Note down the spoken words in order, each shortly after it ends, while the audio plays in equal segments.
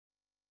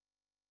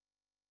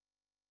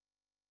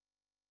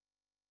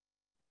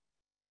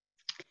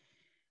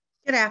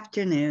Good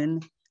afternoon.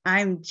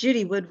 I'm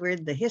Judy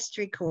Woodward, the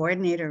History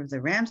Coordinator of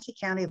the Ramsey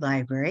County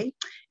Library,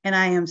 and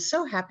I am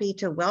so happy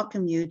to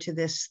welcome you to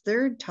this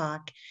third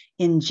talk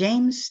in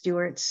James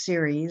Stewart's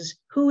series,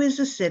 Who is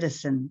a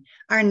Citizen?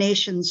 Our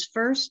Nation's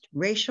First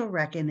Racial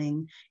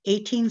Reckoning,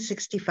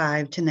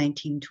 1865 to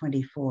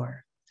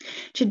 1924.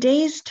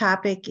 Today's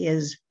topic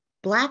is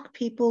Black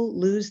people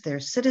lose their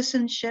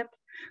citizenship,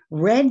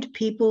 red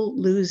people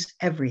lose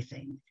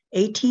everything,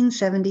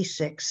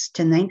 1876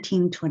 to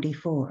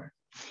 1924.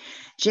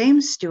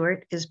 James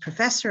Stewart is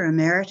Professor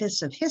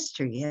Emeritus of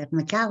History at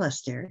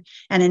Macalester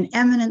and an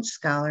eminent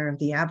scholar of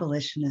the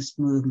abolitionist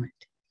movement.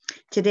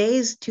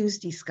 Today's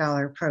Tuesday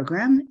Scholar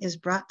program is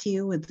brought to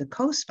you with the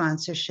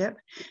co-sponsorship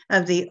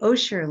of the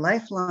Osher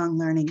Lifelong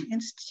Learning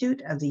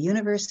Institute of the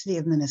University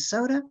of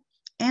Minnesota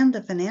and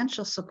the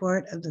financial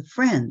support of the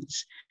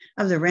Friends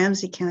of the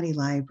Ramsey County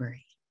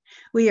Library.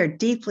 We are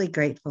deeply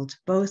grateful to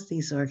both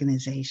these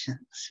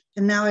organizations.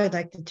 And now I'd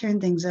like to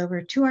turn things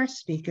over to our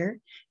speaker,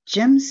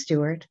 Jim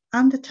Stewart,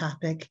 on the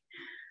topic,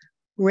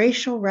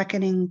 Racial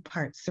Reckoning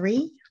Part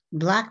 3,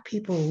 Black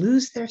people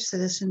lose their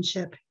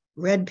citizenship,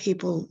 red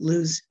people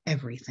lose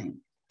everything,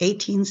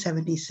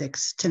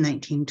 1876 to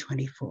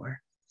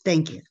 1924.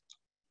 Thank you.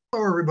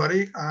 Hello,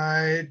 everybody.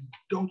 I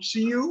don't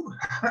see you.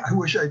 I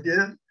wish I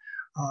did,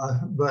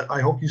 but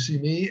I hope you see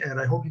me and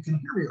I hope you can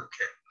hear me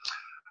okay.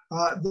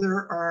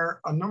 There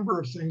are a number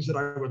of things that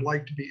I would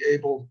like to be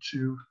able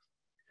to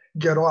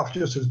get off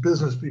just as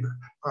business people,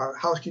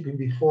 housekeeping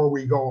before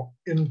we go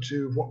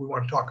into what we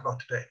want to talk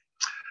about today.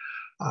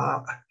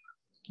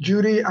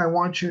 Judy, I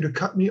want you to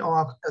cut me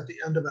off at the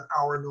end of an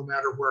hour, no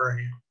matter where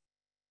I am.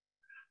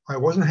 I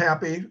wasn't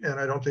happy, and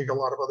I don't think a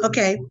lot of other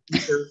people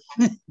either,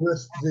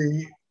 with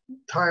the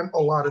time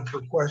allotted for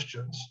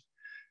questions.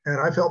 And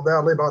I felt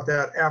badly about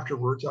that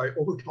afterwards. I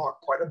overtalked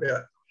quite a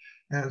bit.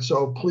 And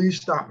so please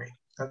stop me.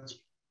 That's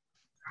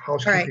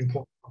housekeeping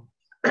point.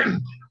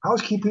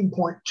 Housekeeping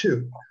point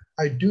 2,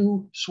 I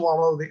do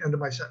swallow the end of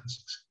my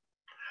sentences.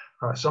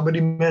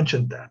 Somebody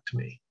mentioned that to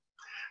me.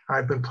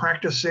 I've been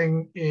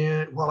practicing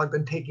while I've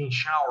been taking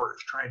showers,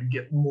 trying to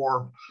get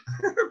more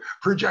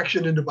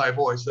projection into my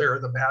voice there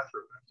in the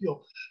bathroom. I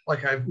feel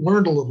like I've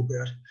learned a little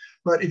bit,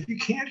 but if you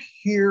can't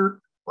hear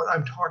what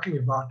I'm talking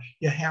about,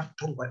 you have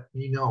to let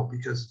me know,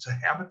 because it's a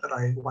habit that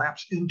I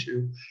lapse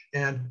into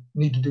and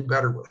need to do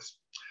better with.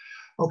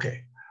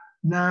 Okay,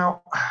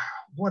 now,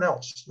 what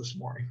else this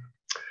morning?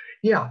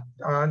 Yeah,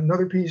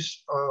 another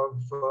piece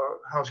of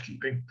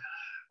housekeeping.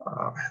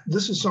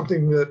 This is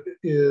something that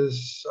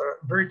is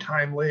very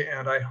timely,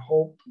 and I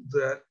hope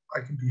that I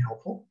can be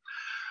helpful.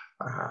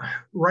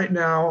 Right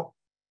now,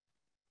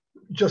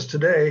 just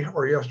today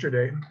or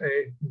yesterday,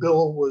 a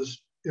bill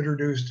was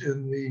introduced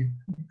in the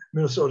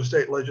Minnesota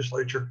State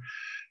Legislature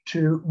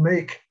to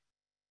make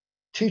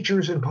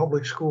teachers in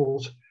public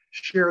schools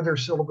share their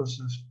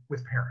syllabuses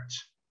with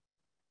parents,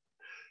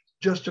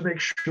 just to make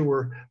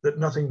sure that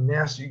nothing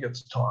nasty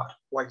gets taught,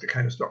 like the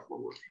kind of stuff we're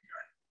working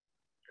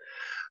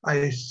on.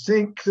 I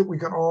think that we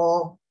can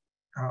all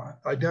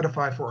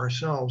identify for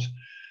ourselves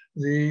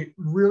the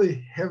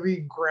really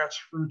heavy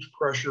grassroots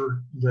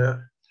pressure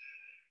that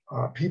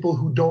people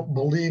who don't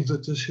believe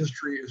that this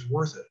history is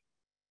worth it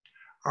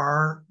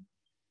are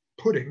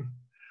putting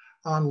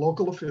on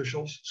local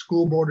officials,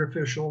 school board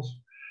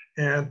officials,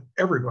 and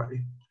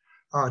everybody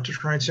to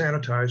try and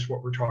sanitize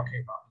what we're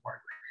talking about while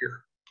we're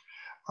here.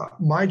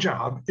 My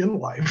job in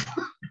life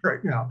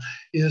right now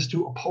is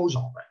to oppose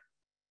all that.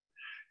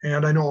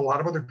 And I know a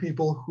lot of other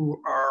people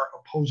who are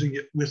opposing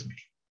it with me.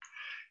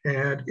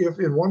 And if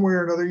in one way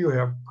or another you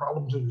have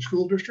problems in your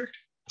school district,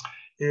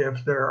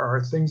 if there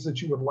are things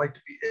that you would like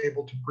to be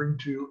able to bring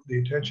to the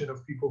attention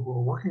of people who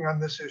are working on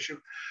this issue,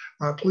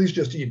 please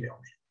just email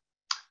me.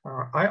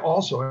 I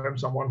also am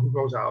someone who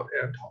goes out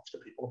and talks to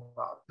people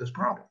about this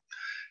problem,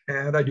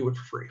 and I do it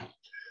for free.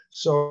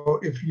 So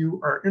if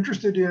you are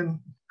interested in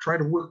trying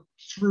to work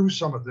through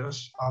some of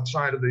this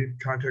outside of the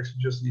context of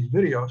just these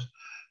videos,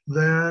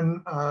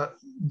 then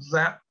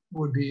that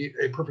would be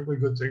a perfectly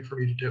good thing for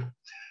me to do.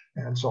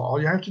 And so all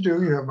you have to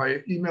do, you have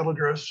my email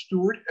address,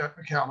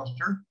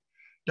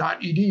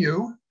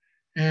 stewart@macalester.edu.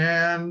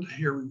 And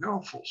here we go,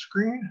 full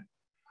screen.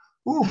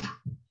 Oof,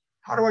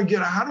 how do I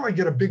get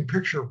a big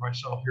picture of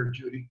myself here,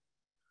 Judy?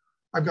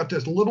 I've got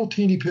this little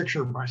teeny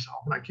picture of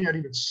myself and I can't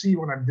even see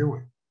what I'm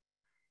doing.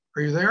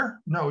 Are you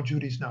there? No,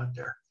 Judy's not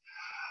there.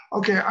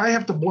 Okay, I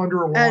have to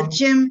blunder along.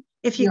 Jim,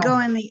 if you go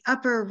in the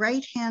upper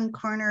right-hand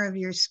corner of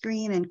your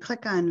screen and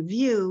click on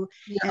view,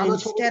 and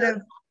instead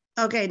of,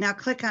 okay, now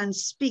click on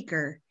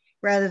speaker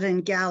rather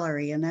than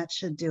gallery, and that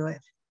should do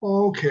it.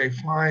 Okay,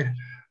 fine.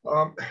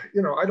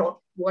 You know, I don't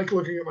like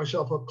looking at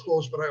myself up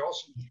close, but I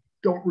also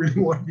don't really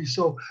want to be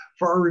so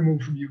far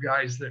removed from you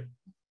guys that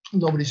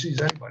nobody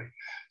sees anybody.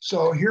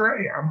 So here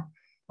I am,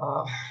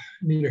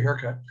 need a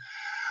haircut.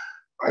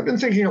 I've been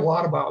thinking a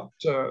lot about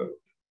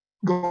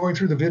going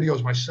through the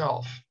videos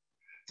myself,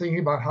 thinking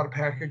about how to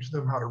package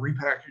them, how to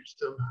repackage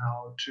them,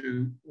 how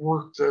to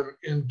work them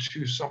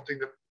into something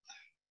that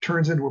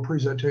turns into a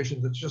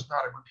presentation that's just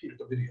not a repeat of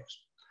the videos.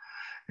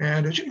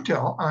 And as you can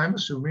tell, I'm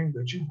assuming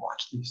that you've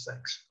watched these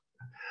things.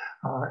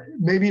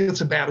 Maybe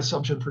it's a bad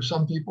assumption for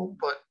some people,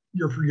 but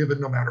you're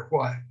forgiven no matter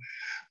what.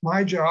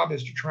 My job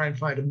is to try and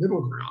find a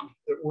middle ground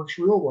that works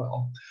real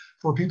well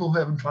for people who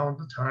haven't found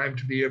the time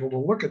to be able to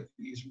look at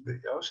these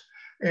videos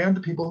and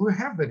the people who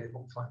have been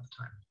able to find the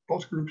time.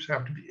 Both groups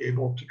have to be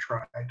able to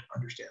try to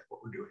understand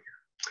what we're doing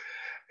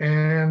here.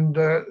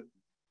 And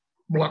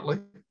bluntly,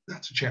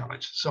 that's a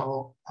challenge.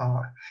 So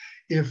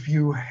if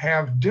you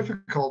have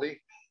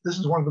difficulty, this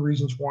is one of the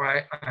reasons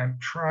why I'm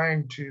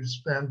trying to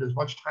spend as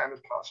much time as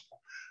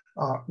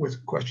possible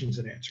with questions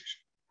and answers.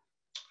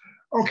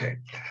 Okay,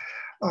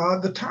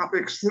 the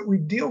topics that we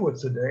deal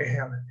with today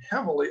have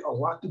heavily a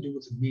lot to do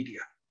with the media.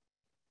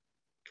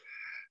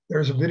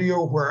 There's a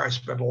video where I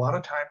spent a lot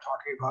of time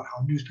talking about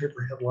how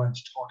newspaper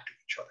headlines talk to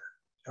each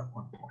other at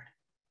one point.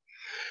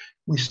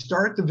 We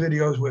start the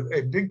videos with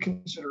a big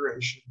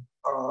consideration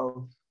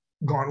of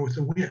Gone with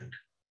the Wind,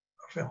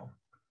 a film,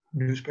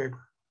 newspaper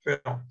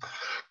film.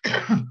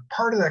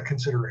 Part of that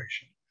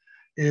consideration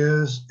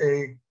is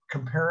a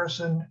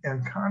comparison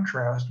and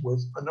contrast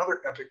with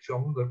another epic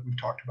film that we've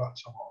talked about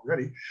some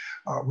already,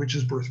 which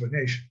is Birth of a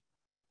Nation.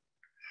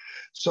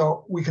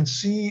 So we can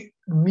see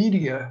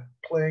media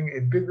playing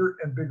a bigger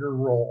and bigger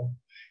role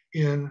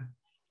in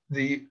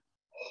the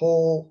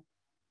whole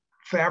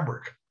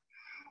fabric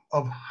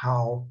of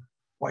how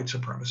white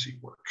supremacy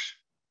works.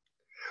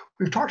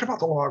 We've talked about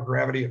the law of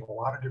gravity in a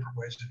lot of different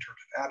ways in terms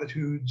of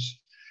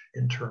attitudes,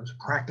 in terms of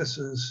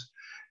practices,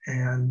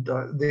 and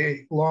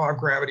the law of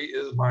gravity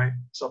is my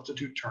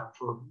substitute term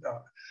for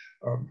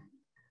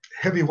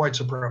heavy white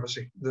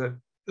supremacy that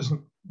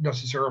isn't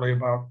necessarily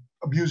about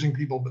abusing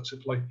people, but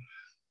simply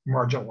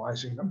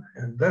marginalizing them,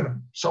 and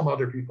then some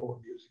other people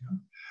abusing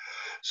them.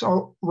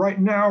 So right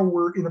now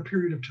we're in a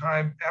period of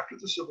time after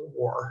the Civil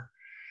War,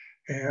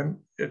 and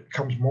it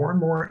comes more and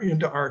more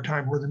into our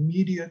time where the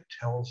media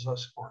tells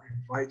us or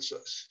invites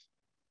us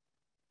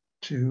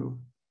to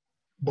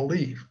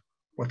believe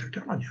what they're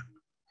telling you.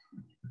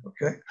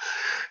 Okay.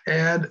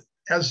 And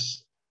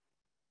as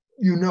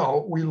you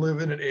know, we live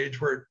in an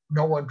age where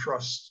no one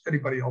trusts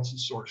anybody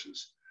else's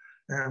sources.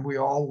 And we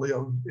all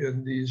live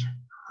in these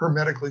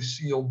hermetically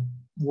sealed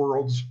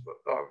worlds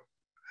of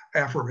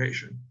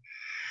affirmation.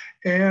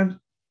 And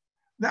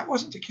that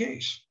wasn't the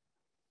case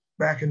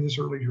back in this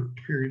earlier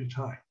period of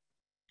time.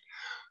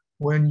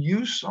 When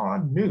you saw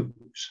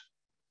news,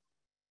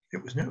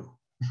 it was new.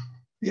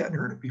 You hadn't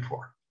heard it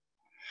before.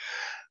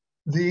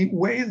 The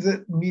way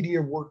that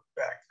media worked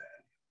back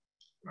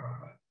then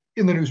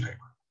in the newspaper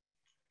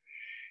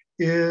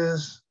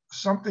is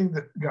something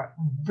that got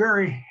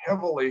very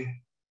heavily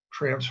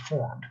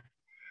transformed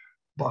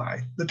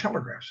by the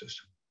telegraph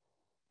system,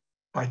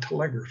 by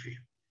telegraphy,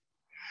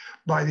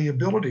 by the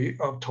ability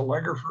of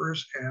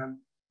telegraphers and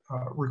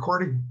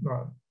recording,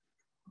 what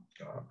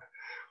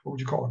would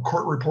you call them,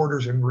 court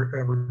reporters and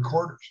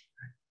recorders,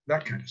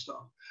 that kind of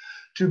stuff,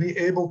 to be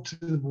able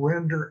to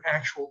render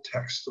actual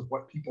text of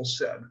what people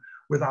said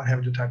without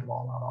having to type it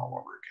all out all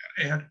over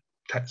again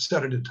and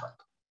set it in type.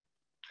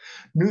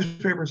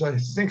 Newspapers, I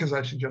think, as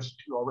I suggested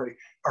to you already,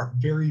 are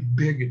very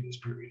big in this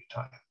period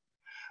of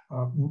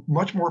time.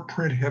 Much more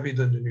print heavy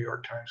than the New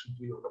York Times and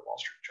the Wall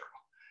Street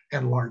Journal,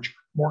 and larger,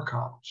 more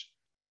columns,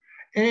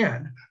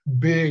 and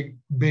big,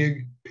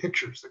 big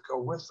pictures that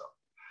go with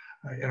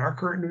them. In our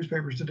current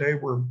newspapers today,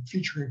 we're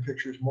featuring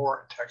pictures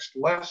more and text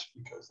less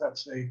because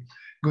that's a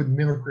good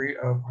mimicry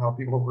of how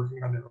people are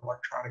working on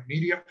electronic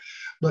media.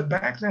 But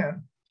back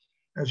then,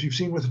 as you've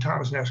seen with the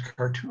Thomas Nast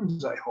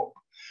cartoons, I hope,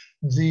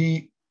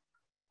 the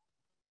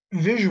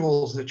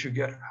visuals that you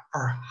get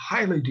are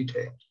highly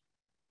detailed,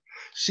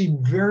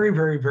 seem very,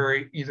 very,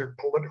 very either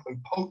politically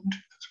potent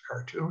if it's a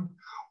cartoon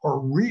or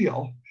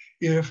real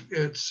if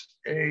it's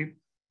a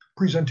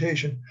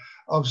presentation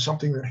of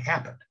something that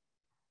happened.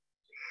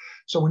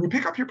 So when you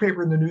pick up your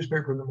paper in the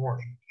newspaper in the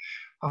morning,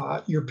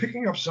 you're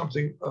picking up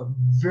something of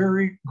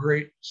very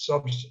great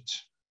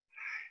substance.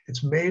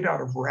 It's made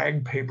out of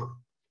rag paper.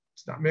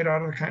 It's not made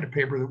out of the kind of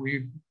paper that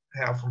we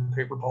have from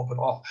paper pulp at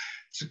all.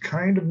 It's a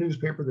kind of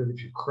newspaper that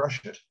if you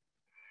crush it,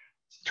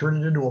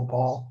 turn it into a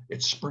ball,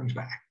 it springs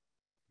back.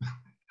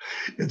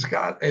 It's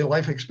got a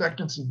life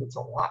expectancy that's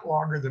a lot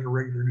longer than a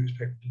regular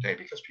newspaper today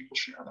because people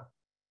share them.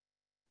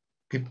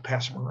 People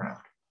pass them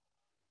around.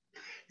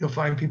 You'll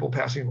find people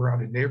passing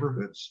around in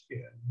neighborhoods,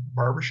 in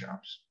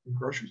barbershops, in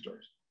grocery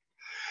stores.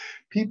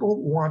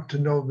 People want to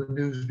know the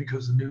news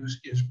because the news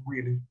is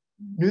really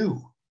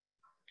new.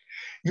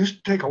 It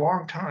used to take a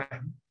long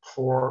time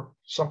for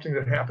something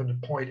that happened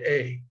at point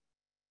A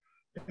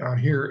down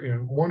here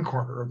in one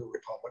corner of the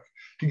Republic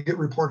to get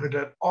reported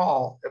at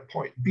all at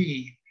point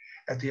B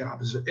at the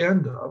opposite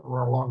end of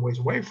or a long ways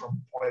away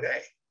from point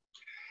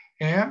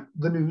A. And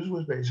the news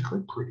was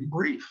basically pretty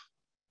brief.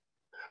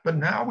 But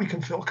now we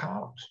can fill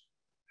columns.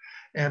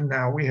 And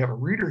now we have a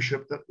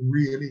readership that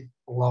really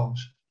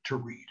loves to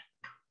read.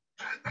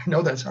 I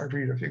know that's hard for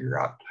you to figure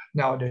out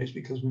nowadays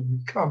because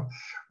we've become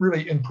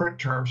really, in print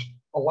terms,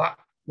 a lot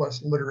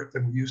less literate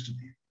than we used to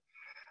be.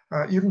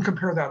 You can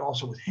compare that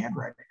also with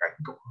handwriting. I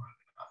can go on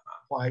and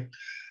on. Why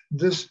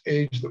this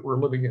age that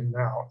we're living in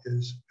now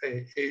is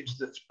an age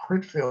that's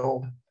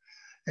print-filled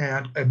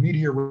and a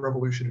media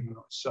revolution in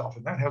itself.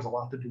 And that has a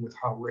lot to do with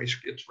how race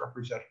gets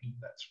represented. And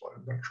that's what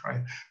I'm going to try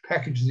and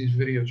package these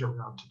videos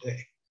around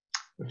today,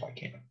 if I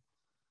can.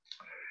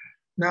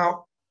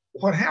 Now,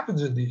 what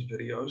happens in these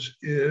videos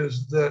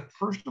is that,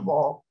 first of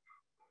all,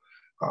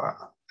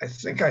 I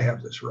think I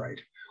have this right.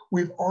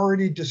 We've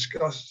already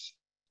discussed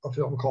a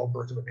film called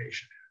Birth of a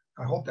Nation.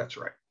 I hope that's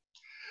right.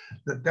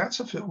 That's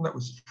a film that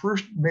was the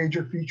first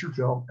major feature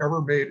film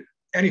ever made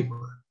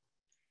anywhere.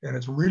 And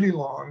it's really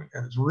long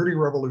and it's really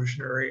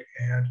revolutionary.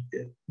 And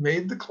it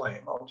made the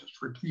claim, I'll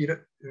just repeat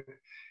it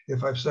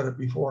if I've said it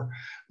before,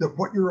 that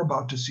what you're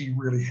about to see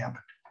really happened.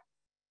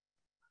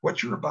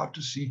 What you're about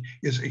to see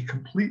is a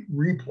complete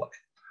replay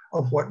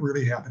of what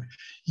really happened.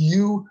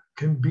 You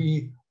can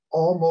be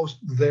almost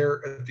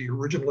there at the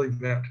original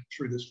event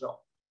through this film.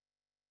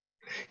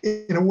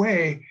 In a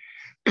way,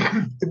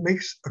 it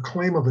makes a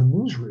claim of a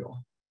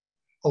newsreel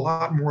a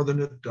lot more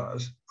than it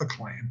does a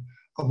claim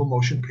of a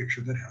motion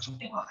picture that has a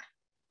plot.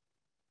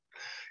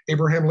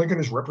 Abraham Lincoln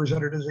is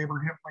represented as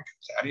Abraham Lincoln.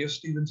 Thaddeus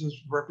Stevens is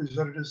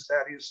represented as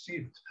Thaddeus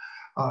Stevens.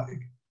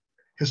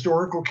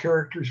 Historical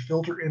characters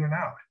filter in and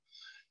out.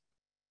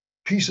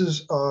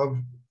 Pieces of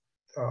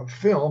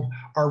film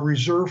are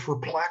reserved for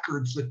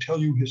placards that tell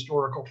you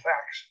historical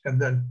facts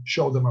and then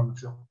show them on the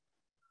film.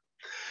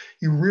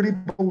 You really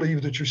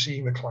believe that you're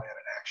seeing the Klan in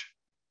action.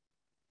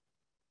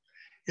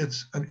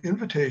 It's an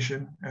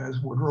invitation, as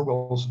Woodrow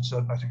Wilson said,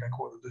 and I think I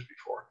quoted this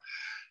before,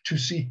 to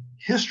see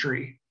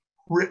history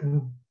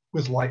written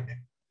with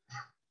lightning.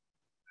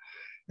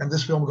 And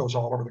this film goes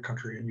all over the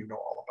country, and you know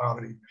all about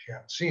it, even if you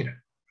haven't seen it.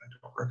 I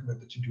don't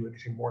recommend that you do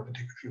anything more than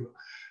take a few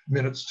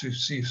minutes to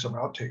see some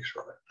outtakes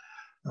from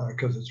it,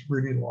 because it's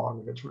really long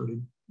and it's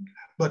really,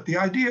 but the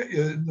idea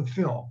in the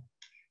film,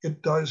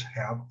 it does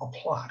have a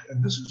plot.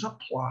 And this is a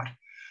plot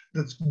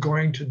that's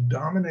going to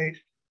dominate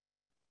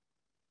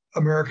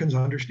Americans'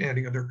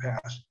 understanding of their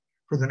past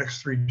for the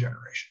next 3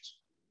 generations.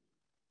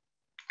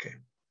 Okay.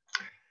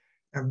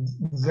 And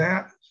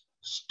that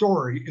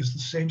story is the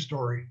same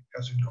story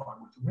as in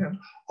Gone with the Wind,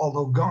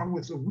 although Gone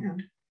with the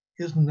Wind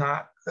is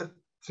not a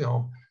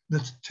film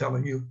that's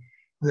telling you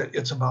that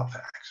it's about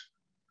facts.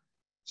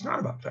 It's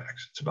not about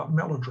facts. It's about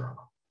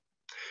melodrama.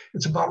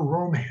 It's about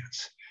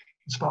romance.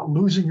 It's about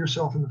losing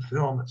yourself in the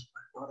film. It's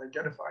about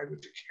identifying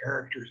with the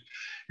characters.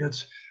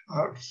 It's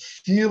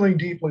feeling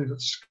deeply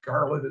that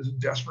Scarlett is in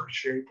desperate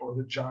shape, or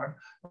that John,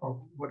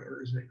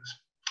 whatever his name is.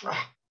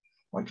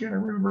 Why can't I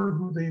remember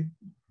who the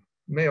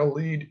male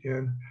lead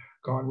in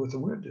Gone with the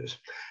Wind is?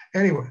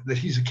 Anyway, that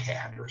he's a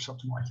cad or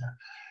something like that.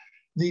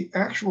 The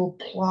actual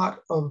plot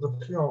of the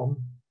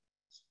film,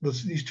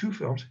 these 2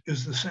 films,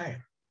 is the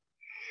same.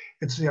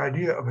 It's the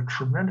idea of a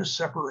tremendous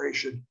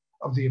separation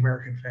of the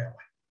American family.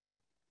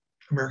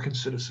 American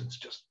citizens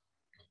just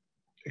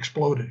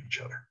explode at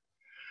each other.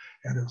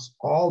 And it's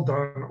all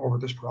done over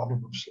this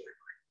problem of slavery.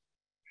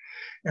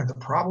 And the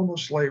problem of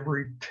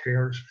slavery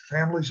tears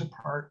families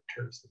apart,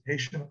 tears the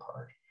nation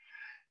apart.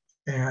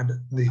 And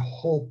the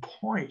whole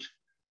point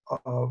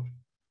of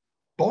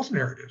both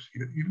narratives,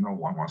 even though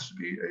one wants to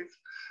be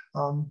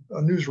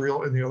a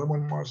newsreel and the other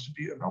one wants to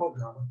be a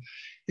melodrama,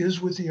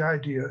 is with the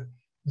idea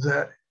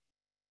that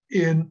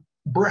in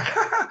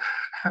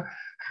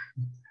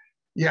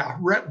yeah,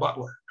 Rhett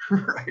Butler,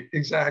 right?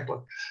 Exactly.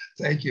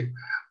 Thank you.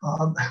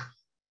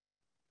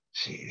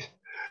 Geez.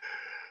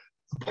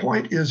 The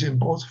point is in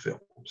both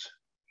films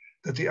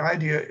that the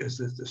idea is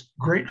that this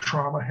great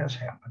trauma has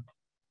happened.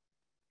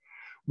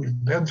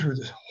 We've been through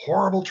this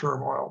horrible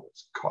turmoil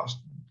that's cost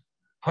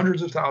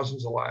hundreds of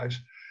thousands of lives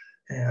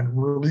and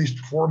released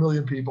 4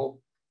 million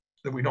people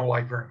that we don't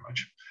like very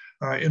much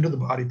into the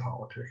body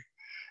politic.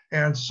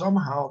 And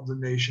somehow the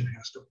nation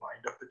has to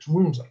bind up its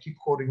wounds. I keep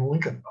quoting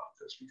Lincoln about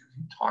this because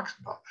he talks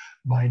about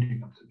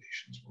binding up the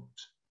nation's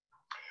wounds.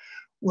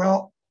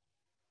 Well,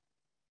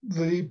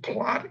 the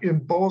plot in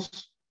both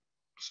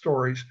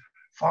stories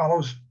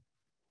follows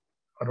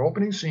an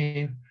opening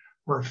scene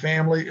where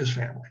family is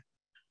family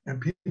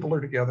and people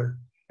are together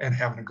and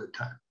having a good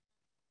time.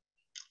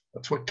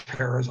 That's what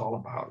Tara is all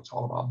about. It's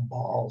all about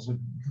balls and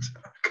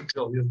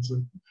cotillions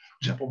and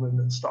gentlemen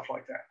and stuff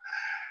like that.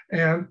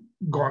 And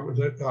Gone with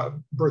it,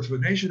 Birth of a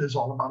Nation is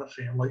all about a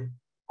family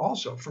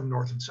also from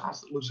North and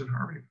South that lives in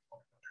harmony with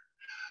one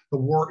another. The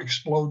war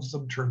explodes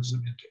them, turns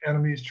them into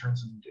enemies,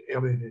 turns them into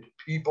alienated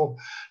people,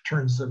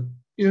 turns them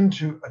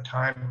into a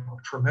time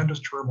of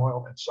tremendous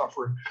turmoil and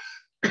suffering,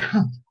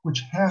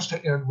 which has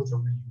to end with a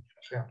reunion,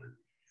 a family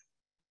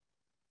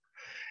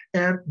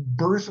reunion. And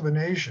Birth of a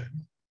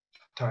Nation,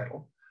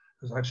 title,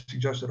 as I've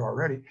suggested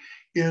already,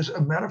 is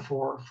a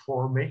metaphor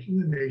for making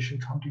the nation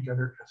come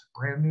together as a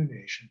brand new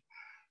nation,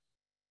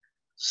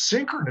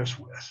 synchronous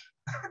with,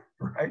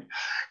 right,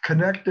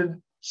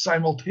 connected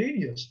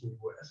simultaneously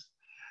with,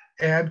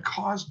 and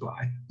caused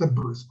by the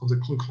birth of the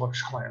Ku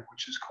Klux Klan,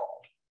 which is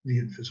called the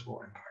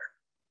Invisible Empire.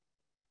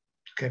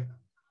 Okay.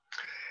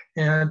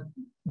 And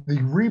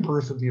the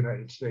rebirth of the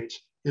United States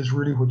is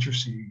really what you're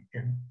seeing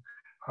in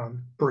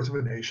Birth of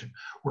a Nation,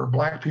 where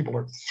Black people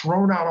are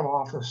thrown out of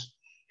office,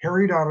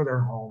 harried out of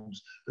their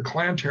homes, the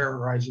Klan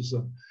terrorizes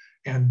them,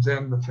 and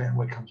then the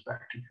family comes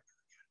back together,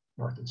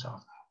 North and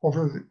South,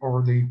 over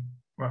the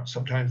well,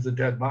 sometimes the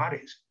dead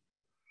bodies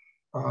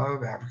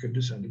of African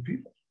descended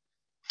people.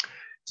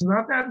 It's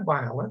not that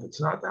violent,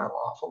 it's not that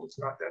awful, it's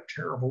not that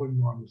terrible in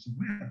Gone with the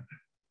Wind.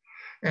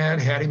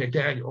 And Hattie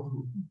McDaniel,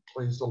 who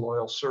plays the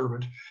loyal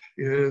servant,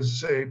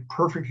 is a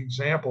perfect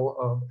example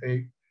of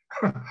a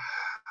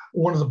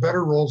one of the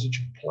better roles that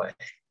you can play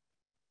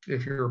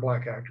if you're a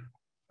Black actor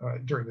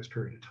during this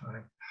period of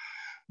time.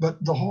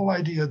 But the whole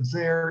idea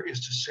there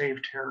is to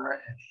save Tara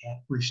and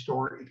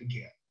restore it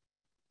again.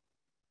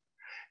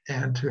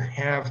 And to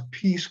have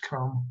peace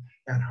come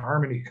and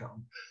harmony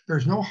come.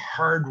 There's no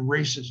hard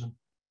racism.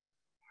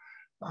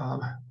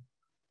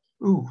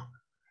 Ooh,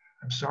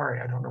 I'm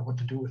sorry, I don't know what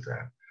to do with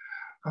that.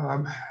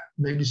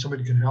 Maybe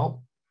somebody can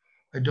help.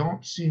 I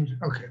don't seem to,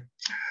 okay.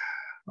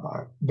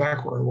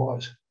 Back where I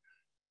was.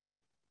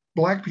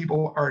 Black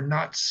people are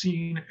not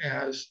seen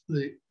as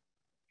the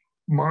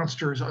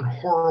monsters and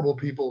horrible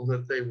people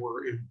that they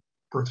were in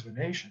Birth of a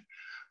Nation.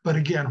 But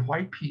again,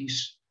 white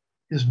peace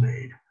is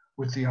made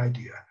with the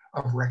idea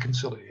of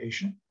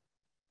reconciliation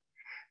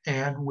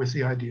and with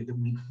the idea that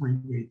we've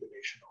remade the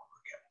nation over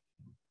again.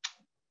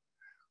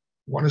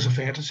 One is a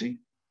fantasy,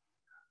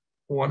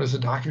 one is a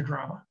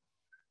docudrama,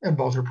 and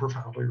both are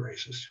profoundly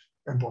racist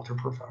and both are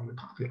profoundly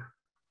popular.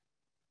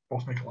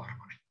 Both make a lot of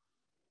money.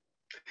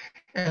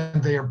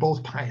 And they are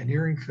both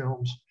pioneering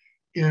films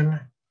in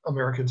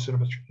American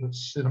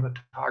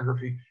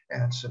cinematography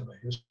and cinema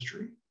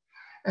history.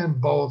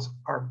 And both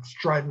are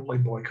stridently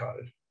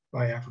boycotted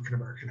by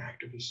African-American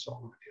activists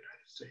all over the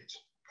United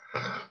States.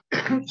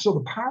 So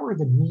the power of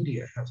the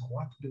media has a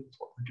lot to do with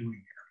what we're doing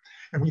here.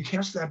 And when you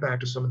cast that back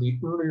to some of the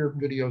earlier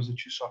videos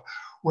that you saw,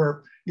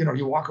 where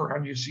you walk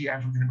around, you see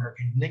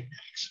African-American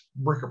knickknacks,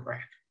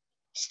 bric-a-brac,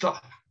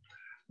 stuff,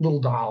 little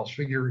dolls,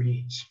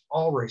 figurines,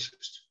 all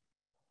racist.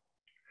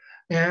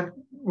 And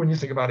when you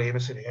think about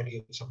Amos and Andy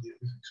and some of the other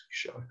things we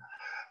showed,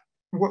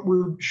 what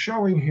we're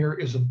showing here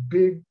is a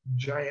big,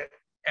 giant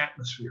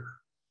atmosphere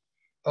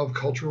of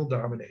cultural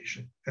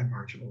domination and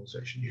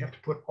marginalization. You have to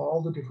put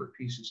all the different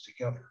pieces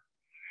together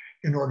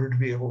in order to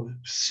be able to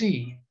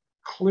see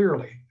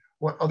clearly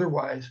what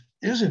otherwise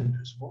is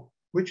invisible,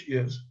 which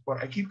is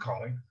what I keep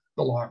calling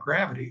the law of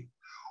gravity.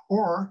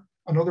 Or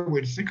another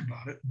way to think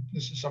about it,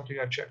 this is something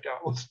I checked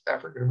out with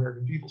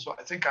African-American people, so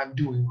I think I'm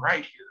doing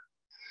right here,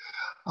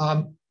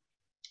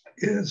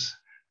 is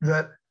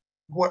that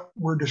what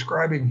we're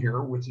describing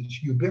here with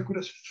this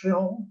ubiquitous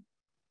film,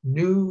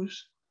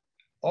 news,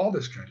 all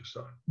this kind of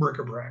stuff,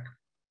 bric-a-brac,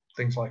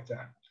 things like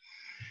that.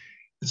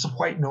 It's a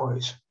white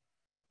noise.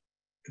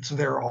 It's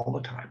there all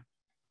the time.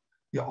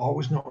 You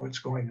always know what's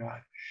going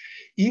on.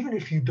 Even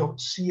if you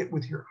don't see it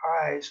with your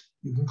eyes,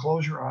 you can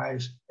close your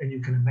eyes and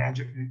you can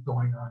imagine it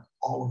going on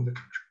all over the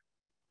country.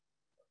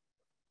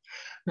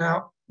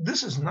 Now,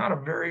 this is not a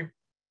very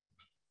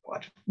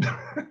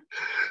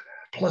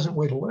pleasant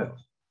way to live.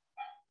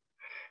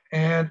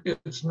 And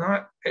it's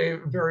not a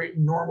very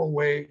normal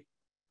way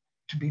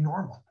to be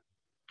normal.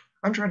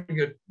 I'm trying to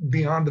get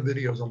beyond the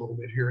videos a little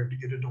bit here and to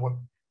get into what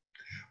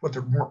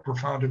the more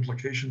profound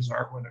implications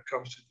are when it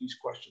comes to these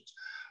questions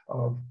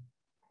of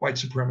white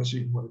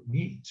supremacy and what it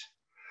means.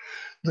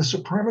 The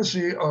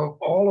supremacy of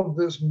all of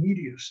this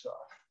media stuff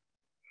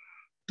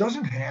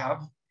doesn't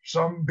have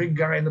some big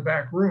guy in the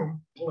back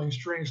room pulling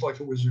strings like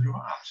the Wizard of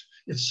Oz.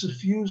 It's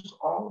suffused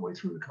all the way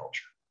through the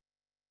culture.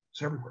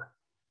 It's everywhere.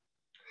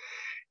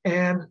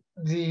 And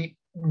the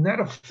net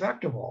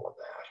effect of all of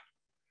that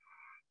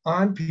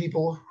on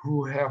people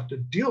who have to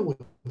deal with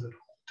it all the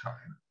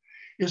time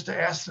is to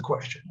ask the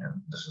question,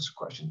 and this is a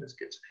question that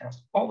gets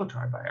asked all the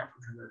time by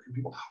African-American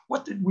people,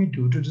 what did we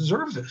do to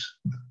deserve this?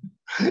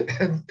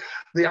 And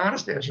the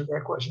honest answer to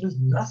that question is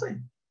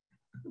nothing.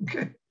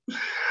 Okay.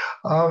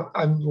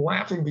 I'm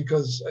laughing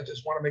because I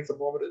just want to make the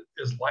moment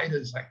as light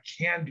as I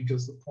can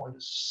because the point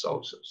is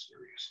so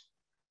serious.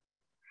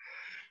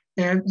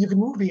 And you can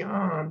move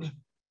beyond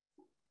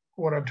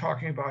what I'm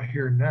talking about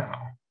here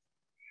now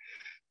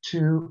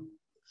to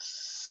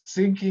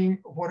thinking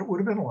what it would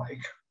have been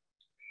like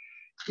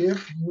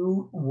if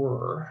you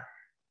were,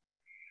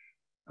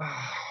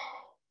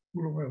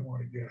 who do I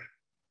want to get?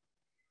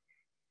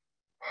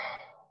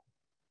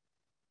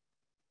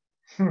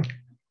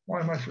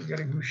 Why am I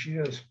forgetting who she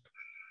is?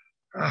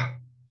 Oh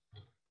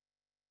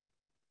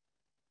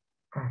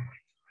my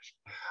gosh.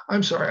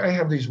 I'm sorry, I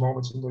have these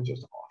moments and they're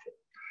just awful.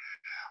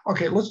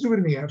 Okay, let's do it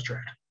in the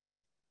abstract.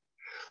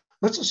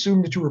 Let's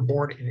assume that you were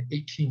born in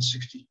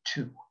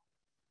 1862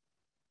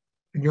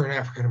 and you're an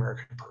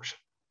African-American person.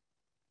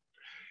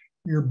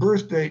 Your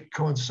birth date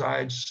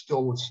coincides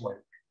still with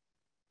slavery.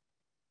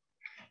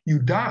 You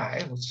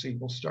die, let's see,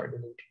 we'll start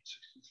in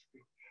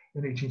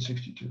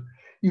 1862.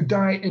 You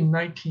die in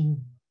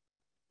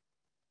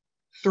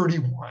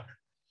 1931,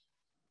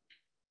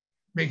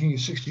 making you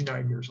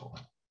 69 years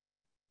old,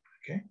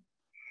 okay?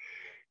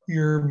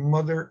 Your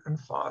mother and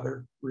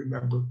father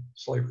remember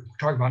slavery. We're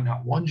talking about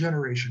not one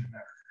generation of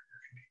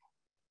African-American people,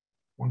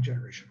 one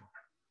generation older.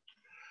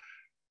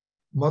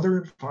 Mother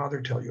and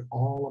father tell you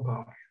all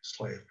about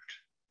enslavement.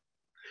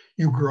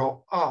 You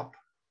grow up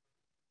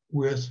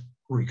with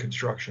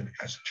Reconstruction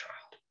as a child.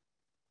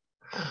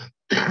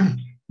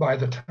 By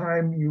the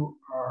time you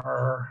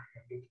are, I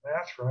get the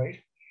math right,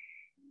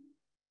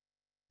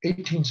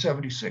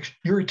 1876,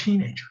 you're a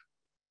teenager.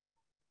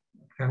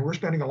 And we're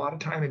spending a lot of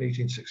time in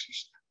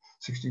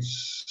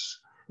 1876,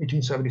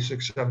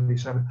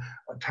 77,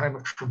 a time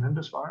of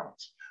tremendous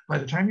violence. By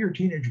the time you're a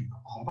teenager, you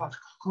know all about the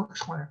Ku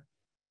Klux Klan.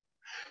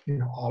 You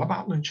know all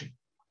about lynching.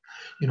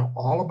 You know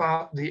all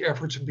about the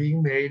efforts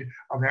being made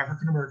of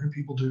African-American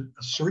people to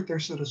assert their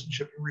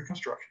citizenship in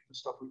Reconstruction, the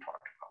stuff we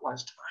talked about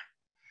last time.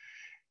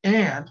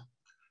 And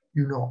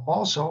you know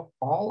also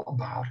all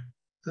about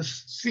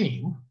this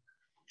theme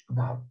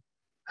about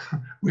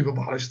we've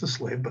abolished the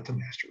slave, but the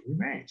master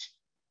remains.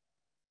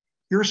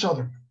 You're a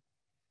Southerner.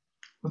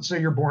 Let's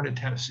say you're born in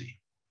Tennessee.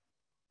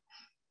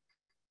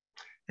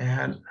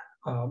 And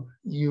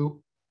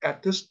you,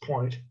 at this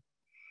point,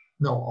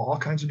 know all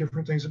kinds of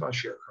different things about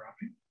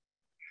sharecropping,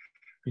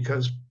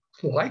 because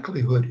the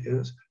likelihood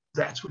is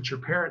that's what your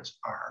parents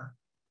are,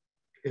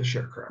 is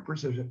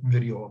sharecroppers. There's a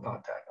video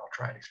about that. I'll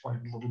try and explain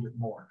it a little bit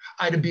more.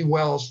 Ida B.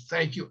 Wells,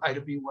 thank you,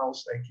 Ida B.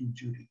 Wells, thank you,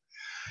 Judy.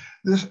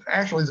 This,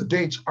 actually, the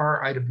dates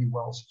are Ida B.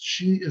 Wells.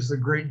 She is the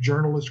great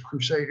journalist,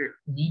 crusader,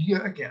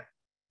 media again,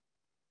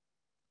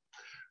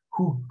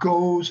 who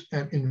goes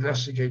and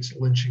investigates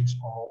lynchings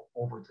all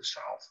over the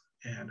South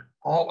and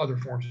all other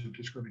forms of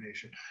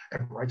discrimination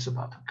and writes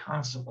about them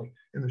constantly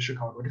in the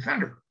Chicago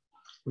Defender,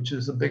 which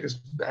is the biggest,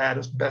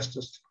 baddest,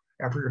 bestest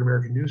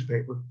African-American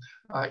newspaper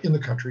in the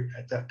country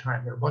at that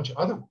time. There are a bunch of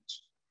other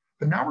ones.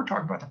 But now we're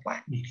talking about the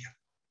Black media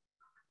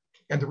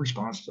and the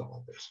response to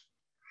all of this.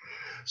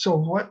 So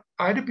what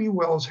Ida B.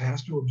 Wells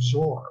has to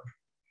absorb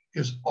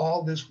is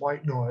all this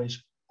white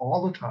noise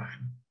all the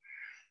time,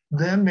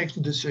 then makes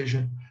the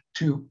decision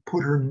to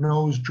put her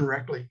nose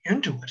directly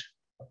into it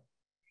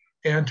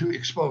and to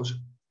expose it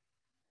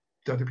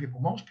to other people.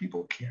 Most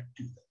people can't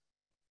do that.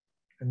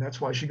 And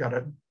that's why she got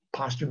a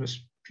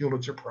posthumous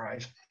Pulitzer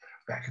Prize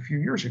back a few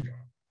years ago.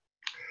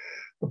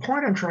 The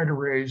point I'm trying to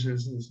raise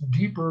is this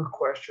deeper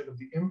question of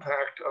the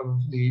impact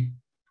of the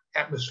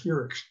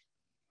atmospherics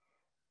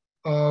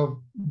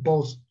of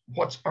both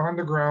what's on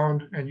the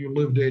ground and you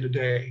live day to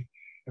day,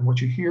 and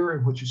what you hear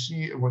and what you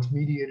see and what's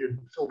mediated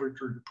and filtered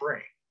through your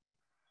brain,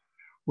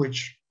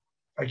 which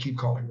I keep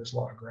calling this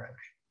law of gravity.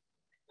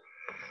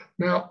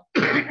 Now,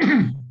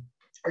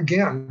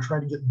 again,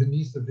 trying to get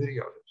beneath the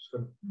video,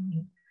 so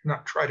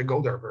not try to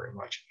go there very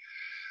much,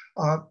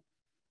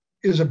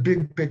 is a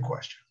big, big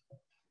question.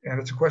 And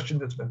it's a question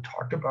that's been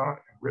talked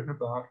about and written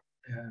about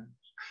and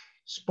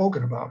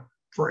spoken about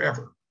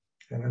forever.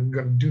 And I'm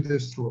going to do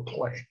this through a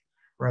play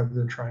rather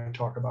than try and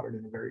talk about it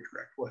in a very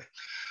direct way.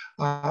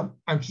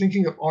 I'm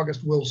thinking of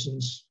August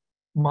Wilson's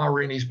Ma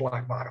Rainey's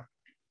Black Bottom.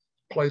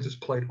 Play that's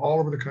played all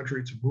over the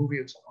country. It's a movie.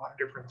 It's a lot of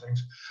different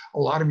things. A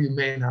lot of you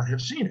may not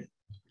have seen it,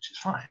 which is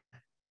fine.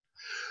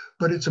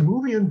 But it's a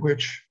movie in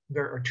which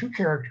there are two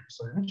characters.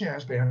 They're in a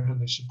jazz band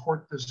and they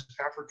support this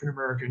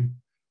African-American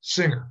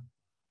singer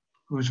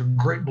who's a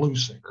great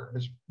blues singer and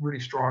has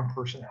really strong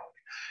personality.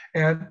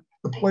 And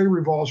the play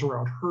revolves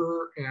around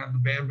her and the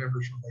band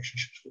members'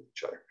 relationships with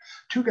each other.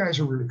 Two guys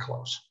are really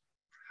close.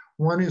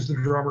 One is the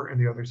drummer and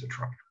the other is the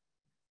trumpeter.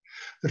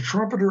 The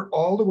trumpeter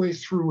all the way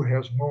through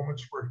has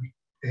moments where he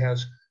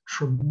has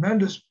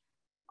tremendous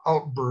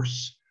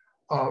outbursts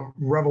of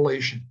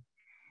revelation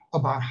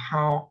about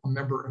how a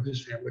member of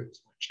his family was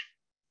lynched.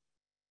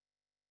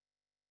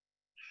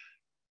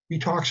 He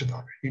talks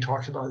about it. He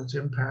talks about its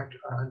impact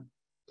on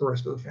the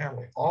rest of the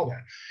family, all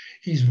that.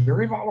 He's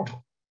very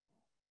volatile.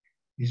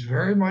 He's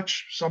very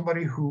much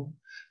somebody who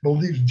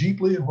believes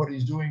deeply in what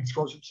he's doing,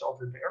 throws himself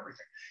into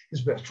everything.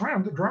 His best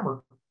friend, the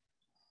drummer,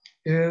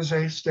 is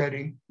a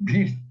steady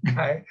beat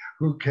guy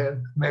who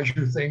can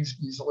measure things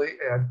easily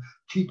and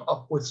keep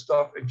up with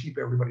stuff and keep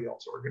everybody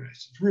else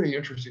organized. It's really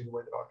interesting the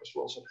way that August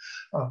Wilson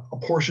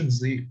apportions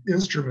the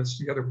instruments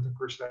together with the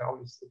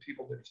personalities of the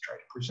people that he's trying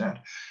to present.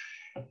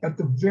 At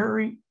the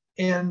very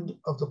end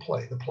of the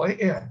play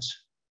ends.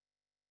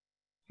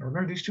 Now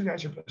remember, these two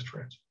guys are best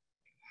friends,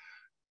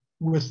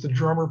 with the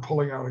drummer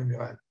pulling out a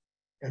gun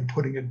and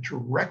putting it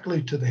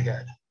directly to the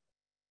head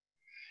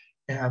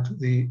and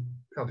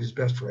of his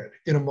best friend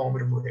in a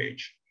moment of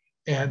rage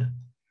and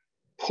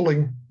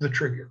pulling the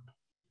trigger.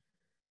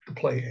 The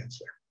play ends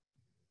there.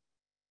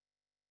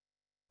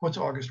 What's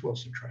August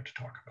Wilson trying to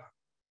talk about?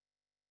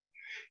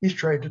 He's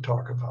trying to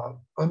talk about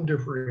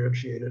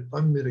undifferentiated,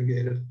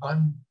 unmitigated,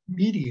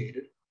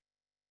 unmediated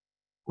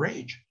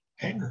rage,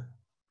 anger.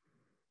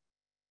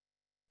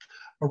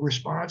 A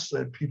response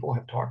that people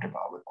have talked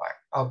about with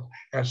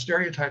as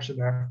stereotypes of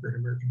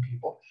African-American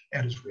people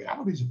and as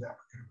realities of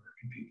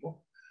African-American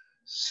people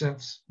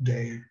since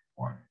day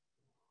one.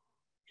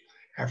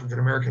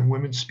 African-American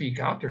women speak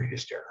out, they're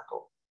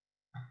hysterical.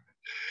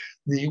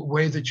 The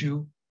way that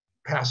you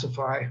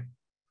pacify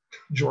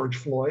George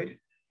Floyd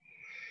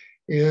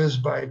is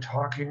by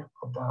talking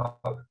about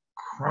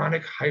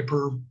chronic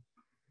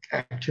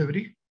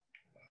hyperactivity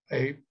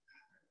I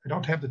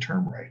don't have the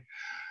term right,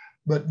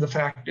 but the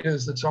fact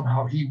is that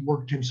somehow he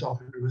worked himself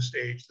into a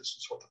stage, this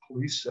is what the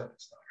police said,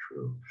 it's not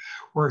true,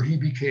 where he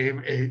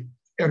became a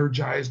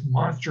energized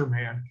monster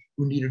man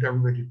who needed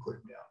everybody to put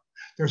him down.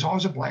 There's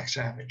always a black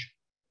savage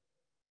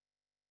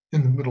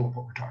in the middle of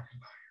what we're talking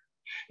about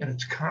here. And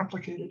it's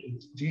complicated,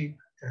 it's deep,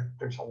 and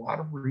there's a lot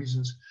of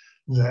reasons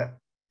that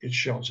it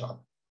shows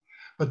up.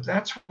 But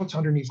that's what's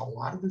underneath a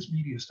lot of this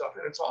media stuff.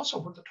 And it's also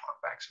what the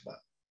talkback's about.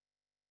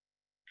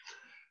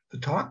 The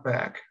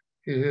talkback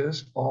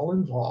is all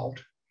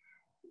involved.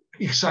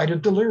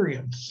 Excited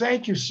delirium.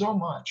 Thank you so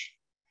much.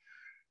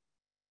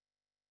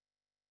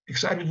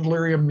 Excited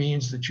delirium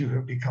means that you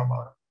have become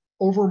an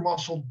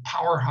over-muscled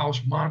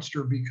powerhouse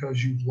monster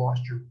because you've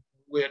lost your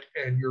wit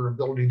and your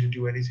ability to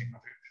do anything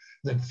other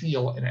than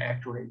feel and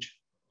act rage.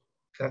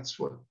 That's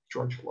what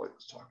George Floyd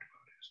was talking about.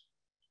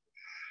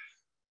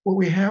 What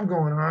we have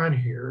going on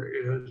here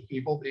is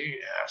people being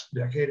asked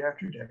decade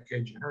after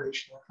decade,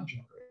 generation after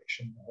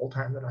generation, the whole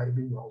time that Ida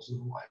B. Wells is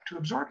alive, to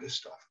absorb this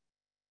stuff.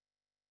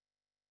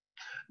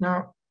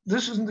 Now,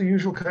 this isn't the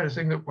usual kind of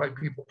thing that white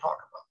people talk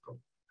about.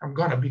 I'm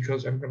gonna,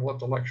 because I'm gonna let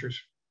the lectures,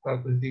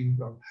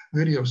 the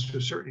videos to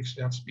a certain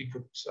extent speak for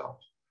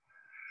themselves.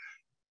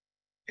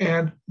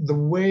 And the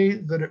way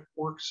that it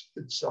works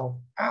itself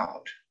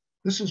out,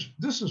 this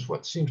is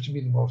what seems to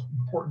be the most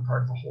important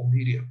part of the whole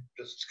media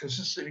business, because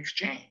it's an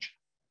exchange.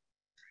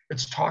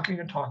 It's talking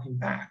and talking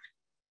back.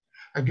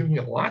 I've given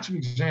you lots of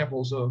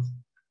examples of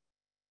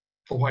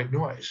the white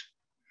noise.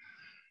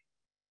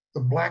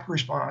 The black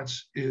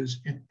response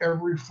is in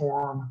every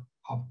form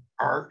of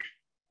art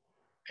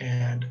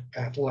and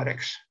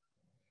athletics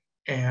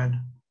and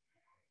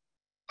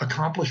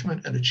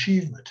accomplishment and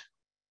achievement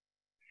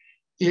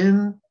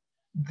in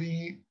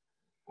the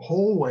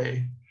whole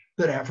way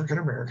that African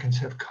Americans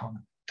have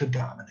come to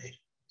dominate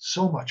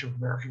so much of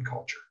American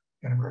culture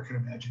and American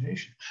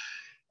imagination.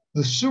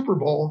 The Super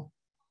Bowl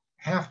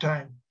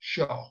halftime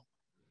show.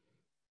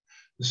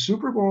 The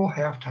Super Bowl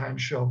halftime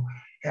show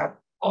had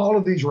all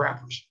of these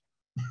rappers.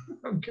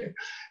 Okay,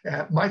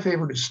 my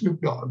favorite is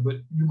Snoop Dogg, but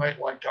you might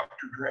like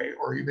Dr. Dre,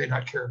 or you may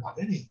not care about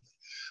any of it.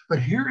 But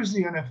here is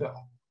the NFL,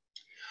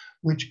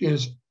 which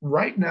is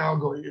right now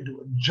going into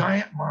a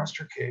giant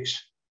monster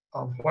case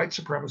of white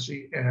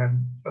supremacy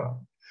and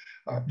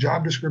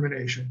job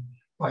discrimination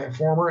by a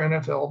former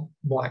NFL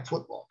black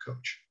football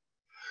coach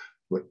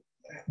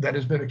that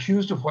has been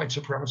accused of white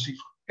supremacy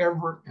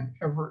forever and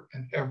ever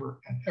and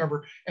ever and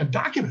ever, and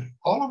documented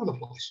all over the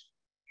place.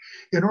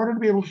 In order to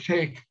be able to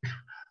take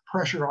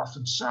pressure off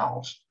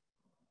themselves,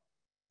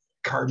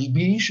 Cardi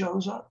B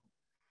shows up,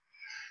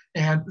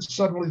 and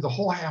suddenly the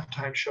whole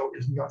halftime show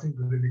is nothing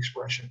but an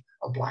expression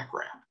of black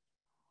rap.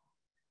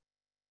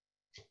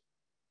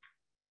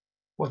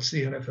 What's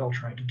the NFL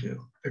trying to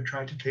do? They're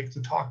trying to take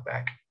the talk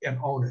back and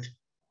own it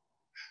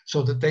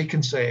so that they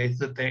can say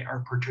that they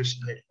are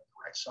participating on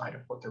the right side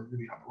of what they're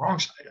really on the wrong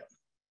side of.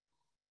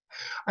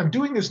 I'm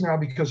doing this now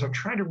because I'm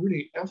trying to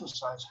really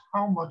emphasize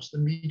how much the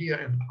media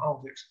and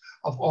politics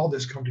of all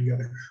this come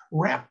together.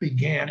 Rap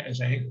began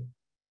as anger.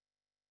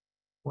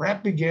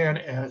 Rap began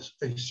as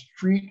a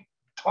street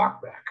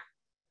talkback.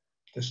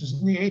 This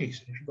is in the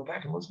 80s. If you go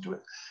back and listen to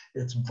it,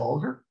 it's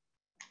vulgar,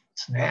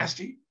 it's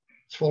nasty,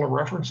 it's full of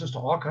references to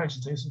all kinds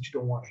of things that you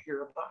don't want to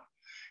hear about.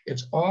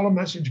 It's all a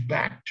message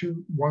back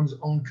to one's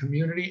own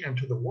community and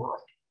to the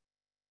world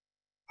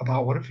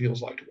about what it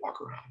feels like to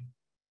walk around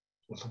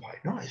with a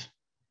white noise.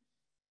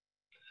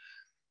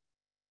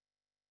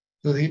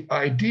 So the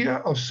idea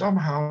of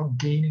somehow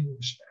gaining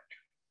respect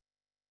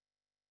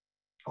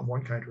of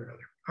one kind or another.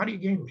 How do you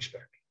gain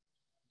respect?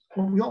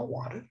 Well, we all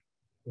want it.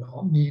 We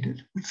all need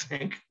it, we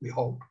think, we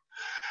hope.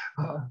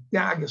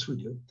 Yeah, I guess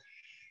we do.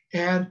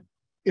 And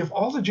if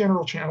all the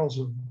general channels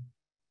of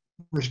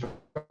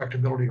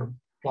respectability are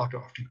blocked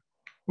off to you,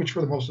 which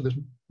for the most of this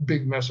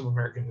big mess of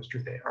American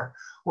history they are,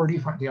 where do you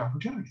find the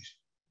opportunities?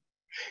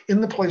 In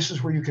the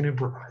places where you can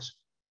improvise,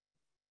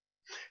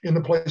 in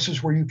the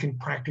places where you can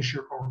practice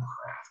your own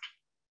craft,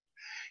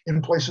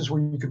 in places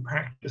where you can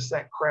practice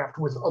that craft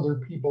with other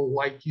people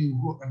like you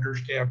who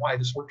understand why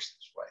this works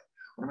this way.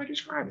 What am I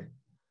describing?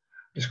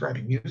 I'm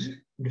describing music,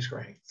 I'm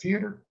describing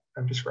theater,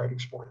 I'm describing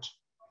sports.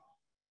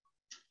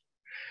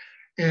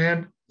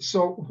 And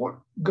so what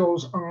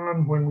goes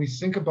on when we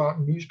think about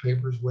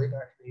newspapers way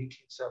back in the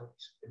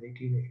 1870s and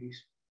 1880s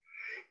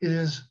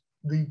is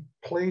the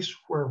place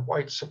where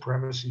white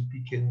supremacy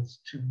begins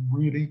to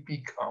really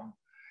become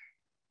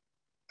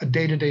a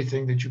day-to-day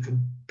thing that you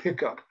can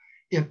pick up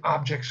in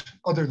objects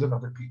other than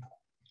other people.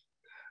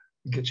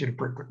 It gets you to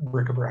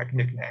bric-a-brac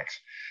knickknacks.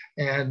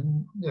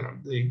 And you know,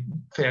 the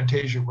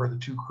Fantasia where the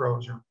two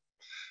crows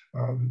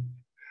are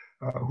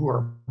who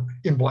are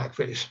in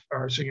blackface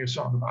are singing a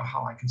song about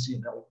how I can see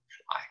an elephant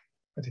fly.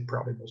 I think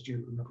probably most of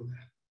you remember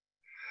that.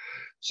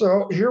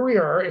 So here we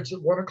are, it's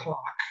at 1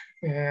 o'clock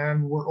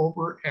and we're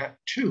over at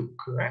 2,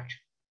 correct?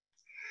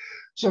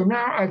 So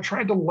now I've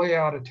tried to lay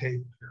out a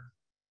table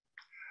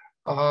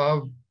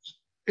here.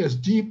 As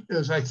deep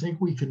as I think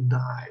we can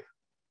dive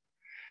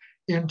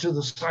into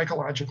the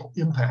psychological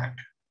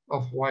impact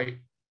of white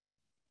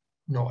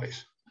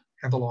noise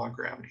and the law of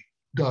gravity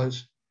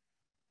does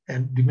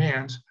and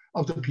demands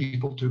of the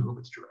people to whom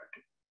it's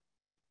directed.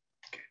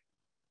 Okay.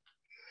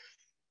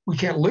 We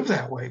can't live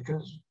that way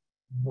because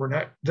we're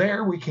not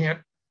there. We can't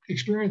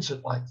experience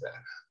it like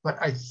that. But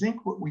I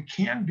think what we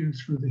can do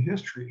through the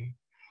history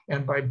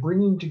and by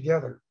bringing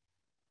together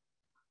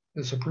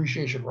this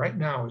appreciation right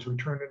now as we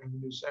turn into the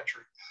new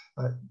century,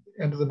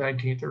 end of the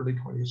 19th, early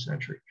 20th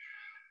century,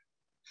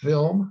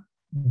 film,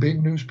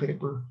 big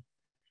newspaper,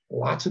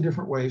 lots of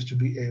different ways to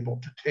be able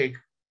to take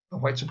the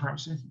white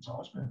supremacy that's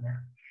always been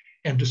there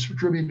and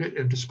distribute it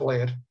and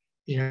display it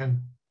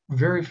in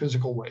very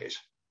physical ways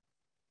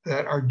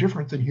that are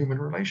different than human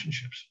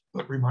relationships,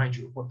 but remind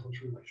you of what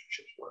those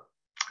relationships were.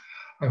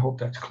 I hope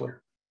that's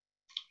clear.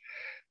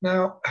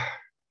 Now,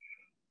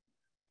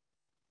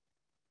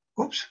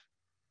 oops.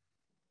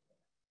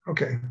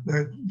 Okay,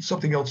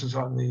 something else is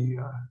on the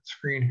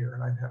screen here,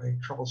 and I'm having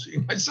trouble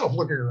seeing myself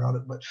looking around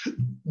it, but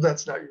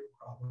that's not your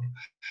problem.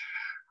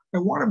 I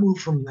want to move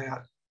from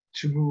that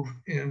to move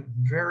in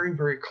very,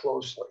 very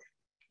closely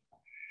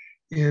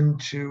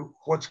into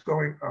what's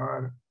going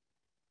on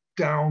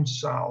down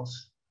south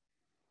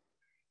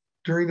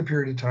during the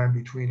period of time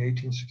between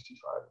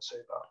 1865 and say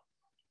about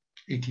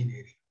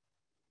 1880.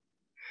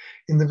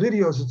 In the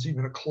videos, it's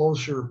even a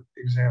closer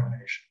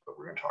examination, but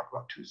we're going to talk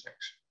about two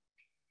things.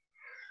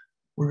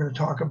 We're going to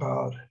talk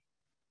about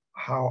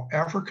how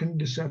African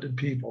descended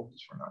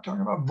peoples, we're not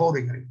talking about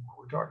voting anymore,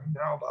 we're talking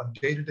now about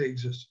day-to-day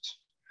existence.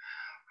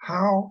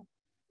 How,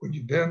 when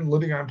you've been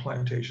living on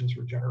plantations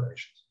for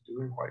generations,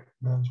 doing white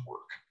men's work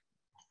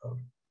of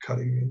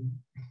cutting and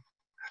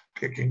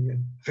picking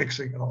and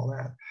fixing and all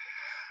that,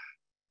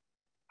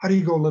 how do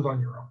you go live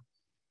on your own?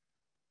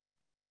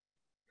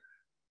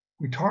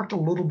 We talked a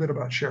little bit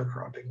about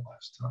sharecropping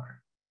last time.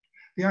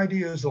 The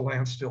idea is the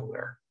land's still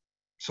there.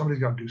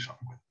 Somebody's got to do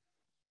something with it.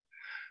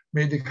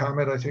 Made the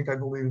comment, I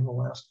believe in the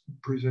last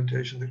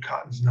presentation, that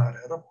cotton's not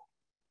edible.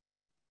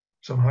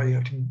 Somehow you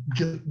have to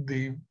get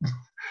the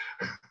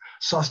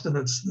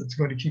sustenance that's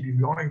going to keep you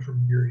going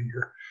from year to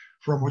year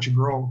from what you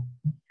grow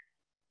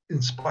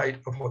in spite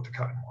of what the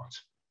cotton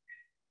wants.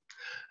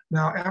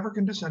 Now,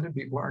 African descended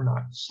people are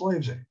not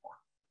slaves anymore.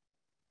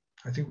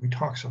 I think we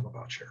talked some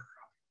about sharecropping.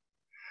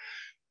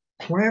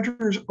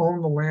 Planters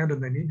own the land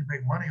and they need to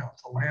make money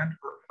off the land,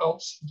 or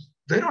else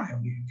they don't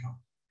have the income.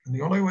 And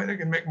the only way they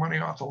can make money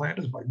off the land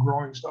is by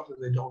growing stuff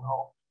that they don't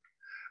know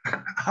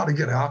how to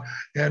get out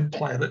and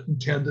plant it and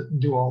tend it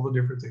and do all the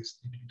different things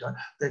that need to be done.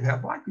 They've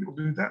had black people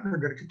do that, and they're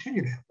going to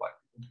continue to have black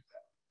people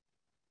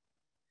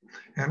do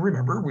that. And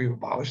remember, we've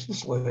abolished the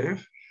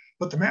slave,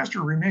 but the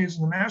master remains,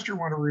 and the master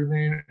want to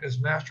remain as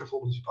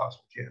masterful as he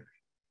possibly can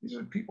be. These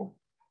are people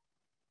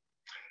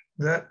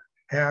that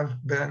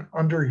have been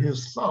under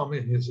his thumb,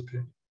 in his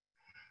opinion,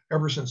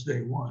 ever since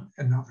day one,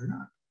 and now they're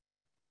not.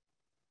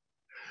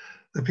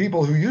 The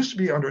people who used to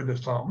be under the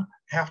thumb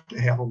have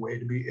to have a way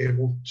to be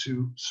able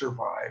to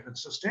survive and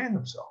sustain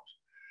themselves.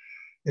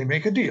 They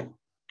make a deal,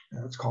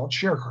 and it's called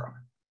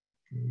sharecropping.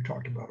 We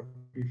talked about it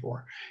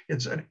before.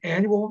 It's an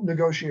annual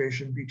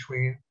negotiation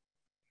between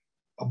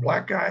a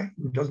black guy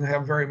who doesn't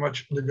have very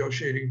much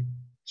negotiating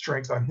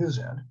strength on his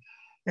end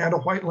and a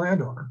white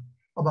landowner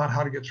about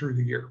how to get through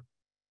the year.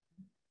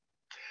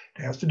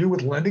 It has to do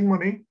with lending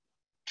money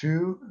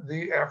to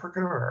the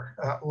African American,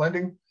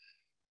 lending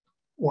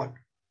what?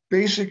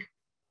 Basic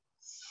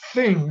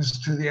things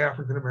to the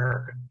African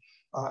American,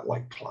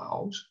 like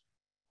plows,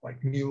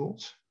 like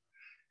mules,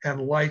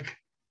 and like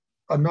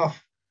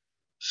enough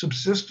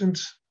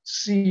subsistence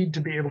seed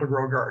to be able to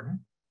grow a garden,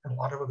 and a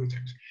lot of other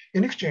things,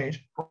 in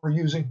exchange for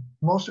using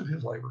most of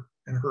his labor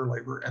and her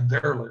labor and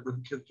their labor,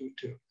 the kids do it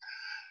too,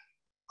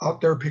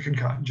 out there picking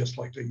cotton just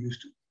like they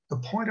used to. The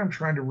point I'm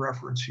trying to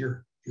reference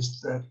here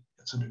is that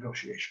it's a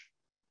negotiation.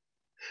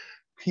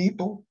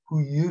 People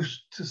who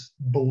used to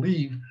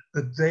believe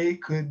that they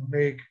could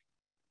make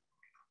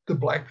the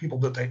black people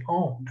that they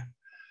owned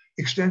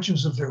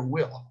extensions of their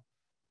will.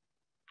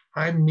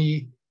 I'm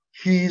me,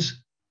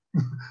 he's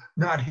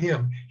not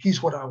him,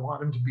 he's what I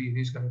want him to be, and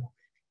he's going to be.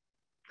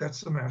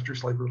 That's the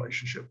master-slave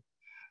relationship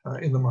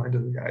in the mind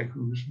of the guy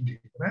who's the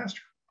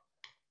master.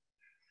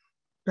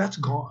 That's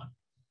gone.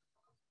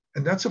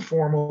 And that's a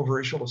form of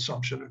racial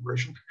assumption and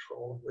racial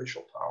control and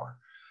racial power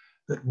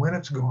that when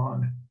it's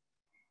gone,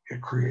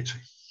 it creates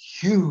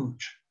a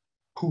huge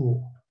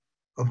pool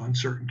of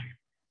uncertainty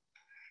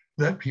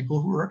that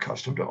people who are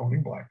accustomed to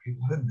owning black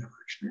people had never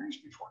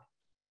experienced before.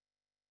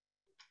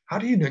 How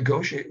do you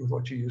negotiate with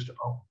what you used to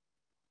own?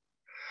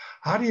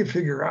 How do you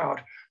figure out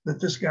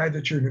that this guy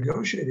that you're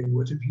negotiating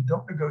with, if you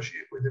don't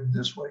negotiate with him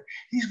this way,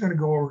 he's going to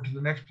go over to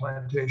the next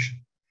plantation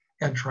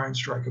and try and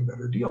strike a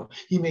better deal?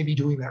 He may be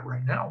doing that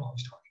right now while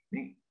he's talking to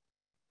me.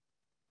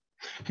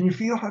 Can you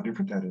feel how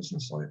different that is than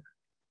slavery?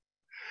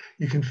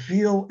 You can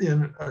feel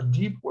in a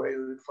deep way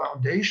the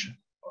foundation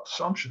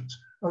assumptions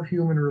of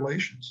human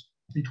relations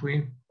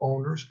between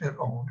owners and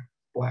owned,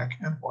 black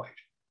and white,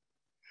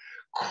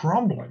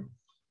 crumbling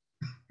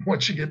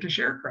once you get to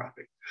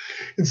sharecropping.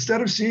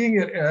 Instead of seeing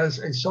it as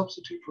a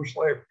substitute for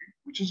slavery,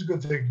 which is a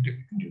good thing to do,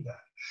 you can do that.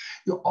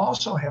 You'll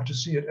also have to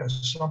see it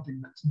as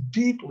something that's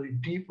deeply,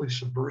 deeply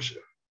subversive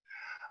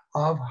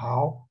of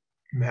how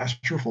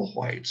masterful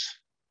whites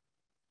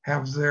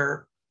have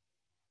their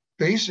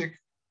basic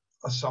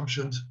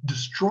assumptions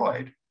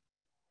destroyed,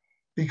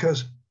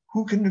 because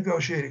who can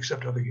negotiate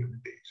except other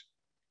human beings?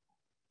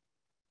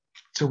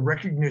 It's a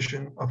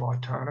recognition of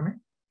autonomy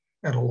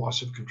and a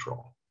loss of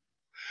control.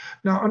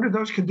 Now, under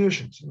those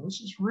conditions, and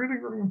this is really,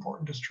 really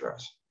important to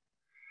stress,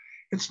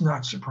 it's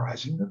not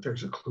surprising that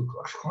there's a Ku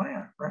Klux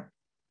Klan, right?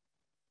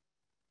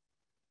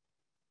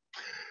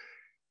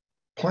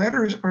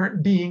 Planters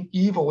aren't being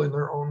evil in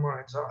their own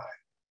mind's eye.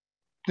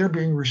 They're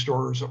being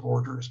restorers of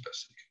order as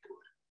best they can do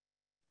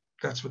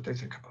it. That's what they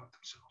think about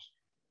themselves.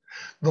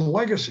 The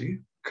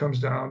legacy comes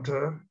down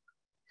to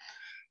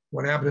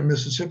what happened in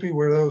Mississippi,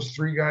 where those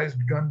three guys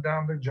gunned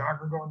down the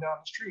jogger going down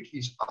the street.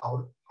 He's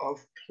out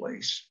of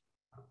place.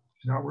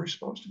 He's not where he's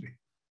supposed to be.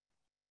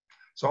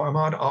 So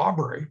Ahmaud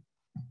Arbery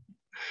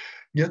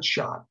gets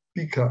shot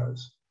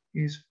because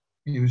he's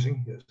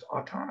using his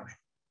autonomy.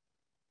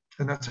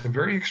 And that's a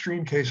very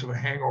extreme case of a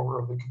hangover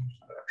of the condition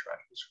that I'm trying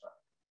to describe.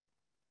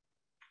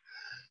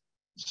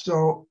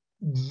 So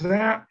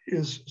that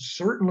is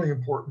certainly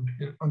important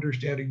in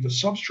understanding the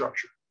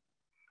substructure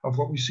of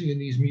what we see in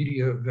these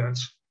media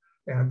events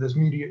and this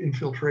media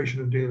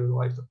infiltration of daily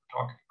life that we're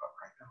talking about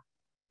right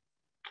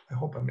now. I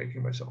hope I'm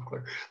making myself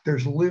clear.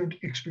 There's lived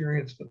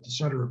experience at the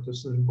center of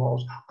this that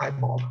involves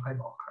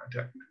eyeball-to-eyeball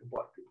contact between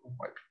Black people and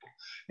white people.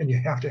 And you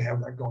have to have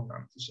that going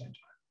on at the same time.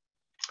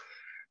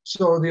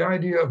 So the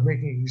idea of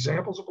making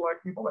examples of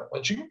Black people by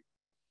lynching them,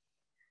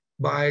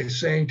 by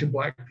saying to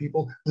Black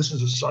people, this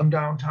is a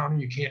sundown town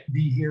and you can't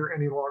be here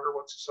any longer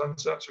once the sun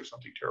sets or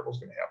something terrible is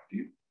going to happen to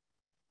you.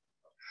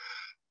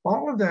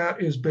 All of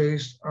that is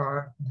based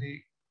on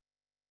the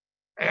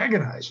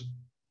agonizing.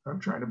 I'm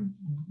trying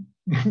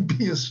to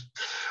be as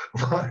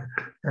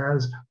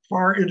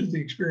far into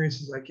the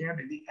experience as I can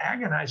be. The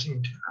agonizing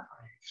and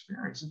terrifying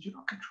experience that you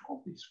don't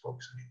control these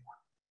folks anymore.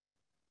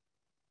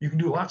 You can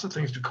do lots of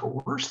things to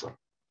coerce them,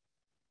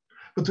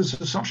 but this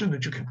assumption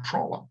that you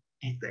control them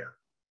ain't there.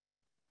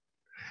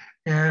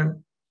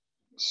 And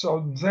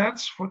so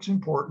that's what's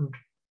important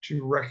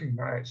to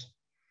recognize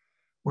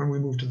when we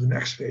move to the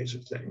next phase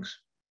of things.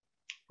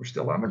 We're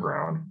still on the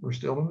ground. We're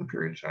still in the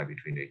period of time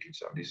between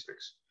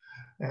 1876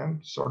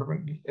 and sort of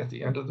at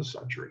the end of the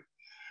century.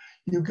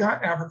 You've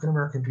got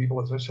African-American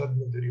people, as I said in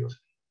the videos,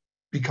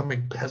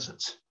 becoming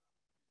peasants.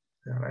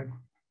 And I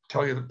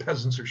tell you that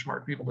peasants are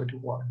smart people. They do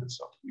a lot of good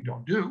stuff that we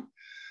don't do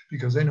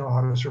because they know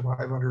how to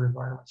survive under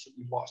environments that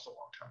we've lost a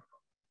long time ago.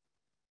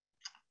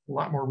 A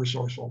lot more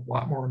resourceful, a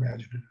lot more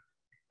imaginative,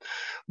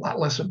 a lot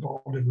less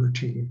involved in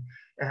routine.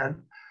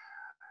 And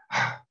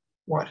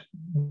what?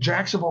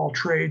 Jacks of all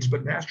trades,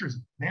 but masters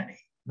of many.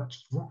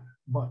 That's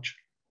much.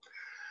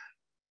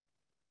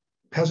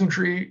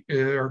 Peasantry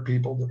are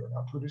people that are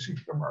not producing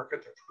for the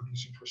market, they're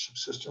producing for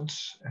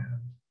subsistence and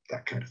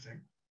that kind of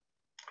thing.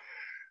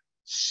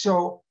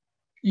 So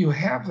you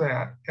have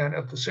that, and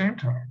at the same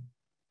time,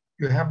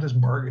 you have this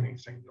bargaining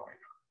thing going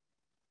on,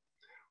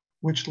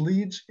 which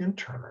leads in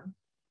turn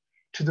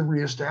to the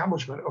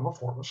reestablishment of a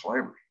form of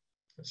slavery.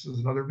 This is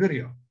another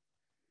video.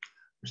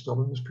 We're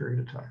still in this period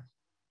of time.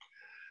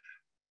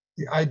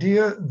 The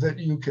idea that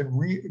you can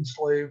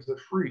re-enslave the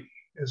free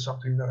is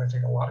something that I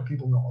think a lot of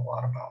people know a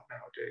lot about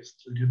nowadays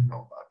that they didn't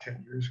know about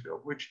 10 years ago,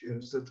 which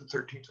is that the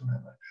 13th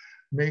Amendment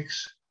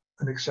makes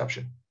an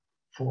exception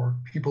for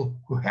people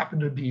who happen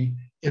to be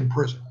in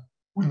prison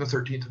when the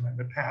 13th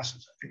Amendment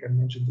passes. I think I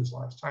mentioned this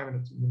last time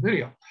and it's in the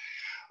video.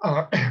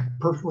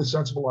 Perfectly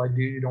sensible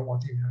idea. You don't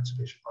want the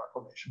Emancipation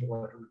Proclamation to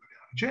let everybody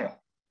out of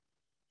jail.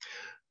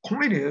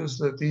 Point is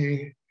that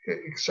the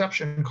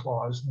exception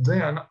clause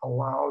then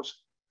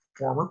allows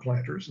former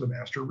planters, the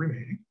master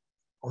remaining,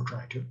 or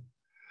trying to,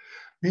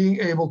 being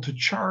able to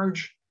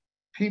charge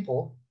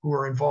people who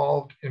are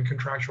involved in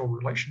contractual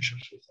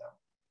relationships with them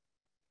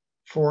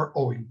for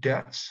owing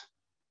debts,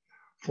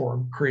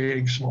 for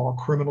creating small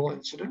criminal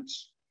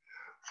incidents,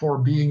 for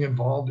being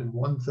involved in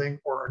one thing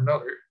or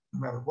another, no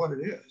matter what it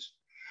is,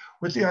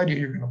 with the idea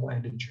you're going to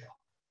land in jail.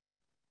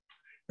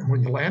 And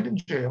when you land in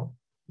jail,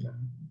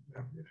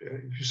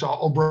 if you saw,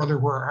 Oh Brother,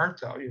 Where Art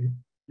Thou, you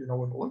know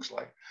what it looks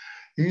like.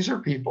 These are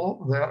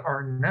people that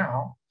are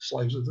now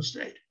slaves of the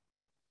state.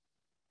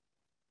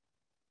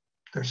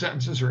 Their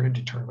sentences are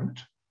indeterminate.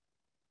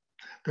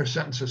 Their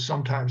sentences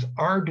sometimes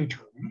are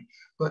determined,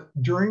 but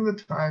during the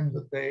time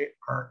that they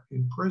are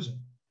in prison,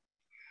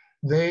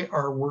 they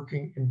are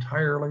working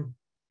entirely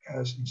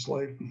as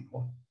enslaved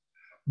people.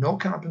 No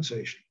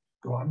compensation.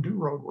 Go out and do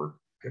road work,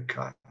 get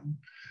cotton.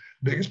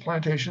 Biggest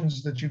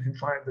plantations that you can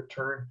find that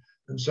turn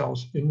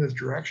themselves in this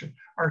direction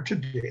are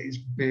today's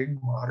big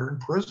modern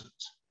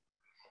prisons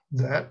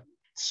that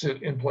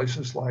sit in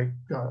places like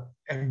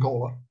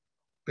Angola,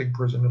 big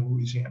prison in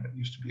Louisiana. It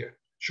used to be a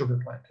sugar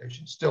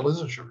plantation, still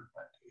is a sugar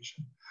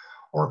plantation,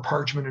 or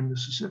Parchment in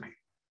Mississippi.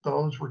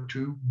 Those were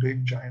two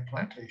big giant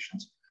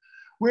plantations,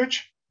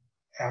 which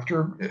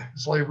after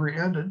slavery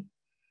ended,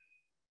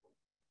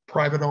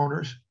 private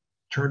owners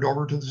turned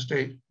over to the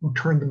state, who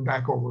turned them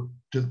back over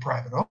to the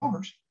private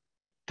owners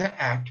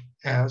to act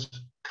as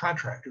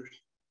contractors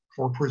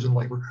for prison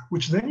labor,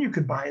 which then you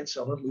could buy and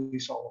sell and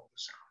lease all over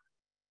the South.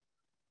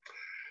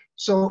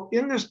 So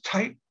in this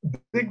tight,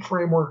 big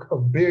framework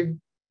of big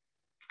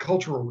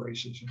cultural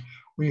racism,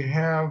 we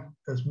have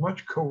as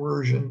much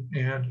coercion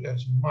and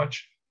as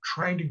much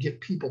trying to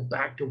get people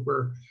back to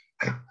where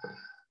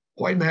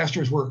white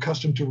masters were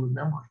accustomed to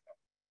remembering them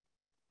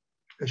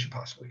as you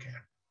possibly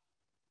can.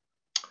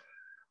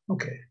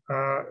 Okay,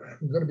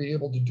 I'm going to be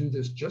able to do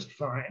this just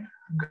fine.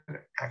 I'm going to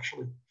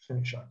actually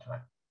finish on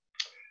time.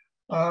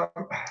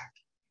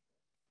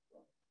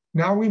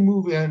 Now we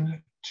move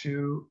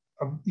into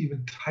an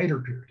even tighter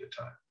period of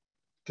time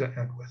to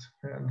end with.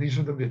 And these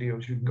are the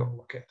videos you can go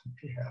look at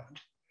if you haven't.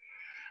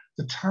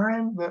 The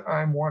time that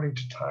I'm wanting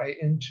to tie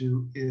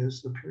into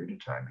is the period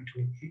of time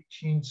between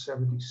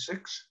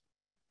 1876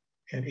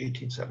 and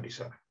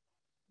 1877.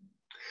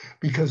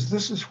 Because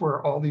this is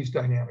where all these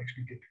dynamics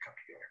begin to come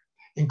together,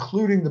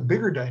 including the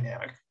bigger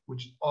dynamic,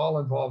 which is all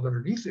involved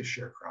underneath this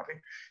sharecropping,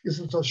 is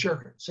that those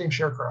same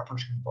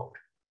sharecroppers can vote.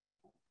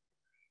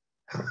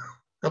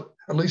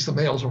 At least the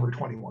males over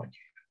 21 can.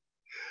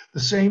 The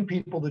same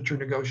people that you're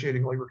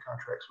negotiating labor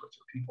contracts with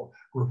are people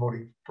who are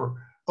voting for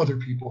other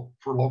people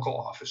for local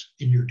office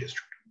in your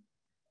district.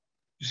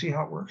 You see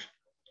how it works?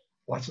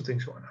 Lots of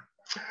things going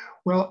on.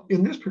 Well,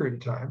 in this period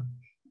of time,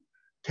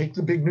 take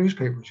the big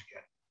newspapers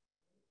again.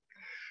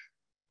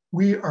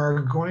 We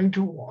are going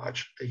to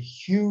watch a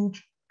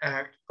huge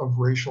act of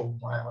racial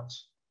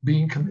violence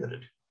being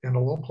committed in a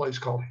little place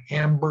called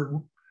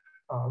Hamburg,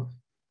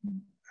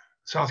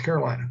 South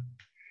Carolina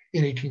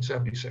in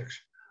 1876.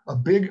 A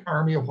big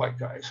army of white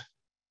guys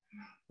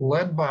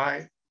led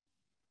by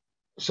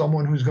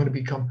someone who's going to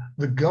become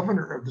the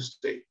governor of the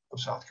state of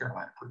South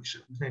Carolina pretty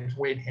soon. His name is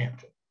Wade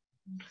Hampton.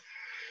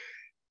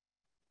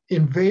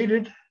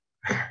 Invaded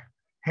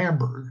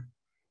Hamburg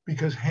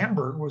because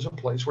Hamburg was a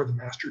place where the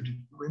master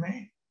didn't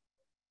remain.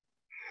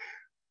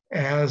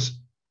 As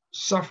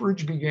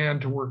suffrage began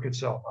to work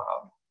itself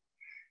out,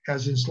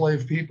 as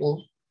enslaved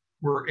people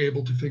were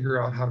able to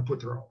figure out how to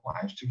put their own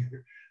lives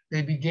together,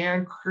 they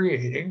began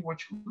creating what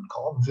you would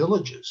call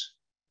villages.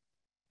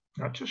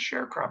 Not just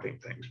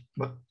sharecropping things,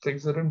 but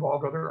things that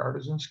involved other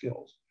artisan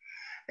skills,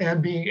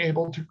 and being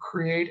able to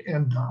create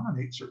and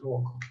dominate certain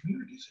local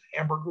communities.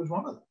 Hamburg was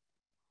one of them.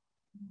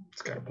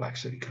 It's got a black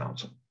city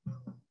council,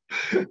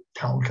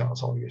 town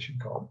council, I guess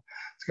you'd call it.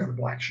 It's got a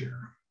black sheriff.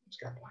 It's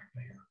got a black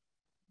mayor.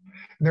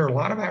 And there are a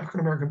lot of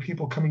African-American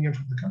people coming in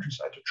from the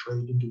countryside to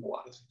trade and do a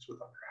lot of things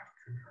with other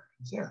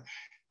African-Americans there.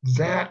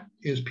 That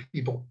is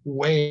people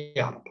way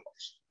out of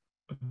place.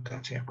 But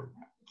that's Hamburg.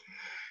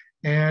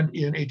 And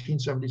in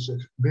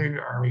 1876, big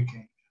army came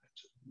in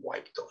to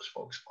wipe those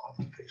folks off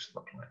the face of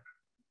the planet.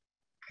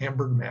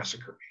 Hamburg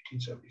Massacre,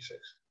 1876.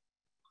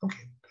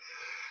 Okay.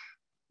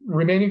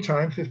 Remaining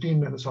time, 15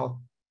 minutes,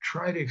 I'll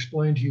try to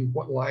explain to you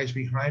what lies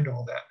behind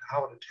all that and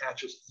how it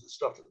attaches to the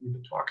stuff that we've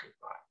been talking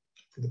about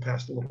for the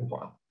past little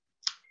while.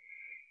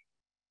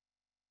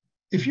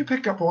 If you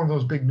pick up one of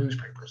those big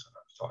newspapers that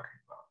I was talking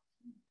about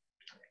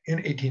in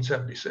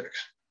 1876,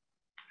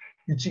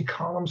 you'd see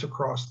columns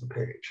across the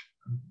page.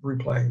 I'm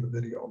replaying the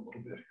video a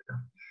little bit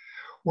here,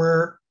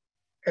 where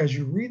as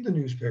you read the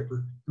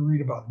newspaper, you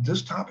read about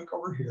this topic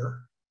over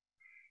here,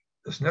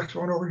 this next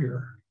one over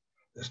here,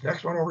 this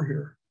next one over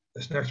here,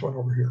 this next one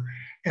over here.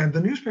 And the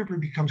newspaper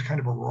becomes kind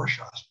of a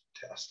Rorschach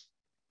test.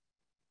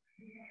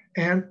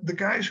 And the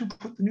guys who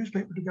put the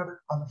newspaper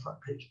together on the front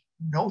page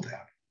know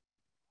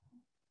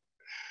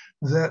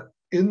that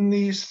in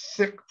these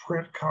thick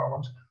print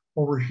columns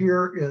over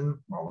here in,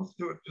 well, let's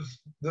do it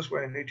just this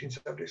way in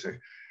 1876.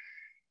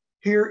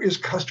 Here is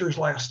Custer's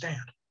last stand.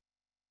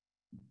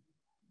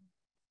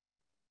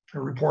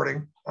 They're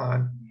reporting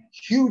on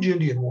huge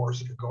Indian wars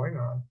that are going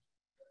on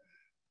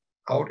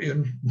out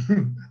in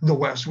the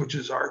West, which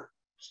is our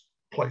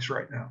place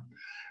right now,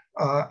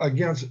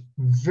 against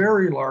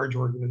very large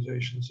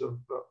organizations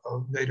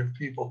of Native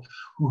people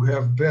who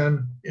have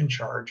been in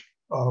charge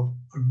of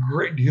a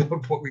great deal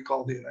of what we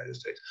call the United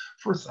States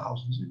for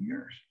thousands of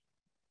years.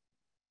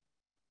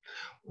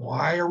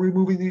 Why are we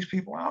moving these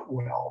people out?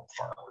 Well,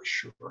 farmers,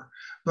 sure,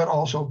 but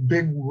also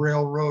big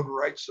railroad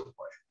rights of way.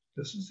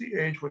 This is the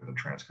age where the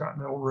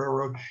Transcontinental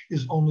Railroad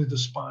is only the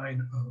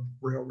spine of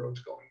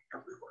railroads going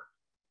everywhere.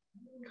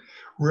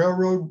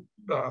 Railroad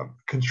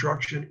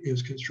construction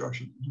is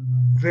construction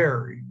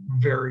very,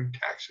 very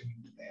taxing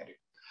and demanding.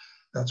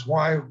 That's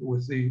why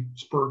with the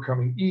spur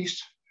coming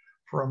east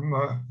from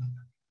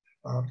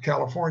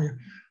California,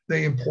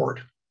 they import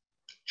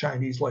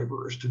Chinese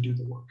laborers to do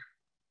the work.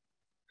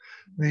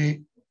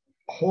 The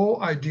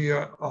whole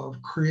idea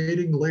of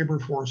creating labor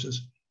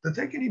forces that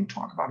they can even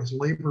talk about as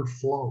labor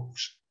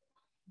flows,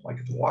 like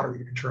the water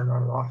you can turn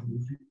on and off and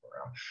move people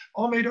around,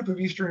 all made up of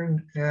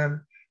Eastern and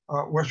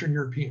Western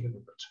European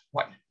immigrants,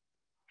 white.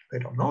 They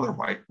don't know they're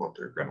white, but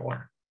they're going to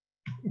learn.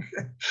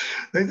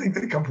 They think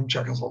they come from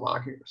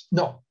Czechoslovakia.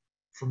 No,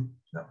 from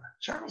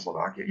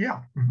Czechoslovakia,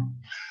 yeah.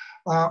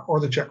 or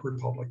the Czech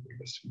Republic, I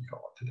guess we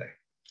call it today.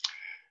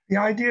 The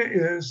idea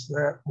is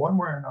that one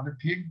way or another,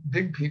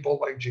 big people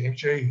like James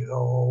J.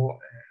 Hill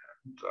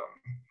and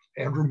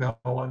Andrew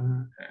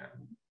Mellon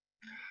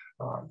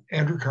and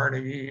Andrew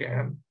Carnegie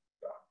and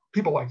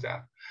people like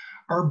that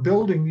are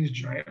building these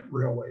giant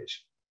railways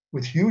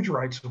with huge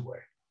rights of way.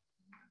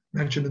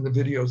 Mentioned in the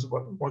videos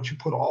about once you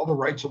put all the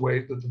rights of way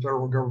that the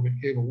federal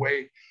government gave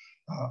away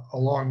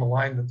along the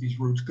line that these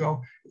routes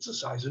go, it's the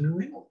size of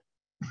New England.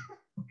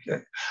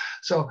 Okay,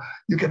 so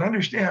you can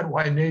understand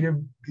why Native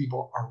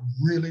people are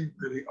really,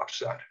 really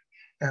upset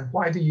and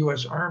why the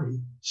US Army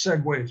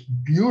segues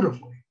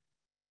beautifully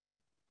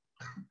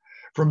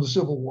from the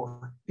Civil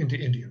War into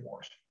Indian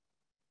Wars.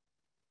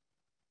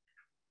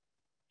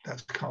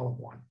 That's column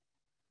one.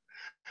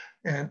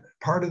 And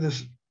part of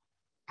this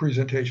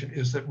presentation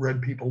is that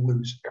red people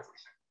lose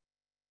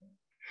everything.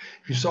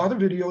 If you saw the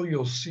video,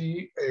 you'll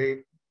see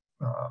a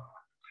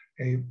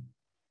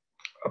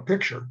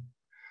picture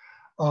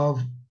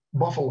of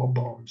buffalo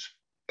bones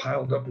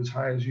piled up as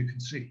high as you can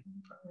see.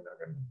 I'm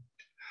not going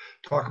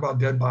to talk about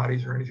dead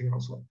bodies or anything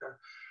else like that.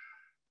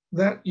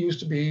 That used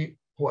to be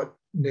what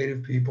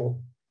Native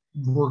people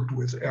worked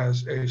with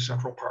as a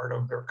central part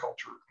of their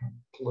culture and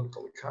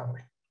political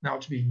economy. Now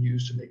it's being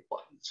used to make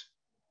buttons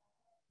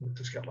with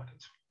the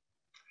skeletons.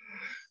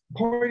 The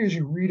point is,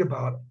 you read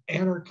about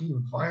anarchy,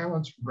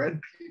 violence, red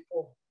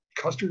people,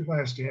 Custer's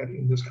last stand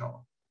in this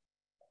column.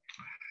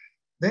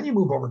 Then you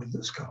move over to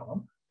this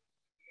column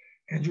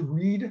and you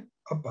read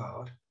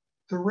about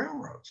the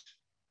railroads.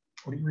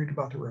 What do you read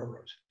about the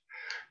railroads?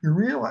 You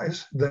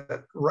realize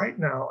that right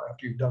now,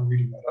 after you've done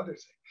reading that other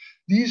thing,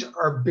 these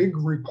are big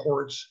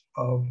reports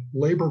of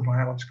labor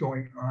violence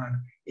going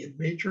on in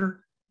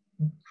major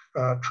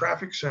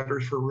traffic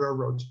centers for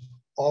railroads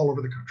all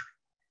over the country.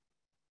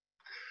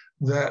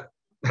 That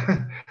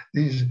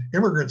these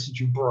immigrants that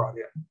you brought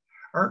in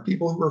aren't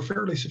people who are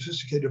fairly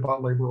sophisticated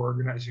about labor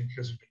organizing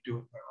because they've been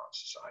doing it in their own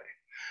society.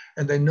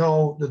 And they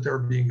know that they're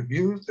being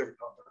abused, they know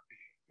they're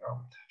being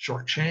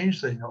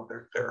shortchanged, they know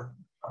they're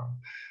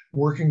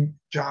working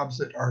jobs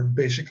that are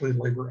basically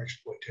labor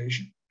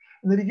exploitation.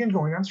 And they begin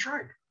going on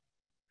strike.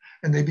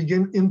 And they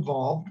begin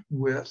involved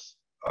with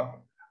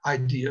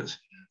ideas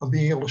of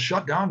being able to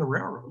shut down the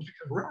railroads,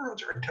 because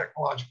railroads are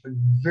technologically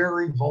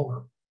very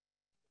vulnerable.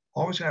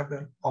 Always have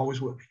been,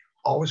 always will be.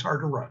 Always hard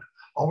to run.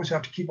 Always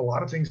have to keep a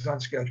lot of things on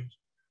schedules.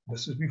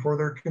 This is before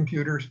there are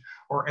computers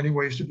or any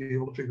ways to be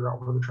able to figure out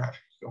where the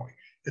traffic is going.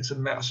 It's a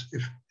mess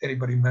if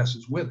anybody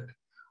messes with it,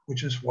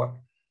 which is what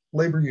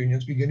labor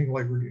unions, beginning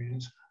labor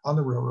unions on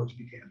the railroads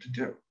began to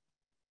do.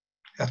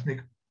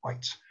 Ethnic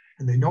whites.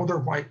 And they know they're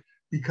white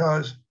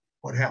because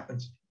what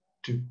happens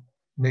to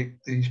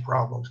make these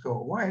problems go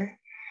away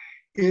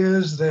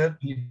is that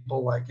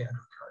people like Andrew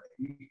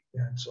Carnegie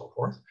and so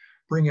forth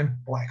bring in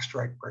black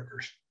strike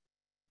breakers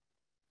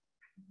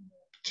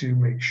to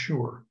make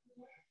sure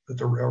that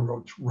the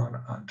railroads run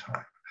on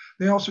time.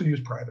 They also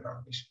use private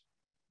armies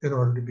in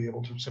order to be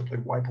able to simply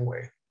wipe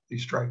away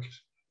these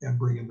strikes and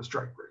bring in the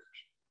strike breakers.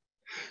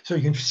 So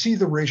you can see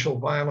the racial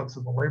violence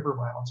and the labor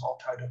violence all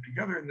tied up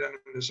together. And then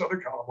in this other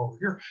column over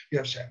here, you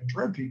have savage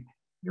red people.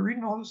 You're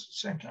reading all this at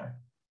the same time.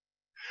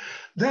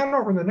 Then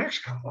over in the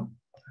next column,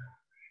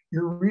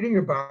 you're reading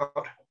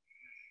about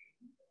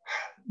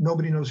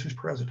nobody knows who's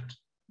president.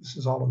 This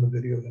is all in the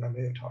video that I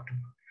may have talked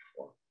about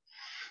before,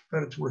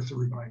 but it's worth a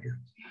reminder.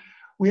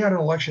 We had an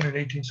election in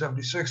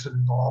 1876 that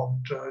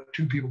involved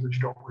two people that you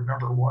don't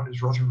remember. One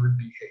is Rutherford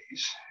B.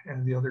 Hayes,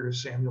 and the other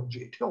is Samuel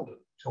J. Tilden.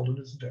 Tilden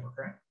is the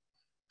Democrat.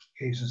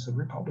 Hayes is the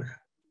Republican.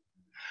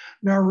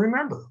 Now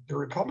remember, the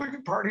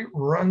Republican Party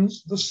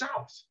runs the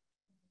South.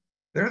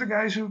 They're the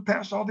guys who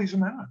passed all these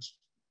amendments.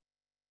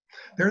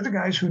 They're the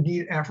guys who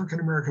need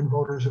African-American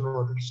voters in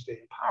order to stay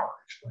in power.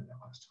 I explained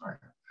that last time.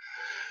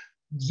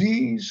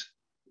 These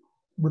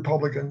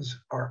Republicans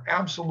are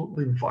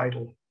absolutely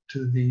vital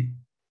to the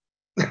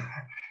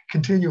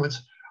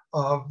continuance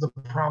of the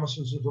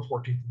promises of the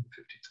 14th and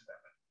 15th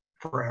Amendment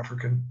for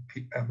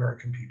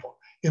African-American people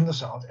in the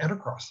South and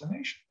across the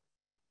nation.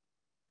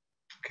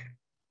 Okay.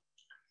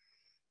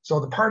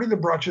 So the party that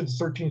brought you the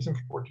 13th and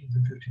 14th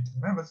and 15th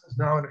Amendments is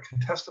now in a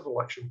contested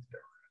election with the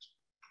Democrats.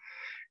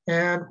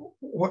 And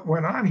what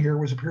went on here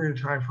was a period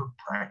of time for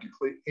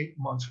practically 8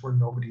 months where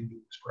nobody knew who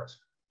was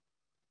president.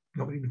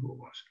 Nobody knew who it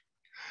was.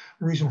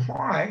 The reason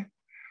why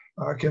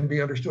can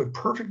be understood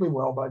perfectly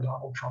well by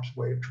Donald Trump's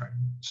way of trying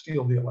to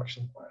steal the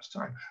election the last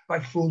time, by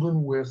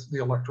fooling with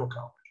the Electoral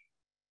College.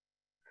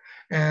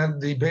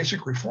 And the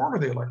basic reform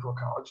of the Electoral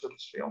College that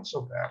has failed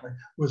so badly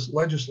was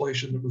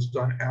legislation that was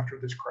done after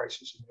this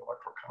crisis in the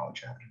Electoral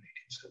College happened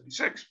in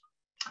 1876.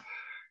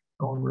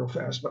 Going real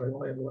fast, but I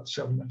only have about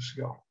 7 minutes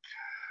to go.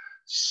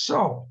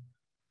 So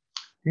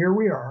here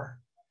we are,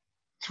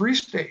 3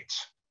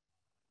 states.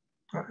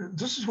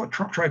 This is what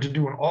Trump tried to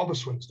do in all the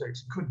swing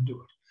states and couldn't do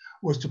it,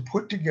 was to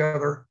put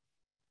together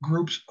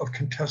groups of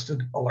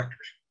contested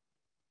electors.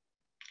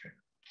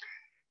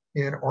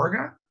 Okay. In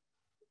Oregon,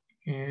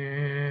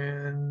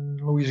 in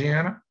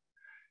Louisiana,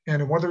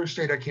 and in one other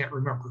state I can't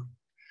remember,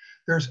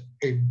 there's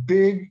a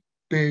big,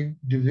 big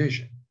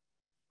division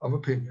of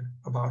opinion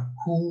about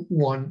who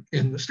won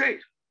in the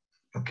state,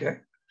 okay?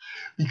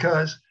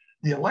 Because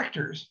the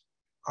electors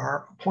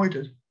are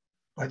appointed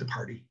by the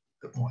party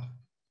that won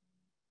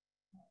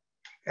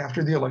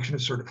after the election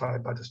is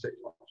certified by the state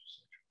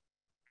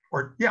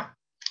legislature.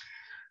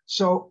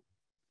 So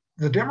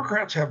the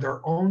Democrats have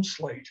their own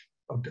slate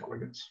of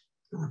delegates.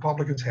 The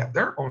Republicans have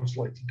their own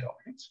slate of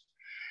delegates.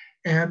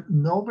 And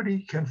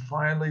nobody can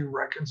finally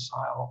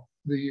reconcile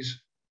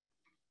these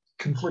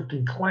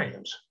conflicting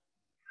claims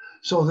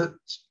so that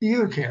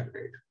either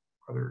candidate,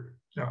 whether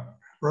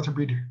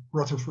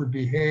Rutherford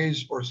B.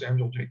 Hayes or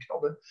Samuel J.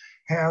 Tilden,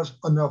 has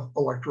enough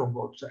electoral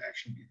votes to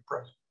actually be the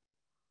president.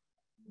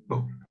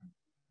 Boom.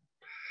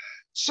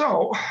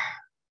 So,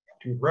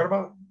 after you've read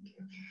about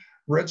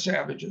Red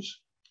Savages,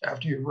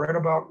 after you've read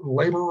about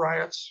labor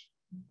riots,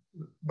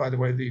 by the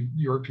way, the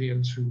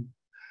Europeans who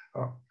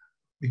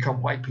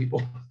become white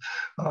people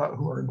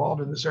who are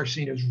involved in this are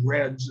seen as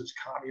Reds, as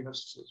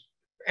communists, as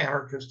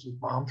anarchists, as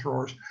bomb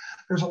throwers.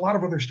 There's a lot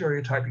of other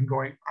stereotyping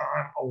going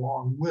on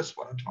along with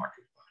what I'm talking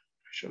about.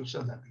 I should have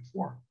said that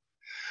before.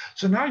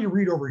 So now you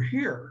read over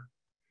here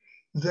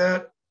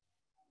that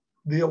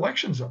the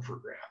election's up for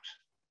grabs.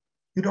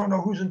 You don't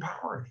know who's in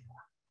power anymore.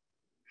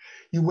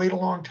 You wait a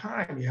long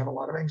time. You have a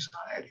lot of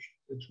anxiety.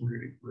 It's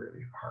really,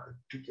 really hard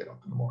to get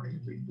up in the morning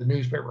and read the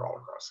newspaper all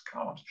across the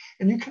columns,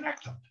 and you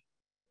connect them.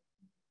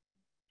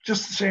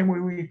 Just the same way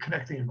we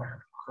connect the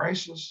environmental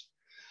crisis,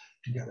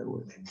 together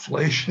with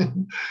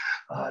inflation,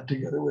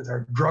 together with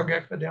our drug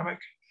epidemic,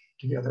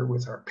 together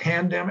with our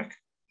pandemic.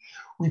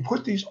 We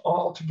put these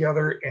all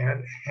together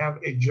and have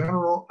a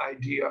general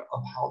idea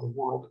of how the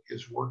world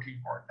is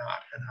working or not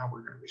and how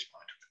we're going to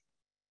respond to it.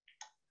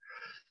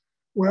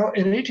 Well,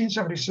 in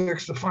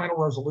 1876, the final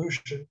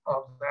resolution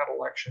of that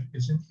election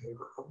is in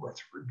favor of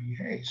Rutherford B.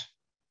 Hayes.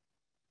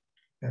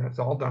 And it's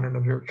all done in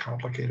a very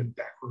complicated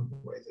backroom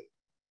way that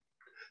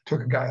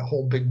took a guy a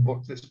whole big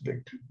book this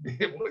big to be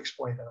able to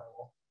explain it. I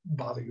won't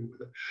bother you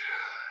with it.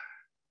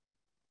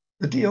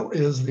 The deal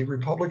is the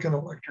Republican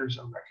electors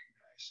are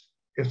recognized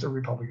if the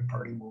Republican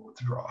Party will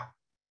withdraw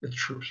its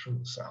troops from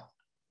the South.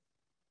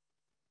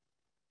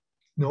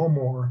 No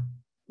more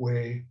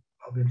way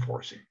of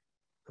enforcing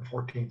the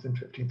 14th and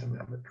 15th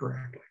Amendment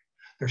correctly.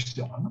 They're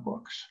still on the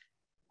books.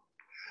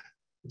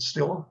 It's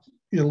still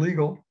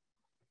illegal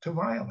to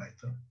violate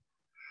them.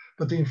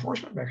 But the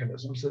enforcement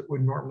mechanisms that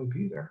would normally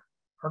be there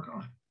are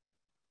gone.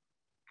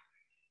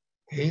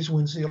 Hayes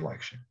wins the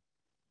election.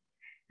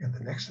 And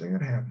the next thing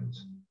that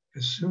happens,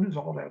 as soon as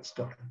all that's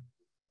done,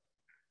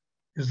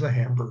 is the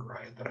Hamburg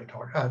riot that I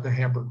talked, the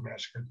Hamburg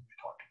massacre that we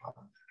talked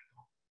about.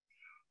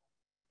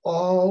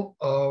 All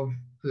of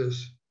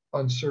this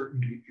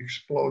uncertainty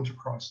explodes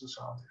across the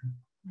South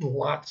in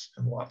lots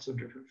and lots of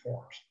different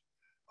forms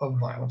of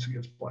violence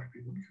against Black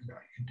people, because now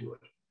you can do it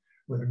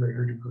with a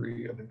greater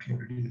degree of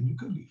impunity than you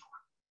could before.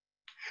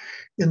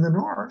 In the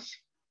North,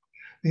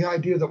 the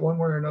idea that one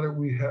way or another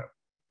we have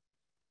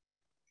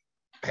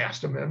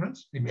passed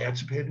amendments,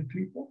 emancipated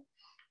people,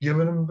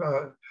 given them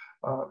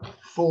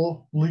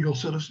full legal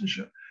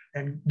citizenship,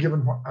 and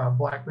given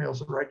Black males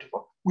the right to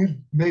vote, we've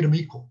made them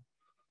equal.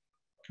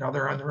 Now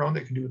they're on their own,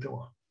 they can do what they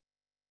want.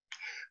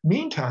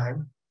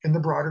 Meantime, in the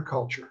broader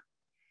culture,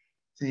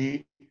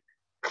 the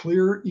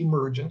clear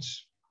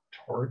emergence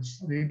towards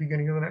the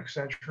beginning of the next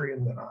century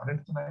and then on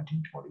into the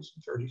 1920s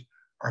and 30s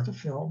are the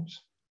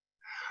films,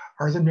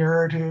 are the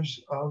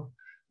narratives of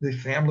the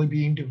family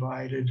being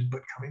divided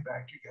but coming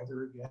back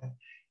together again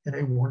in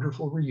a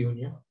wonderful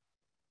reunion,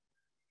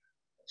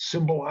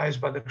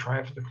 symbolized by the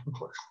triumph of the Ku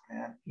Klux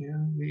Klan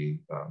in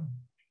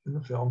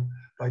the film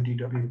by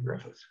D.W.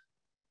 Griffith.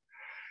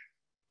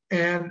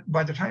 And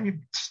by the time you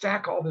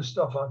stack all this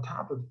stuff on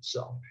top of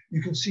itself,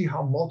 you can see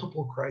how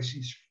multiple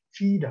crises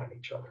feed on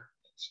each other.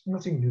 It's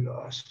nothing new to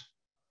us.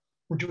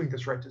 We're doing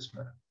this right this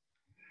minute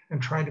and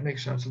trying to make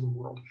sense of the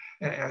world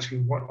and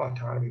asking what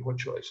autonomy, what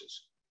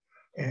choices,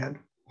 and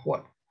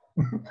what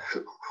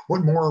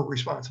moral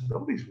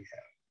responsibilities we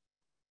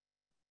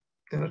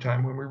have in a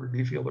time when we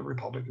really feel the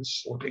Republic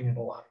is slipping in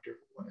a lot of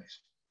different ways.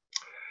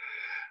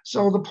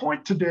 So the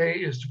point today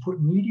is to put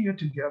media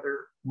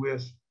together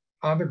with,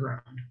 on the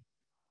ground,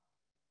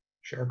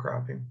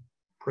 sharecropping,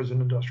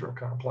 prison industrial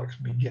complex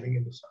beginning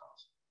in the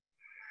South,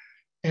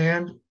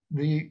 and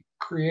the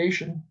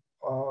creation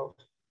of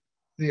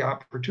the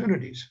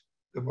opportunities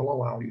that will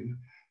allow you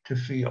to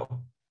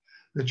feel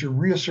that you're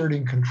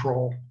reasserting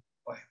control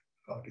by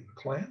founding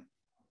the Klan,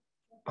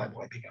 by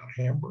wiping out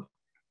Hamburg,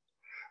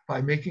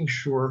 by making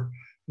sure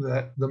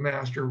that the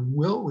master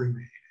will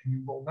remain and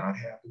you will not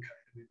have the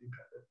kind of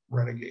independent,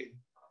 renegade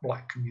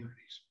Black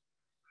communities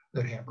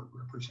that Hamburg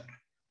represented.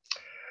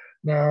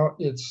 Now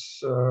it's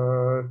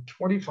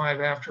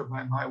 25 after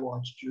by my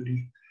watch,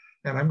 Judy,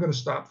 and I'm going to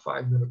stop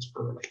 5 minutes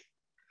early.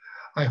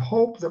 I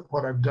hope that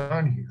what I've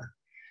done here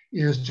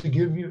is to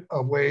give you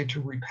a way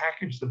to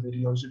repackage the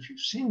videos if you've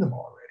seen them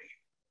already,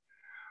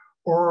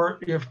 or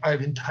if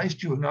I've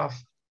enticed you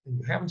enough and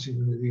you haven't seen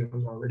the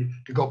videos already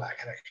to go back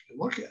and actually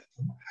look at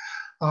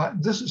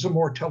them. This is a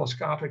more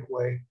telescopic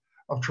way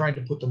of trying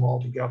to put them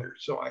all together.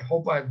 So I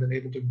hope I've been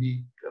able to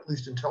be at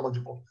least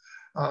intelligible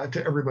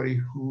to everybody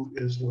who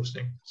is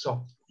listening.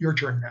 So your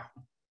turn now.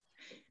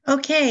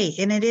 Okay,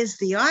 and it is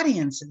the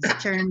audience's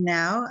turn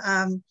now.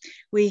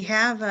 We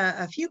have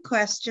a few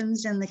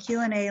questions in the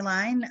Q&A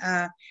line.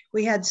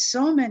 We had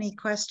so many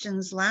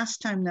questions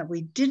last time that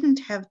we didn't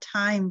have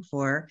time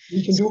for.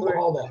 We can do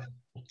all that.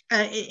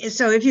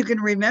 So if you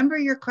can remember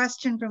your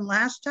question from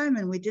last time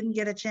and we didn't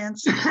get a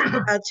chance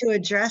to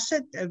address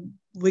it,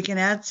 we can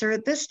answer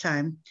it this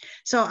time.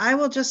 So I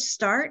will just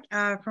start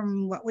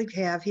from what we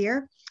have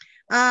here.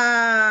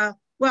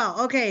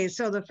 Well, okay,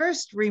 so the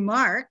first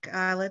remark,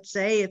 let's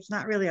say it's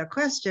not really a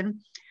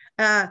question.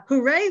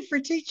 Hooray for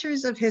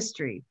teachers of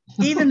history,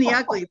 even the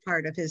ugly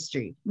part of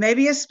history,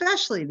 maybe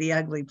especially the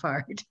ugly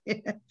part.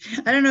 I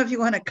don't know if you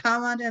want to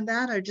comment on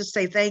that or just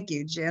say thank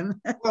you,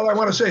 Jim. Well, I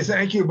want to say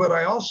thank you, but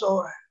I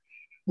also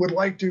would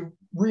like to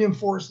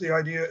reinforce the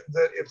idea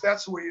that if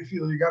that's the way you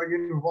feel, you got to get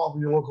involved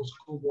in your local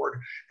school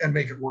board and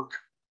make it work.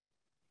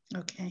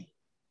 Okay.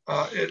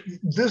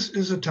 This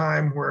is a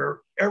time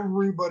where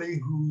everybody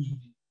who's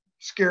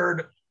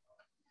scared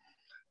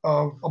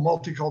of a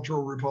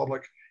multicultural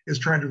republic is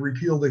trying to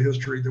repeal the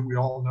history that we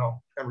all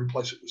know and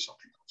replace it with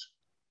something else.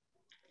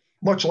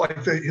 Much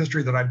like the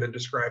history that I've been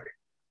describing,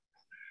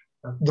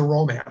 the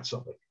romance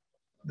of it,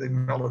 the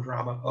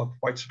melodrama of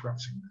white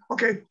supremacy.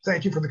 Okay,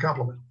 thank you for the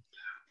compliment.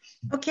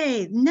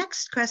 Okay,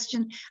 next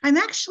question. I'm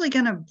actually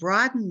going to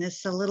broaden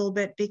this a little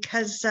bit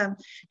because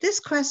this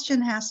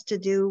question has to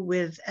do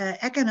with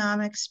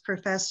economics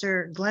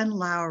professor Glenn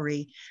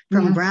Lowry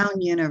from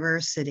Brown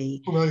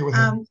University. Familiar with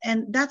him.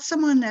 And that's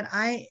someone that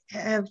I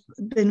have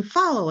been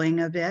following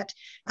a bit.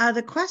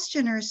 The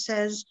questioner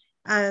says,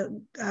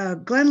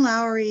 Glenn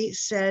Lowry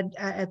said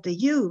at the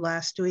U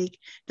last week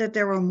that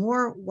there were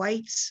more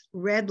whites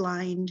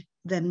redlined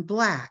than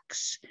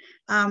blacks.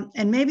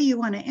 And maybe you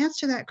want to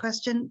answer that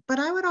question, but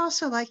I would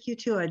also like you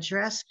to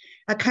address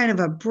a kind of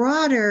a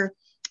broader,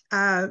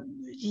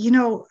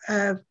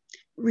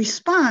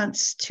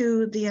 response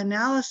to the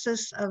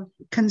analysis of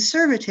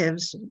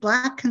conservatives,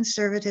 Black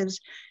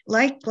conservatives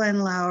like Glenn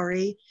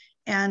Lowry,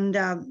 and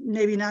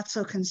maybe not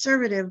so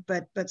conservative,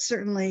 but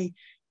certainly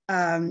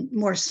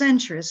more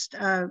centrist,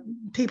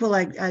 people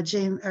like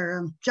John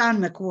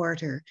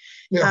McWhorter,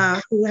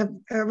 who have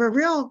a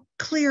real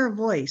clear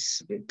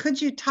voice.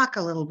 Could you talk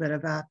a little bit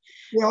about,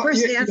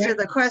 first answer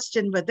the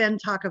question, but then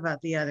talk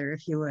about the other,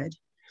 if you would.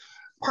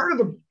 Part of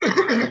the,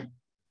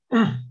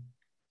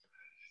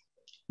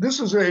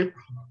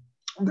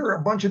 there are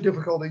a bunch of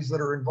difficulties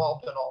that are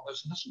involved in all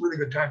this, and this is a really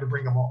good time to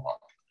bring them all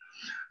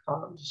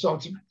up. So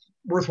it's a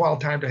worthwhile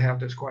time to have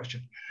this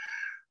question.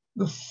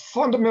 The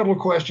fundamental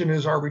question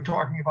is, are we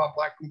talking about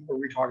Black people or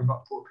are we talking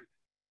about poor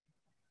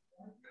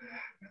people?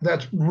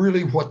 That's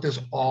really what this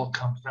all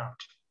comes down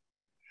to.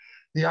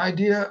 The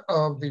idea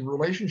of the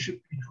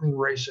relationship between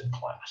race and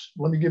class.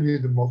 Let me give you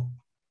the most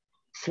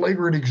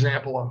flagrant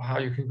example of how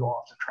you can go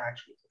off the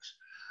tracks with this.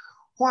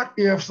 What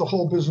if the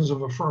whole business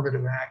of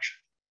affirmative action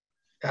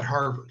at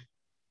Harvard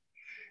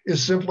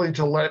is simply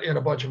to let in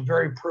a bunch of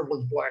very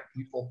privileged Black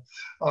people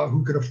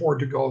who could afford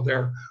to go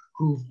there,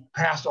 who've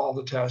passed all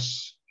the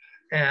tests,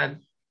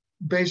 and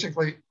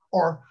basically,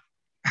 or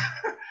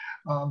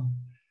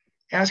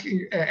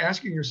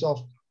asking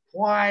yourself,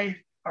 why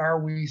are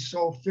we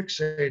so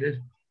fixated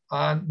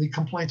on the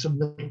complaints of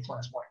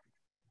middle-class Black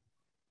people?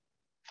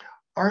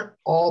 Aren't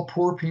all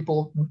poor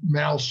people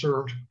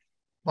malserved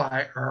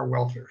by our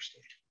welfare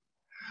state?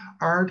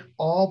 Aren't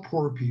all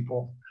poor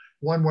people,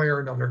 one way or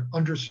another,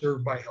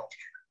 underserved by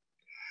healthcare?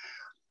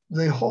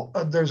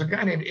 There's a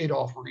guy named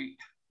Adolph Reed,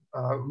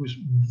 who's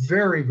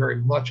very, very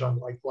much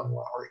unlike Glenn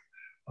Lowry.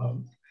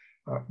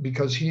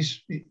 Because he's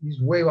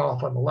way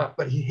off on the left,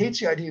 but he hates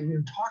the idea of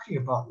even talking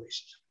about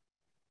racism.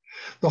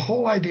 The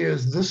whole idea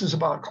is this is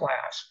about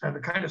class, and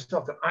the kind of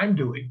stuff that I'm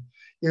doing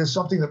is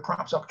something that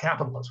props up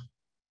capitalism.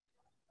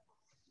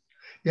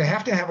 You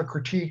have to have a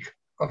critique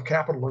of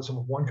capitalism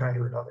of one kind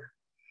or another,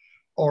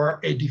 or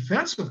a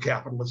defense of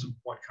capitalism of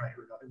one kind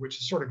or another, which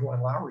is sort of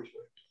Glenn Lowry's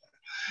way,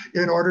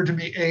 in order to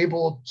be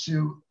able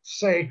to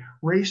say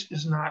race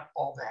is not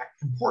all that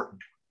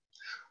important.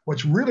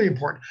 What's really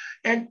important,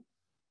 and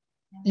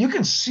you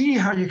can see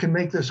how you can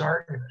make this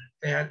argument,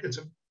 and it's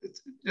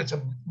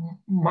a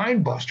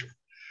mind buster.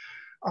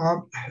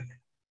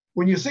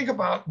 When you think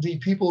about the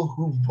people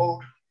who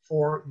vote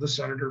for the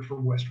senator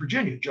from West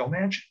Virginia, Joe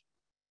Manchin,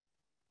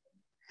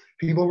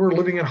 people who are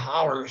living in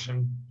hollers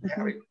and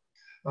having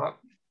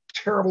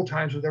terrible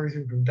times with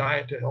everything from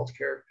diet to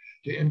healthcare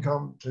to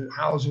income to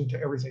housing to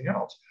everything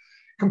else.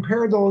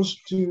 Compare those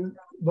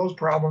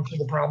problems to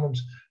the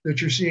problems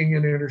that you're seeing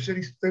in the inner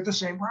cities. They're the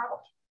same problems.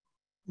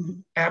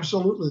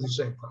 Absolutely the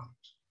same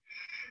problems.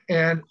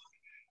 And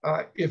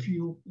if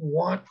you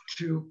want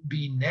to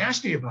be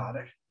nasty about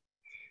it,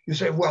 you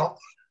say, well,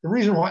 the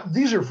reason why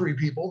these are free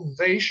people,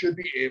 they should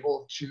be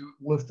able to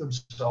lift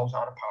themselves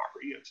out of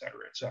poverty, et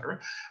cetera,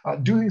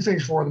 doing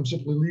things for them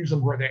simply leaves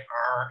them where they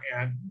are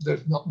and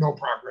there's no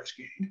progress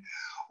gained.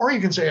 Or you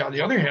can say, on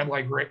the other hand,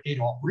 like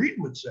Adolph Reed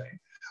would say,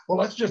 well,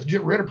 let's just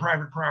get rid of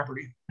private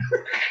property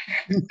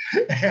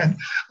And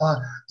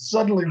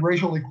suddenly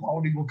racial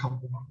equality will come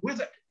along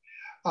with it.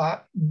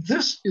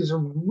 This is a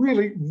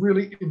really,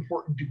 really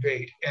important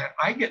debate. And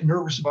I get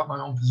nervous about my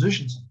own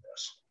positions in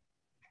this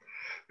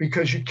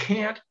because you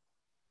can't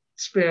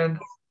spend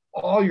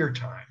all your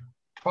time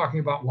talking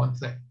about one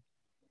thing.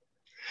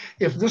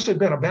 If this had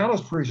been a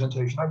balanced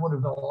presentation, I would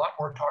have done a lot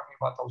more talking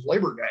about those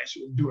labor guys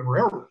who were doing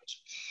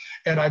railroads.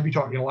 And I'd be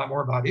talking a lot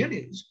more about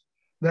Indians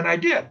than I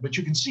did. But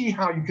you can see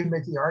how you can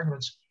make the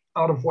arguments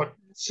out of what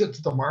sits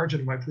at the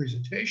margin of my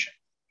presentation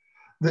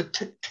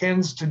that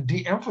tends to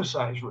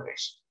de-emphasize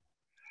race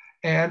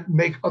and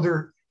make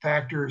other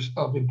factors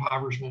of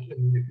impoverishment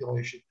and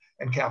manipulation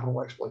and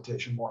capital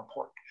exploitation more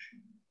important.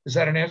 Is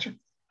that an answer?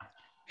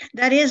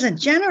 That is a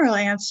general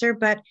answer,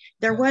 but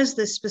there was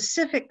the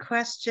specific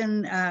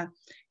question.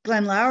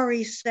 Glenn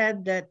Lowry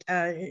said that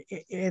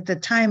at the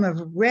time of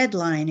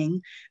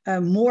redlining,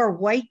 more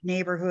white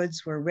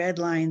neighborhoods were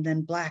redlined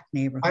than black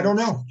neighborhoods. I don't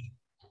know.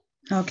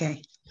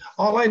 Okay.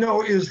 All I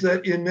know is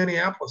that in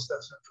Minneapolis,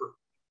 that's not true.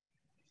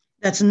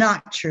 That's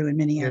not true in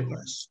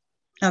Minneapolis.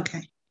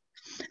 Okay.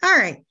 All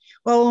right.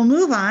 Well, we'll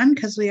move on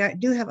because we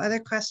do have other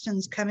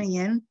questions coming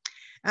in.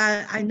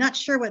 I'm not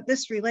sure what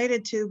this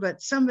related to,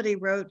 but somebody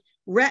wrote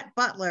Rhett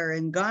Butler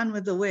in Gone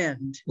with the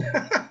Wind.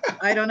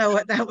 I don't know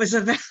what that was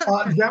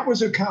about. That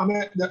was a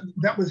comment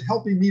that was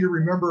helping me to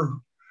remember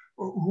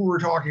who we're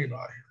talking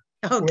about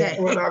here. Okay.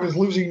 When I was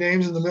losing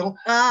names in the middle.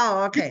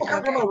 Oh, okay. People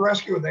come to my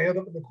rescue and they end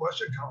up in the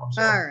question column.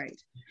 So. All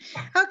right.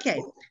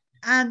 Okay.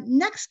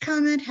 Next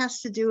comment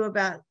has to do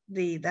about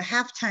the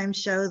halftime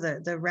show,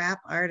 the rap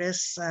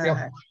artists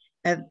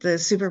at the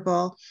Super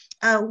Bowl.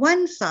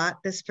 One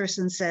thought, this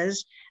person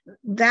says,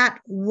 that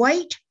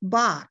white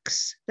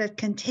box that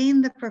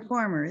contained the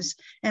performers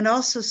and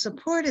also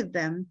supported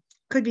them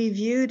could be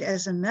viewed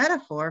as a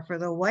metaphor for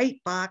the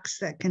white box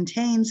that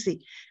contains the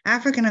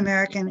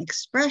African-American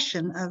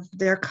expression of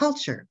their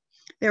culture.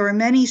 There were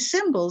many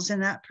symbols in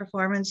that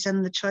performance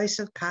and the choice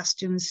of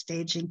costumes,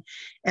 staging,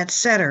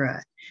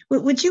 etc.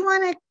 Would you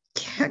want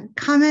to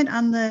comment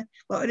on the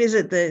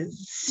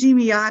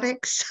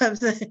semiotics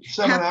of the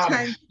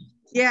halftime?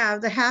 Yeah,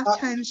 the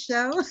halftime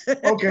show.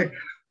 Okay.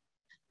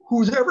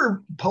 Who's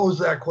ever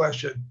posed that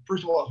question,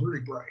 first of all, is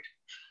really bright.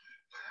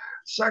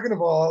 Second of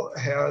all,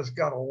 has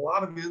got a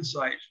lot of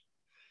insight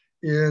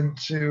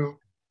into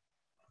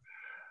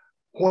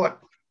what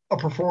a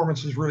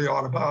performance is really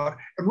all about,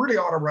 and really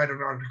ought to write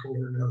an article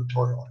or an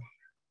editorial.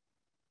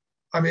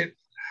 I mean,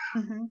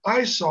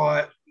 I saw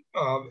it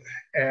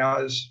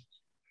as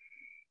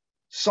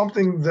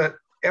something that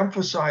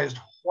emphasized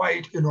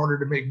white in order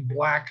to make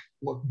black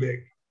look big.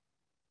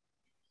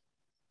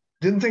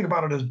 Didn't think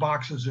about it as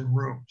boxes in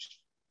rooms.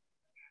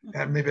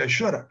 And maybe I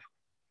should have.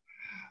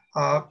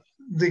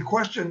 The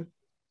question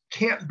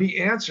can't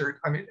be answered.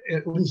 I mean,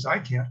 at least I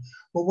can't.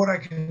 But what I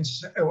can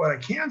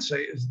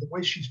say is the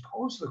way she's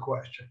posed the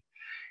question,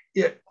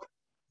 it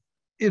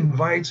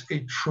invites a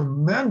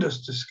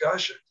tremendous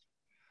discussion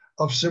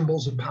of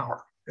symbols and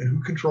power and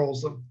who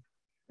controls them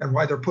and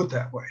why they're put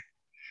that way.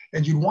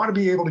 And you'd want to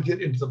be able to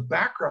get into the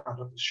background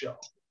of the show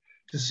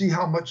to see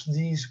how much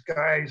these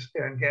guys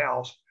and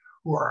gals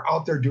who are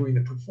out there doing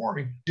the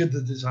performing did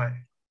the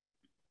designing.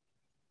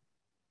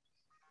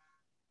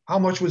 How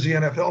much was the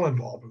NFL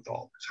involved with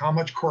all this? How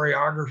much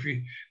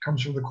choreography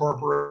comes from the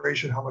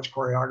corporation? How much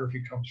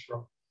choreography comes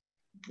from,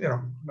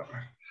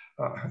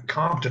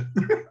 Compton,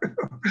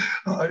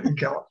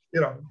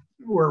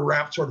 where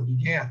rap sort of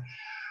began?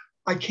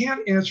 I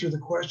can't answer the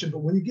question, but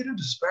when you get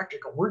into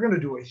spectacle, we're going to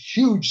do a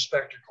huge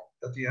spectacle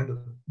at the end of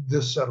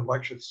this set of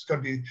lectures. It's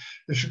going to be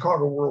the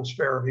Chicago World's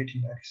Fair of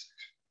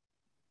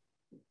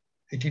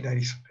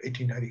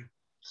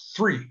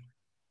 1893.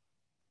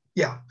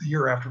 Yeah, the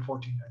year after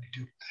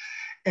 1492.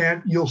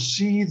 And you'll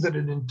see that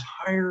an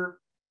entire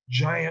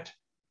giant,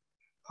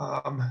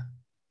 the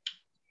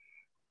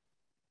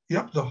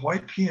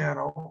white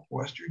piano,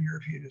 Western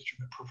European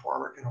instrument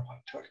performer in a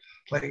white tux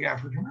playing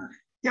African American.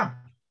 Yeah.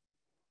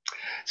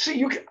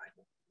 See,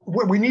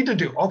 what we need to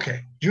do,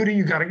 okay, Judy,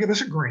 you got to get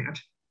us a grant.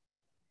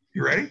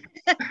 You ready?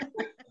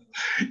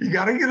 You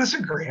got to get us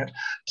a grant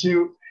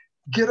to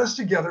get us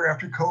together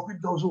after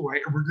COVID goes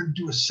away, and we're going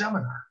to do a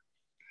seminar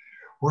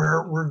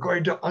where we're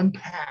going to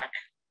unpack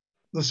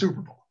the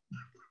Super Bowl.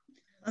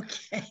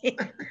 Okay.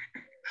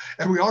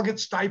 And we all get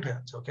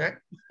stipends, okay?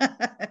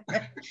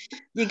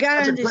 You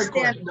got to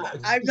understand,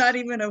 I'm not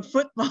even a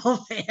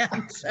football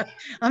fan, so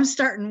I'm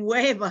starting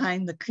way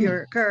behind the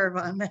curve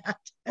on that.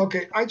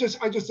 Okay, I just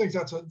think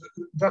that's a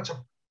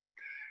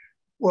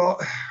well,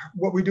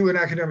 what we do in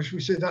academics, we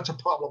say that's a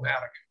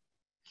problematic.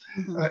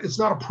 It's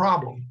not a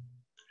problem.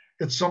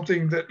 It's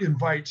something that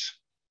invites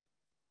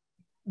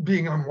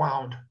being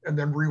unwound and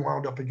then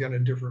rewound up again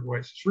in different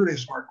ways. It's really a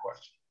smart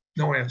question.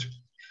 No answer.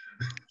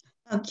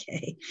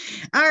 Okay.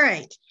 All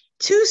right.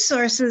 Two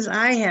sources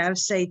I have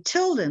say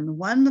Tilden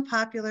won the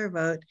popular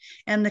vote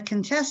and the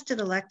contested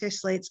elector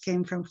slates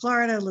came from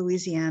Florida,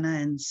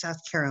 Louisiana, and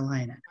South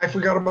Carolina. I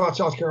forgot about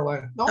South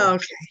Carolina. No.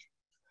 Okay.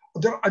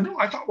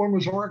 I thought one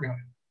was Oregon.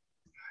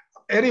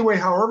 Anyway,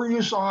 however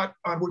you saw it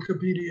on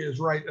Wikipedia is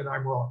right and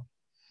I'm wrong.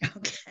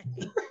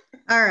 Okay.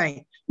 All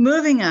right.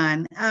 Moving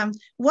on.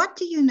 What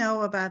do you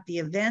know about the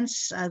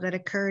events that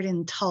occurred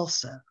in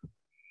Tulsa?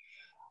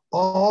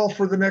 All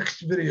for the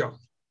next video.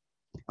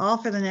 All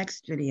for the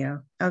next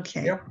video.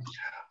 Okay. Yep.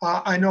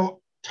 I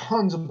know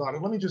tons about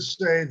it. Let me just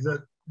say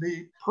that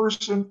the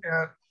person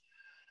at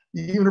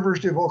the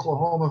University of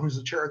Oklahoma who's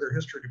the chair of their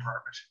history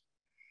department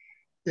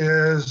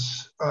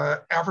is an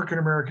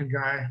African-American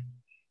guy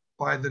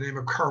by the name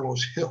of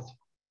Carlos Hill.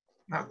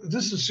 Now,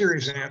 this is a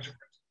serious answer.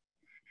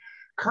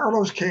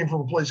 Carlos came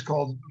from a place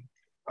called,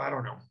 I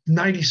don't know,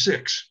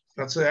 96.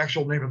 That's the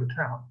actual name of the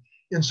town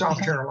in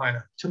South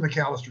Carolina, to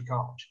McAllister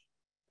College,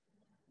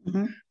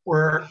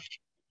 where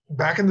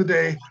back in the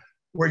day,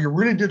 where you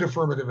really did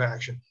affirmative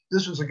action,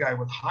 this was a guy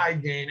with high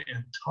gain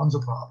and tons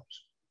of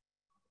problems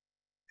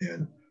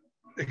in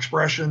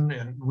expression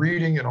and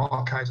reading and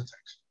all kinds of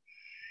things.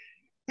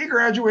 He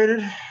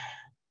graduated,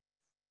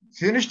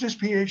 finished his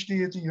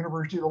PhD at the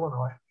University of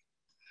Illinois,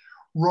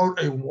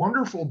 wrote a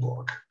wonderful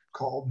book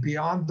called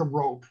Beyond the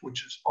Rope,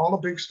 which is all a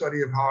big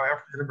study of how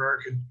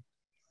African-American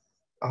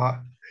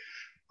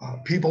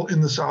people in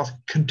the South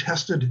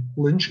contested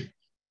lynching,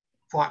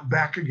 fought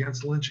back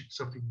against lynching,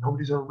 something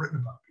nobody's ever written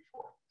about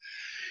before.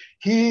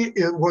 He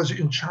was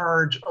in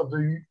charge of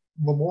the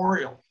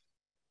memorial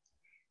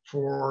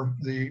for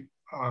the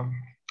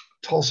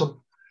Tulsa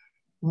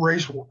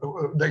race war.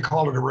 They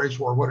call it a race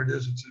war. What it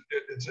is,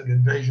 it's an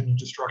invasion and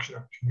destruction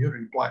of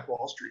community, Black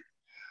Wall Street.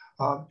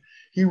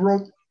 He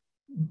wrote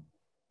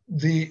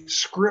the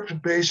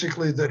script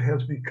basically that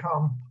has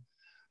become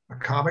a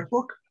comic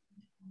book,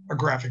 a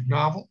graphic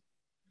novel,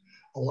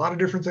 a lot of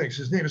different things.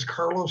 His name is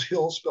Carlos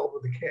Hill, spelled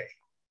with a K.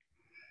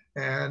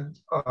 And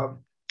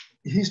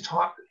he's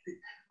taught,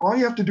 all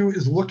you have to do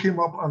is look him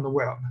up on the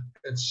web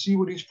and see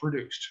what he's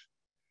produced.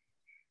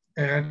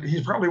 And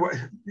he's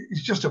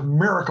just a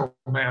miracle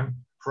man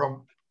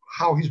from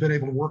how he's been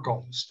able to work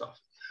all this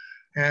stuff.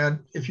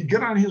 And if you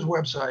get on his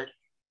website,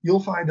 you'll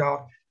find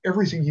out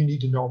everything you need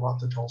to know about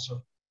the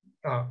Tulsa.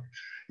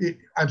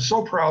 I'm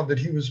so proud that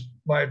he was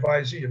my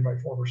advisee and my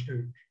former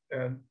student,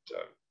 and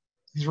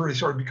he's really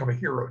sort of become a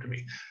hero to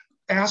me.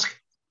 Ask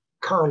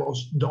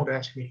Carlos, don't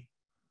ask me.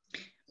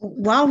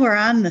 While we're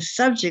on the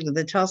subject of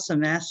the Tulsa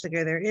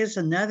Massacre, there is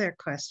another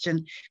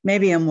question,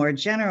 maybe a more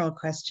general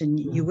question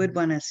you would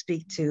want to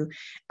speak to.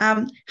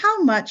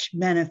 How much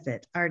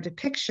benefit are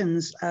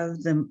depictions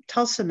of the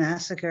Tulsa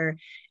Massacre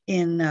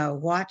in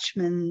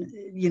Watchmen,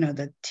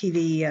 the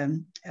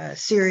TV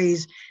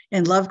series,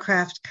 in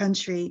Lovecraft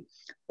Country,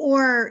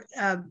 or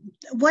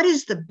what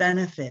is the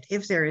benefit,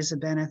 if there is a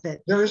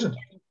benefit? There isn't.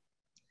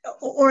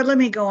 Or let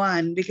me go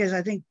on, because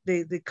I think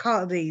the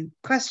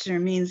questioner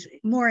means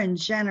more in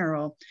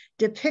general,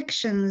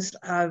 depictions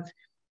of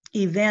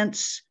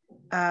events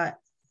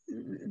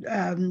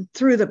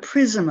through the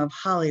prism of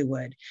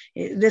Hollywood.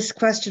 This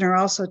questioner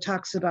also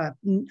talks about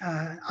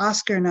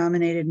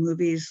Oscar-nominated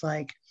movies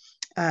like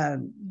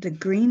The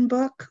Green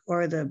Book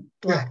or The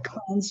Black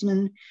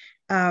Klansman.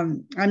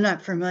 I'm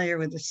not familiar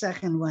with the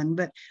second one,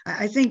 but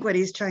I think what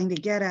he's trying to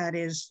get at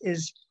is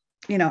is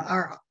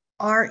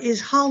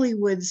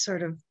Hollywood's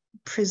sort of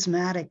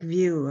prismatic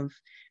view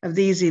of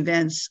these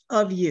events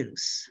of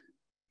use,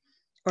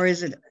 or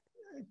is it?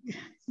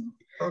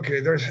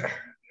 Okay, the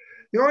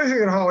only thing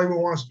that Hollywood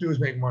wants to do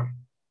is make money.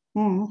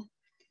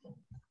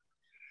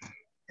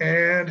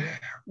 And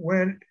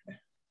when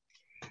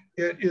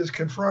it is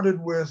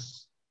confronted with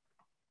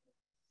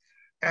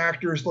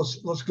actors,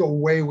 let's go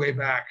way, way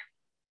back.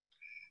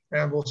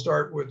 And we'll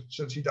start with,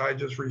 since he died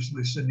just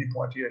recently, Sidney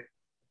Poitier.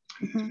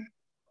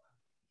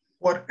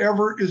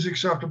 Whatever is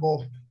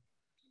acceptable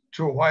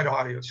to a white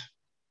audience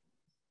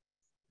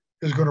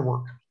is going to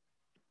work.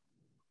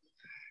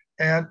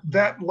 And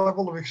that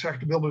level of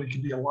acceptability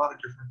can be a lot of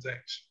different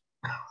things.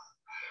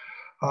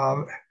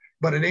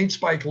 But it ain't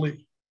Spike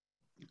Lee.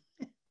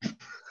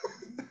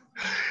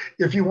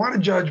 If you want to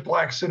judge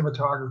Black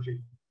cinematography,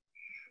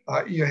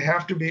 you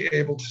have to be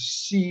able to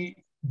see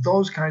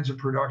those kinds of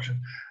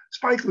production.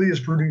 Spike Lee has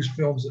produced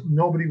films that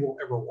nobody will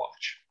ever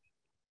watch.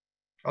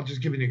 I'll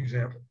just give you an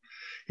example.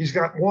 He's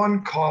got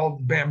one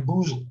called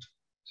Bamboozled.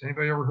 Has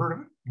anybody ever heard of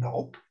it?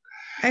 Nope.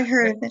 I've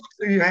heard of it.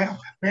 You have.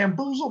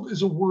 Bamboozled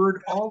is a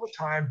word all the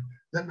time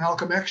that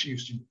Malcolm X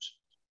used to use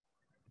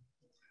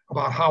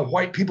about how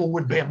white people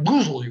would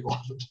bamboozle you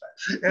all the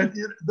time. And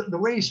the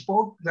way he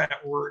spoke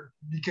that word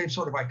became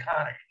sort of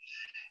iconic.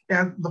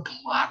 And the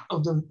plot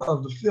of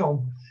the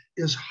film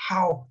is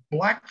how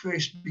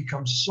blackface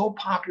becomes so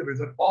popular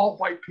that all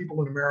white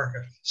people in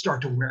America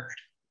start to wear it.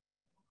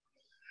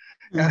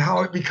 And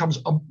how it becomes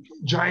a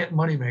giant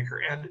moneymaker.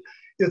 And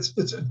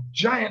it's a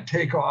giant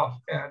takeoff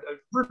and a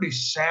really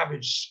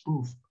savage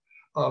spoof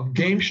of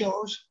game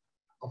shows,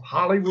 of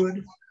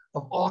Hollywood,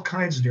 of all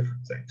kinds of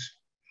different things.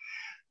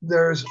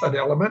 There's an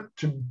element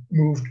to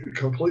move to a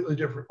completely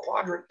different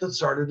quadrant that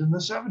started in the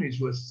 70s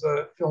with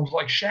films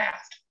like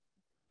Shaft,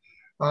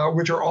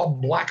 which are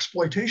all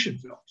blaxploitation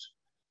films.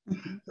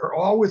 They're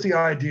all with the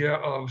idea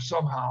of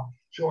somehow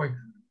showing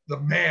the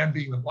man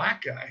being the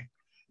black guy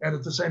and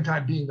at the same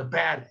time being the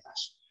badass.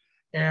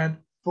 And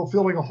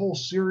fulfilling a whole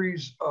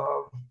series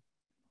of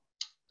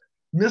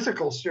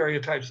mythical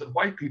stereotypes that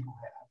white people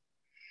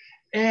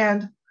have,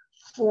 and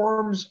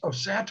forms of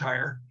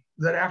satire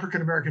that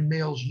African-American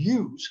males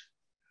use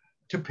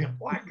to pimp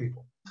black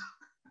people.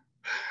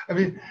 I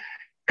mean,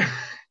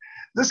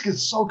 this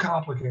gets so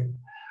complicated.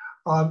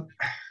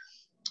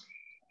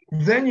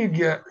 Then you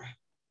get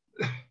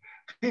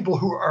people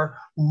who are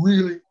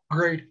really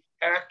great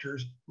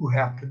actors who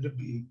happen to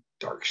be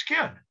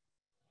dark-skinned.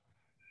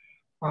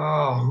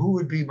 Who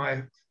would be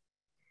my...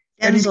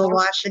 Denzel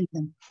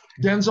Washington.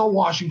 Denzel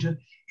Washington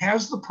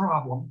has the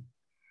problem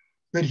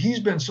that he's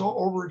been so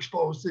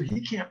overexposed that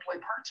he can't play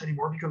parts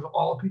anymore because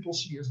all people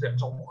see is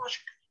Denzel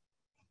Washington.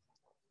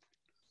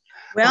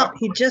 Well,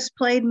 he just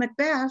played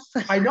Macbeth.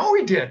 I know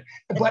he did,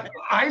 but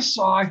I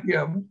saw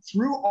him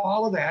through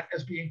all of that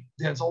as being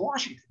Denzel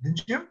Washington,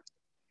 didn't you?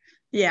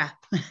 Yeah,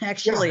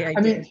 actually, yeah.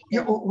 I did. Mean,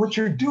 you know, what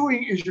you're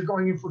doing is you're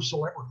going in for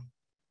celebrity.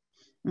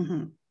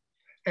 Mm-hmm.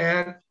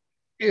 And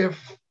if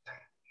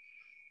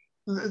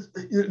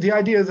the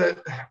idea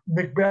that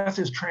Macbeth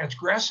is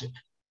transgressive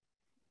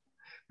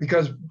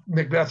because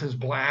Macbeth is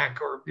black,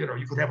 or you know,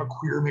 you could have a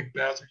queer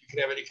Macbeth, or you could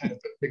have any kind of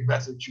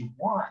Macbeth that you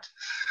want.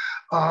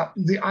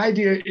 The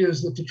idea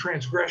is that the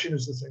transgression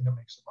is the thing that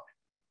makes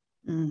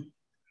the money.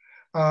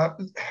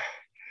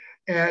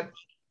 And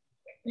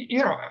you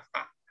know,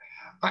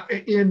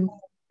 in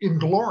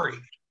Glory,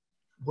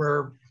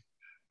 where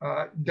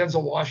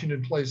Denzel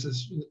Washington plays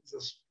this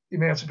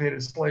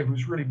emancipated slave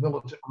who's really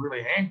militant,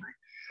 really angry,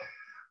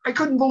 I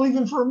couldn't believe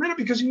him for a minute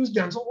because he was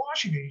Denzel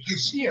Washington. You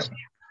see him,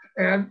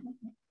 and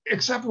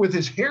except with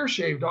his hair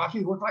shaved off, he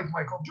looked like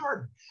Michael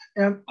Jordan.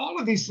 And all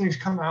of these things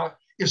come out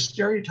as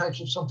stereotypes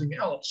of something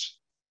else,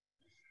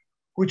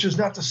 which is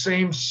not the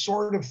same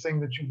sort of thing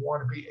that you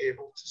want to be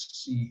able to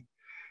see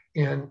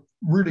in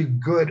really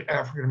good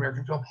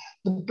African-American film.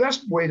 The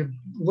best way to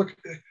look,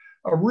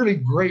 a really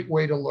great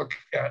way to look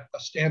at a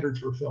standard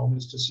for film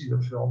is to see the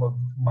film of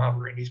Ma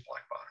Rainey's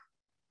Black Bottom,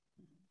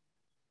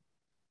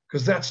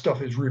 because that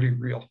stuff is really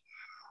real.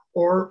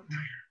 Or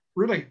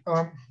really,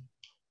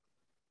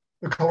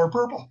 The Color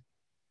Purple.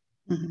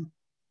 Mm-hmm.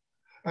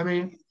 I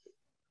mean,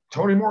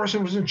 Toni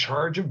Morrison was in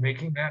charge of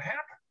making that happen.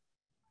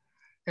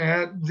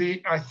 And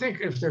I think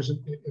if there's a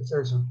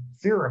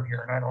theorem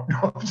here, and I don't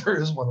know if there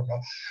is one or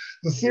not,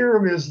 the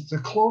theorem is the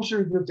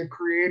closer that the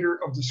creator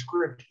of the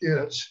script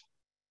is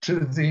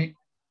to the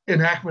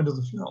enactment of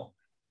the film,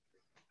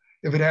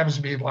 if it happens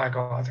to be a black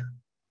author,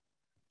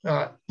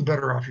 the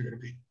better off you're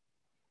going to be.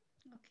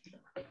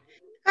 Okay.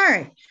 All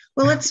right.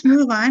 Well, let's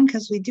move on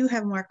because we do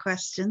have more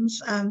questions.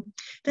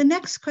 The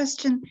next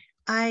question,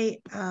 I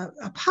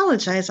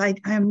apologize. I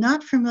am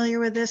not familiar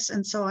with this,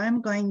 and so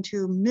I'm going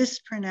to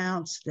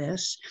mispronounce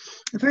this.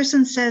 The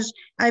person says,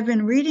 I've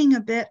been reading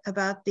a bit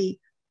about the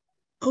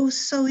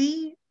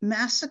Ocoee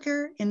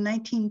massacre in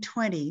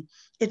 1920.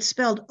 It's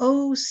spelled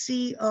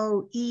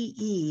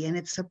Ocoee, and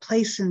it's a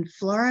place in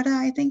Florida,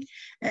 I think.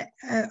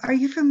 Are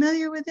you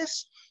familiar with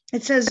this?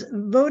 It says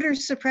voter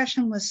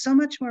suppression was so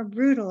much more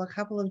brutal a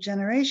couple of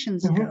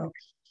generations ago.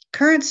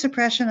 Current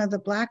suppression of the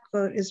black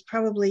vote is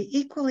probably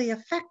equally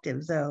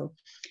effective, though.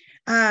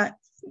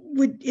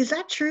 Is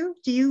that true?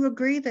 Do you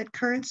agree that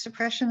current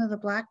suppression of the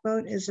black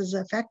vote is as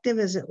effective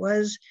as it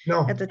was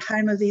at the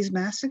time of these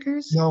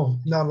massacres? No,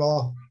 not at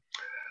all.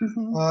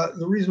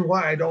 The reason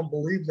why I don't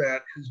believe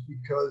that is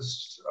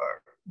because,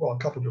 well, a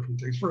couple of different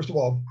things. First of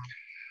all,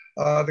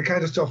 the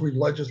kind of stuff we've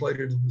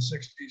legislated in the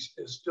 60s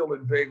is still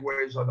in vague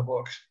ways on the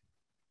books.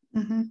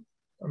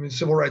 I mean,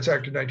 Civil Rights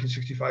Act of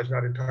 1965 is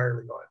not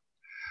entirely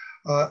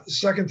gone.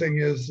 Second thing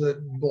is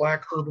that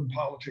black urban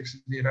politics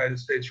in the United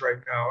States right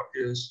now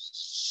is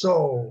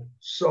so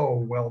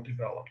well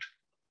developed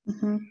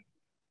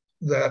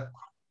that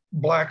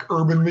black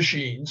urban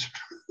machines,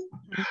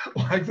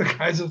 like the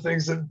kinds of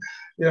things that,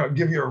 you know,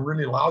 give you a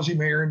really lousy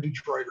mayor in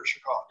Detroit or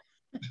Chicago,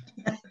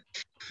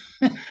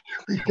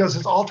 because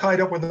it's all tied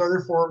up with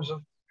other forms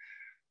of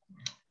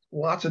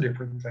lots of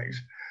different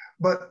things.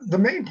 But the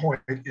main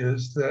point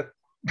is that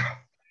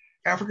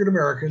African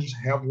Americans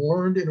have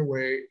learned in a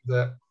way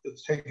that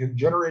it's taken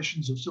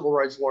generations of civil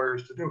rights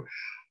lawyers to do,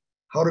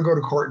 how to go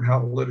to court and how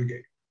to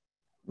litigate.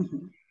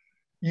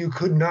 You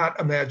could not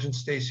imagine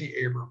Stacey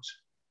Abrams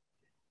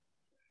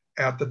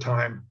at the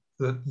time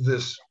that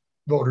this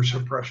voter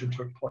suppression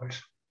took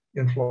place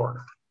in Florida.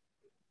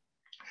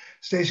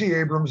 Stacey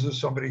Abrams is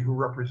somebody who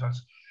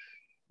represents,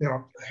 you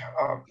know,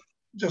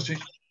 just a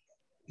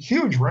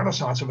huge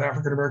renaissance of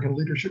African American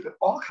leadership in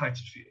all kinds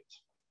of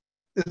fields.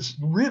 It's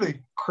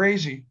really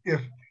crazy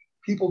if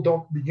people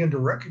don't begin to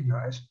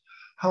recognize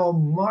how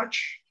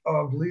much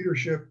of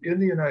leadership in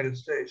the United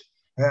States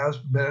has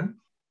been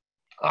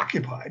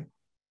occupied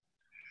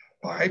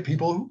by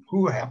people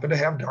who happen to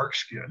have dark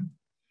skin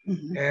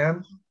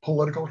and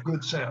political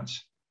good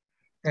sense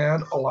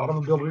and a lot of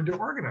ability to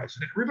organize.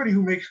 And everybody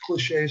who makes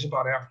cliches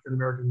about African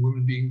American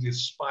women being the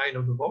spine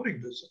of the voting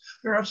business,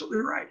 they're absolutely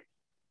right.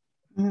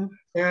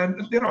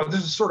 And, you know,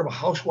 this is sort of a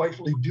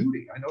housewifely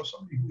duty. I know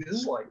somebody who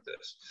is like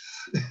this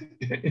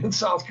in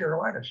South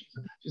Carolina.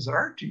 She's an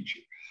art teacher.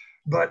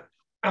 But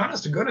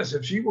honest to goodness,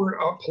 if she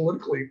weren't out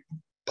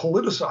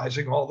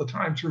politicizing all the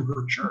time through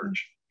her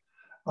church,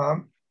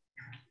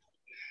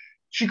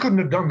 she couldn't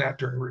have done that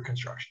during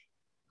Reconstruction.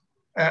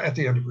 At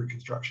the end of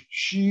Reconstruction,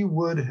 she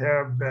would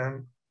have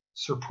been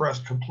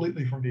suppressed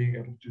completely from being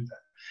able to do that.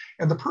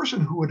 And the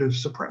person who would have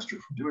suppressed her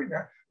from doing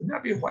that would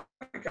not be a white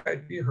guy,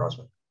 it'd be her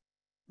husband.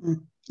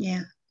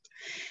 Yeah.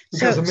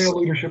 Because the male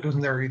leadership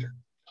isn't there either.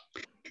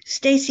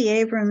 Stacey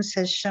Abrams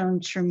has shown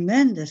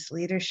tremendous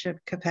leadership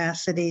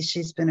capacity.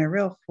 She's been a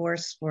real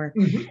force for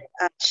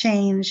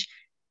change,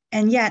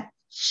 and yet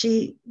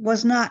she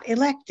was not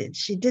elected.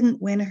 She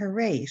didn't win her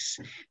race.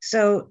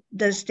 So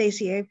does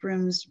Stacey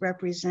Abrams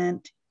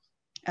represent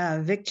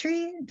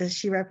victory? Does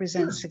she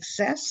represent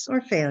success or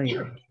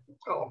failure?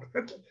 Oh,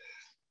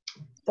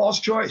 false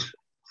choice.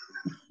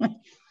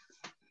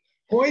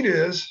 Point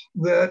is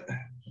that,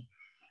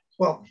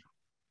 well,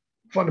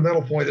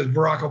 fundamental point is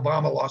Barack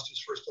Obama lost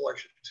his first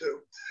election too.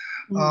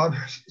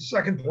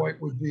 Second point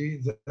would be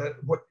that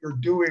what you're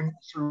doing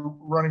through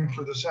running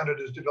for the Senate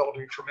is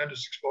developing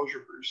tremendous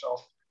exposure for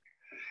yourself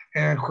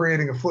and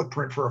creating a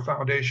footprint for a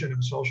foundation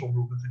and social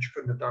movement that you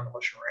couldn't have done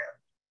unless you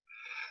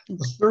ran.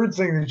 The third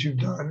thing that you've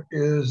done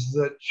is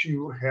that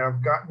you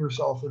have gotten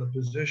yourself in a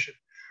position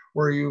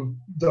where you've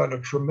done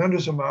a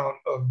tremendous amount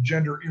of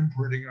gender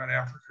imprinting on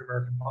African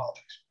American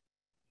politics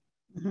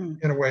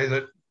in a way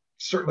that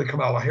certainly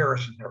Kamala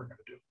Harris is never going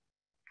to do.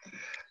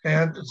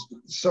 And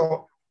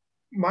so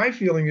my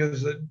feeling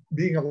is that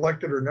being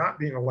elected or not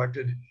being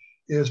elected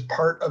is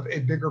part of a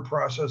bigger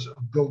process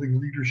of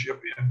building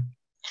leadership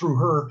through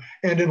her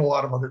and in a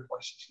lot of other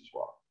places as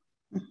well.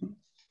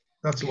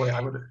 That's the way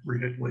I would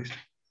read it, at least.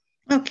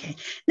 Okay,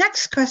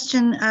 next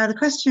question. The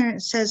questioner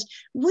says,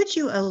 would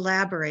you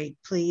elaborate,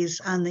 please,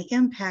 on the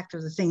impact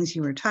of the things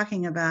you were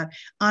talking about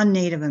on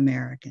Native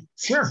Americans?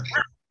 Sure.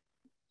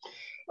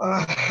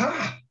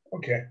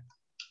 Okay.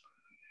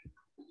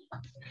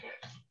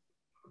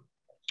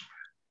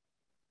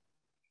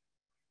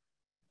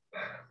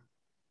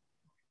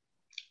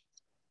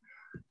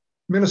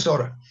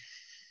 Minnesota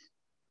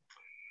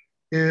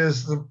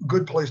is the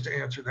good place to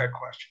answer that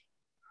question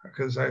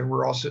because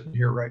we're all sitting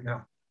here right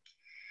now.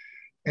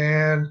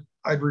 And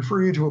I'd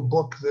refer you to a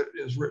book that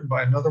is written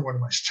by another one of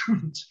my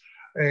students,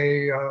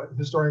 a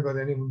historian by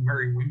the name of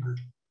Mary Wingert,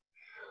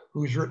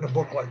 who's written a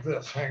book like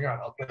this. Hang on,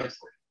 I'll get it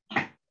for you.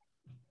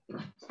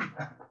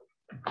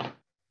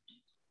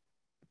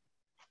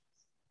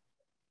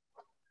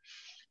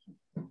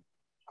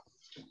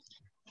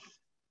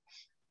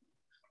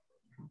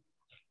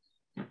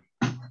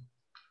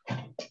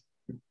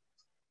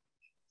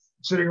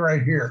 Sitting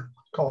right here,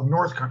 called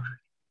North Country.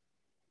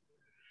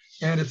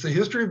 And it's the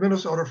history of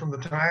Minnesota from the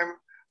time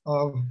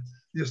of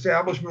the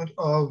establishment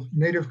of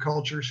native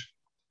cultures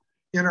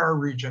in our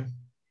region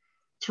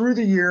through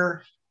the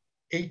year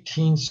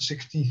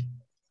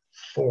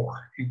 1864,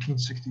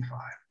 1865.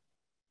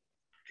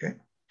 Okay.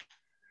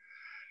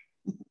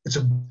 It's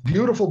a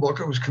beautiful book.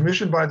 It was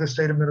commissioned by the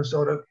state of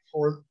Minnesota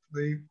for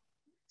the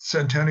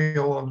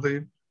centennial of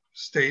the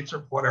states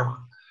or whatever.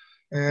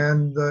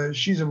 And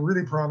she's a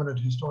really prominent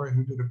historian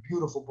who did a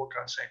beautiful book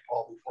on St.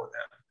 Paul before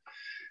that.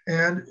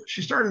 And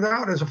she started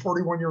out as a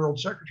 41-year-old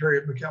secretary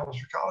at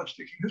McAllister College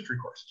teaching history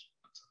courses.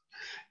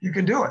 You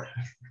can do it.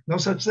 No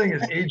such thing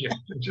as aging.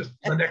 It's just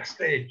the next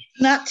stage.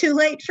 Not too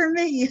late for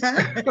me,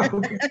 huh?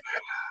 Okay.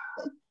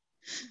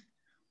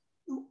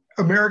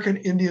 American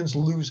Indians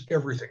lose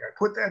everything. I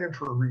put that in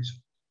for a reason.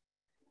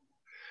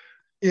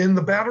 In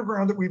the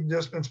battleground that we've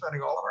just been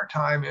spending all of our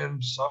time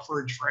in,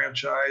 suffrage,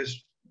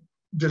 franchise,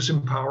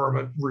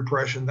 disempowerment,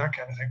 repression, that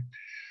kind of thing.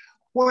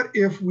 What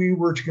if we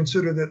were to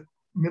consider that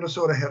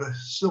Minnesota had a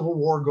civil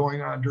war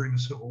going on during the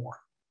Civil War?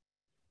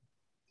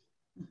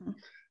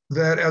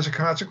 That as a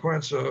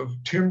consequence of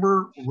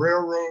timber,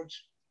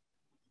 railroads,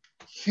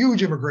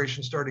 huge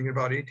immigration starting in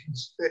about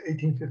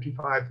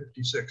 1855,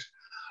 56,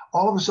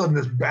 all of a sudden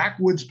this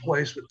backwoods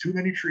place with too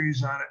many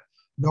trees on it,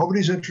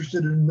 nobody's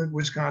interested in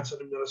Wisconsin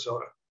and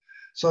Minnesota.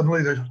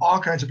 Suddenly there's all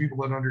kinds of people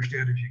that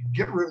understand if you can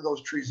get rid of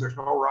those trees, there's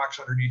no rocks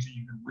underneath it,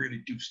 you can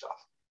really do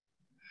stuff.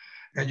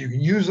 And you can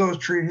use those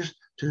trees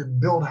to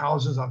build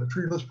houses on the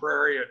treeless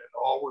prairie and it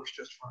all works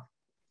just fine.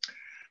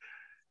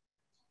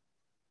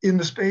 In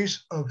the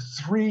space of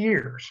 3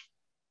 years,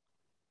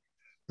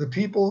 the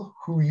people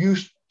who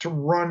used to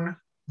run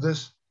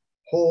this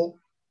whole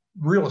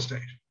real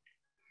estate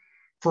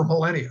for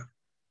millennia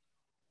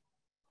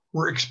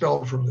were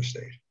expelled from the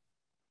state.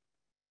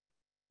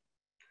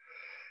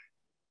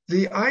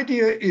 The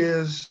idea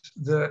is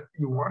that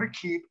you want to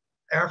keep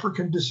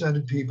African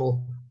descended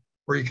people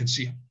where you can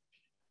see them.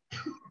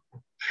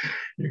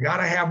 You got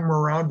to have them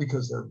around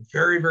because they're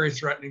very, very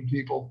threatening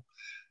people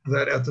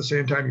that at the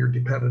same time you're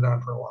dependent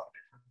on for a lot of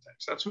different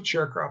things. That's what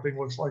sharecropping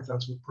looks like.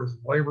 That's what prison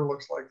labor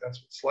looks like.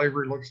 That's what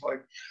slavery looks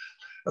like.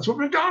 That's what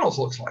McDonald's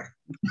looks like.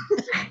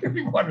 If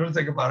you wanted to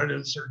think about it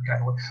in a certain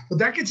kind of way. But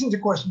that gets into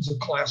questions of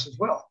class as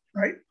well,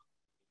 right?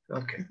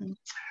 Okay.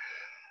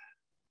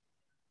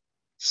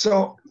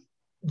 So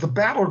the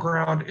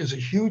battleground is a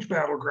huge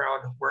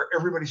battleground where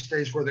everybody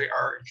stays where they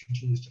are and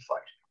continues to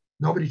fight.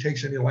 Nobody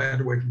takes any land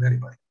away from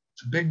anybody.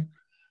 It's a big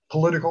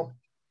political,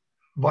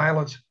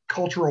 violence,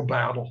 cultural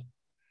battle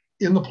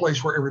in the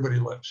place where everybody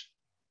lives.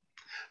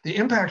 The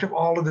impact of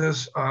all of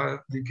this on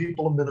the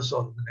people of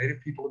Minnesota, the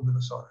native people of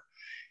Minnesota,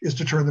 is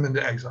to turn them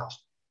into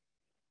exiles.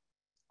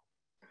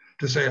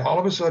 To say, all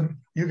of a sudden,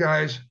 you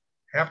guys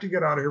have to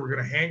get out of here. We're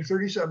going to hang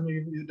 37 of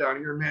you down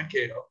here in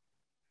Mankato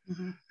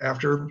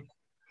after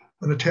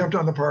an attempt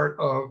on the part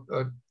of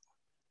a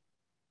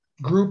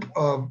group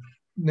of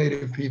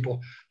native people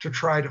to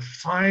try to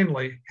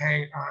finally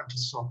hang on to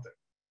something.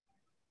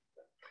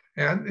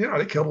 And, you know,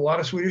 they killed a lot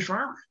of Swedish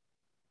farmers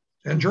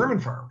and German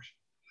farmers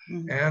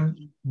and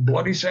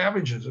bloody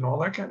savages and all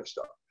that kind of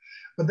stuff.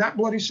 But that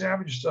bloody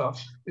savage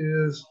stuff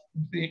is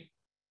the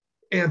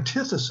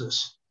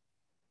antithesis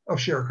of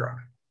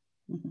sharecropping.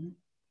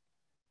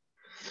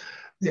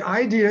 The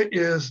idea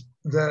is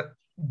that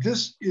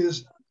this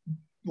is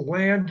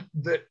land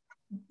that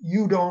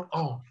you don't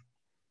own.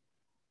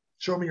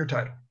 Show me your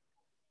title.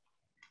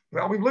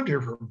 Well, we've lived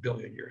here for 1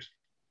 billion years.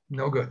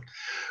 No good.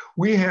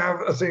 We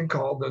have a thing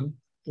called the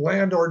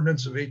Land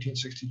Ordinance of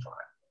 1865.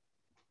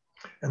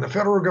 And the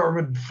federal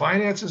government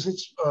finances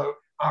its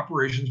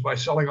operations by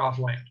selling off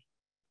land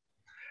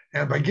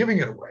and by giving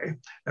it away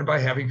and by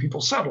having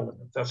people settle in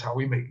it. That's how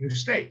we make new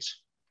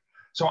states.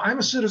 So I'm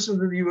a citizen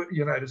of the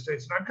United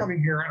States, and I'm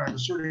coming here and I'm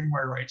asserting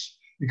my rights,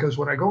 because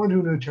when I go into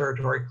a new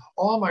territory,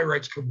 all my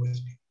rights come with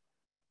me.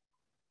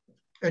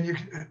 And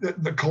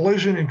the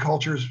collision in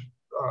cultures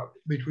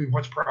between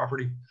what's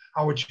property,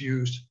 how it's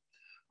used,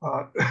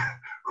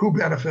 who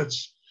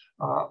benefits,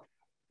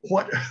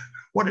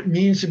 what it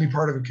means to be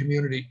part of a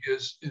community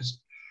is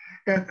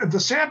and the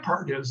sad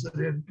part is that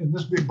in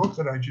this big book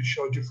that I just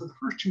showed you, for the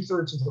first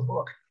 2/3 of the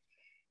book,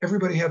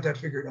 everybody had that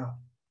figured out.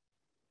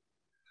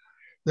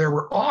 There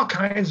were all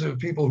kinds of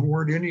people who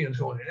weren't Indians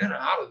going in and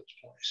out of this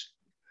place.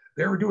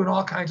 They were doing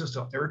all kinds of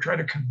stuff. They were trying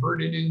to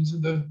convert Indians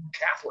into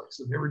Catholics,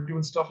 and they were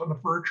doing stuff on the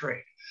fur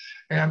trade.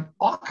 And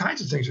all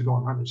kinds of things are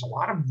going on. There's a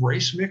lot of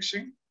race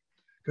mixing,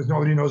 because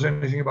nobody knows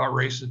anything about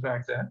races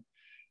back then.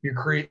 You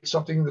create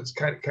something that's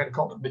kind of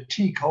called a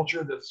métis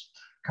culture, that's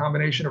a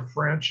combination of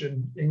French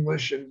and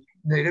English and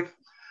native.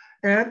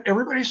 And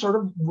everybody sort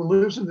of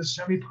lives in this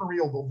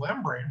semi-permeable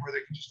membrane where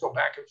they can just go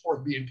back and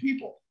forth being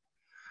people,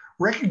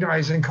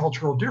 recognizing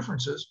cultural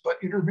differences, but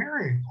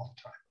intermarrying all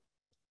the time.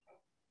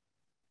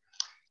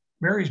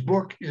 Mary's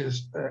book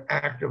is an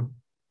act of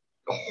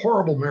a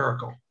horrible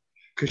miracle,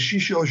 because she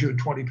shows you in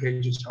 20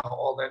 pages how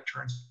all that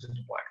turns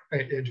into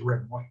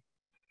red and white.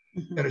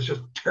 And it's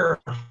just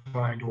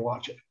terrifying to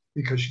watch it,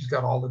 because she's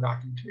got all the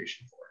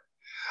documentation for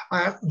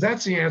it.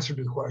 That's the answer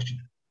to the question,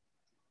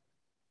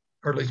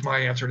 or at least my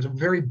answer. It's a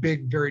very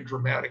big, very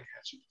dramatic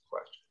answer to the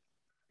question.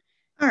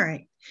 All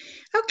right.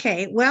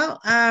 Okay. Well,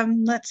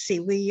 let's see.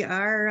 We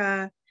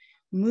are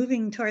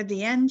moving toward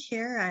the end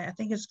here. I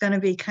think it's going to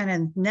be kind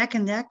of neck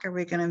and neck. Are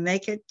we going to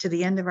make it to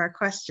the end of our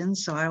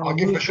questions? So I'll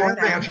give a short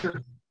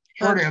answer.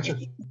 Short answer.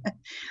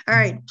 All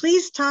right.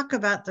 Please talk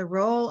about the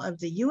role of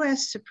the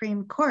U.S.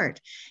 Supreme Court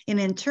in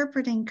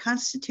interpreting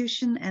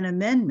Constitution and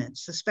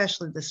amendments,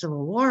 especially the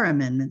Civil War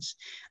amendments,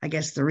 I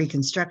guess the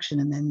Reconstruction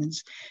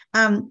amendments,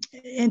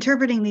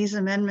 interpreting these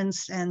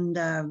amendments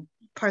and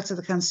parts of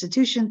the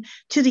Constitution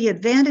to the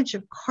advantage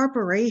of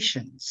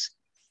corporations.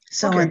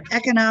 So an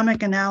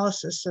economic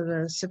analysis of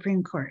the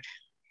Supreme Court.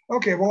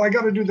 Okay, well, I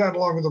got to do that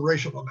along with the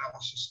racial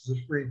analysis of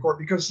the Supreme Court,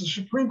 because the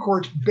Supreme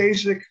Court's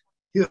basic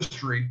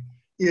history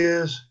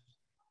is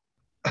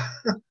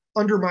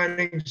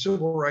undermining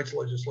civil rights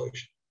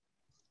legislation.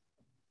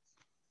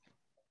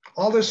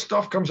 All this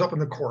stuff comes up in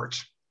the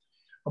courts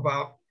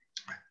about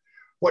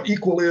what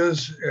equal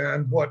is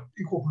and what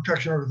equal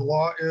protection under the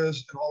law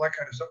is and all that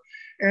kind of stuff.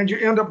 And you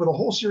end up with a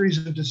whole series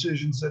of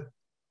decisions that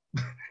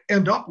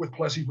end up with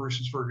Plessy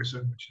versus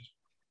Ferguson, which is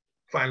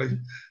finally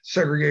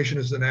segregation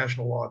is the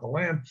national law of the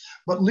land.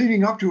 But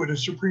leading up to it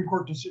is Supreme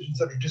Court decisions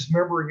that are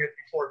dismembering it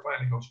before it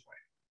finally goes away.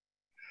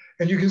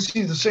 And you can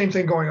see the same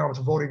thing going on with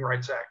the Voting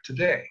Rights Act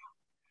today.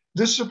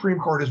 This Supreme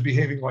Court is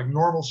behaving like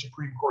normal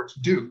Supreme Courts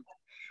do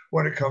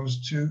when it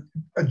comes to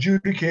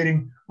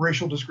adjudicating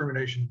racial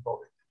discrimination in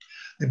voting.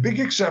 The big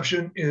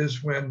exception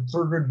is when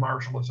Thurgood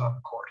Marshall is on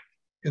the court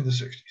in the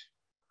 60s.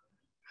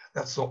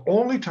 That's the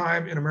only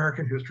time in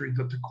American history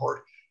that the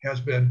court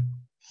has been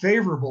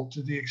favorable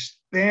to the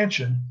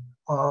expansion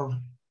of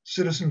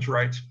citizens'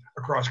 rights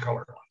across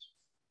color lines.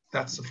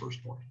 That's the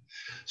first point.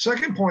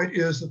 Second point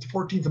is that the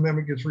 14th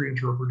Amendment gets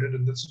reinterpreted,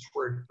 and this is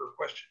where her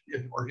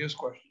question, or his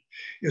question,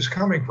 is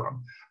coming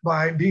from,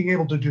 by being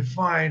able to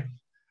define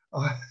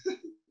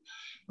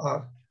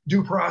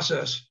due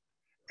process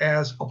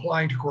as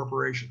applying to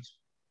corporations.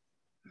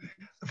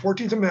 The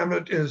 14th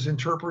Amendment is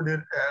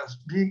interpreted as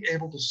being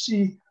able to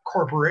see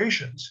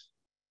corporations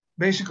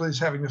basically as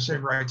having the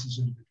same rights as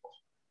individuals.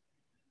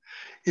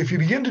 If you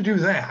begin to do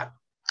that,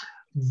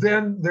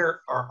 then there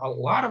are a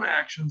lot of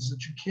actions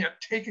that you can't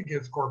take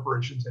against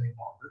corporations any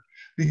longer,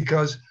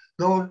 because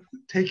though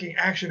taking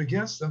action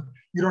against them,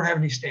 you don't have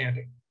any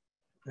standing.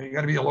 You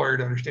got to be a lawyer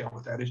to understand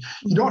what that is.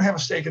 You don't have a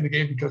stake in the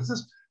game,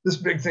 because this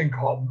big thing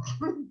called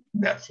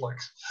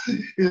Netflix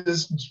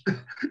is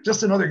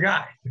just another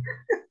guy.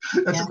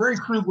 That's a very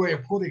crude way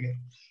of putting it.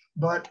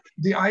 But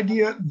the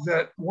idea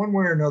that one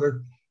way or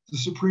another, the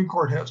Supreme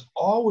Court has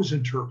always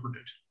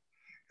interpreted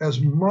as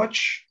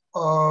much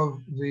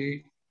of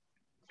the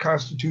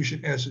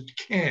Constitution as it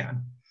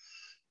can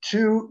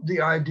to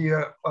the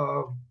idea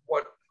of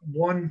what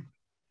one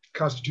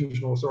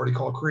constitutional authority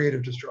called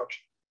creative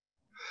destruction.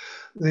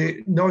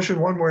 The notion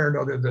one way or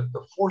another that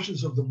the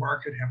forces of the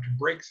market have to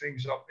break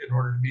things up in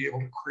order to be able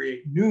to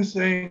create new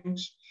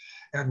things.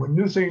 And when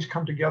new things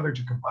come together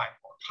to combine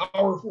more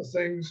powerful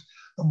things,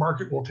 the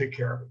market will take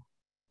care of it.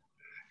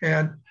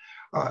 And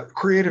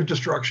creative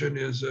destruction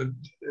is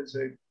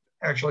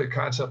actually a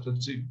concept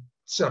that's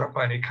set up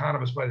by an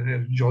economist by the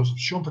name of Joseph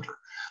Schumpeter.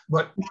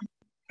 But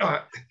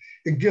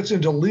it gets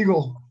into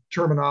legal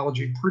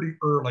terminology pretty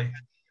early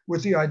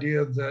with the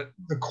idea that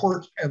the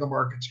court and the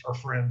markets are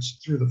friends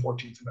through the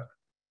 14th Amendment.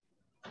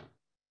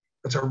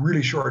 That's a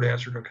really short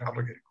answer to a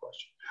complicated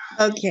question.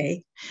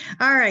 Okay.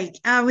 All right.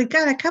 We've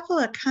got a couple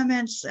of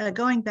comments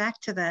going back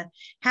to the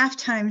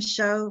halftime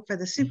show for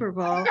the Super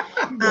Bowl.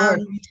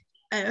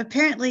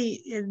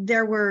 Apparently,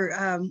 there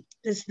were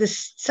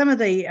some of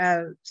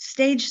the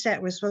stage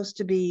set was supposed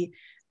to be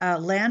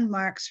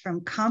landmarks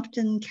from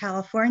Compton,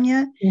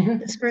 California. Mm-hmm.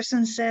 This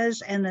person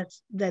says, and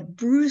that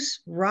Bruce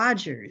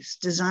Rogers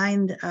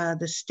designed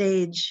the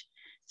stage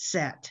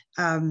set.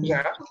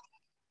 Yeah.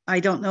 I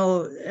don't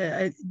know.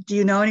 Do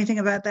you know anything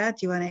about that?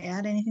 Do you want to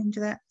add anything to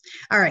that?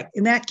 All right.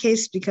 In that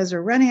case, because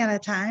we're running out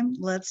of time,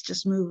 let's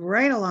just move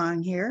right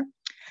along here.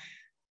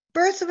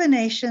 Birth of a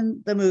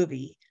Nation, the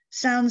movie,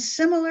 sounds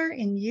similar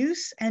in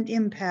use and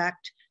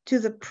impact to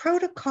the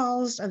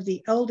Protocols of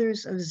the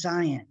Elders of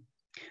Zion,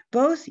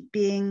 both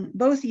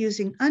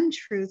using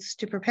untruths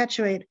to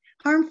perpetuate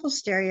harmful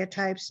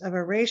stereotypes of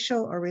a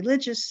racial or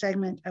religious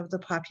segment of the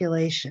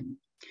population.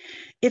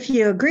 If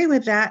you agree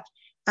with that,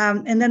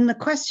 and then the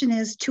question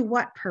is, to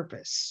what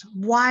purpose?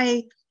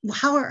 Why?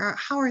 How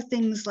are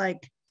things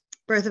like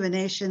Birth of a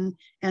Nation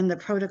and the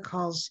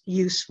Protocols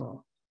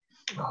useful?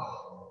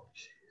 Oh,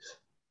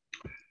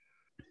 geez.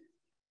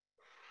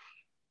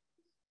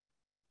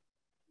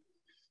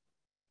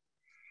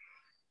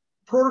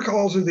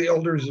 Protocols of the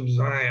Elders of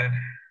Zion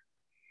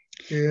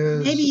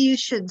is... Maybe you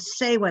should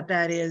say what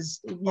that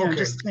is,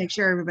 just to make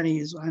sure everybody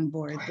is on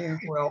board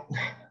there. Well,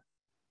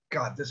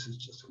 God, this is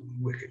just a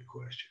wicked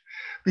question.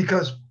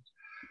 Because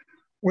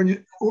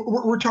when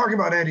we're talking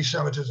about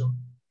anti-Semitism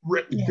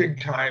written big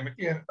time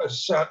in a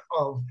set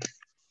of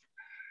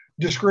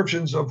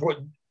descriptions of what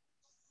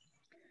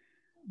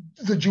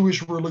the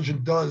Jewish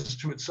religion does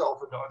to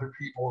itself and to other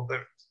people,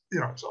 that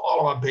it's all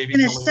about baby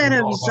killing. In a set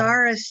of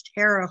czarist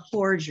era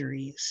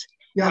forgeries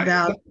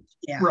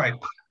right,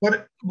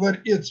 but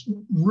it's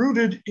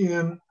rooted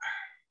in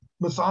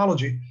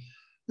mythology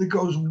that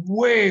goes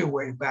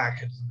way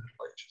back into the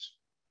Middle Ages,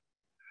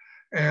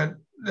 and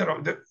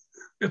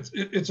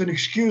it's an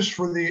excuse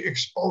for the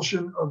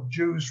expulsion of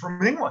Jews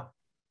from England.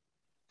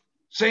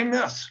 Same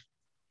myths.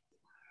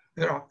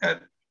 And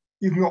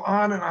you can go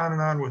on and on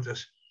and on with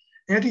this.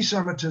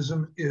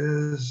 Anti-Semitism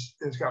is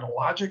got a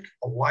logic,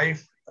 a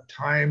life, a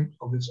time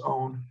of its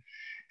own.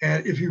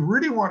 And if you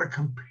really want to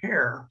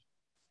compare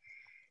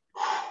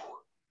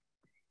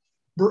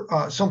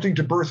something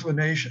to Birth of a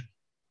Nation,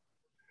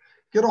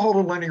 get a hold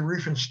of Leni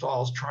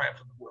Riefenstahl's Triumph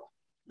of the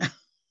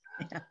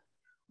Will,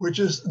 which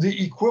is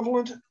the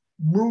equivalent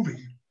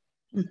movie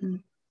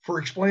for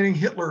explaining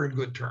Hitler in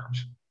good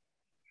terms,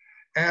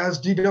 as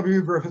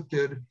D.W. Griffith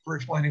did for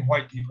explaining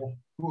white people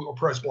who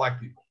oppress black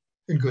people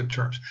in good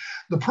terms.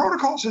 The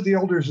Protocols of the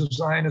Elders of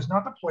Zion is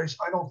not the place,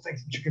 I don't think,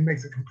 that you can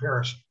make the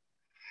comparison,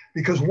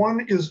 because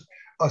one is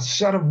a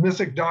set of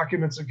mythic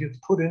documents that gets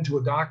put into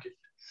a document.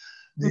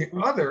 The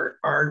other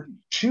are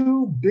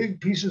two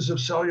big pieces of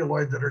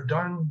celluloid that are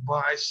done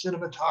by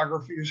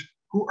cinematographers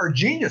who are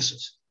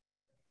geniuses.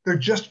 They're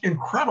just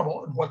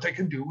incredible at what they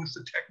can do with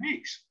the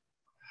techniques.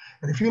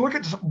 And if you look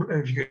at,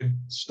 if you can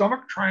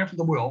stomach Triumph of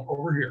the Will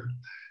over here,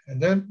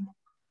 and then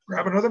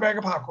grab another bag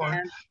of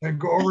popcorn and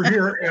go over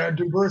here and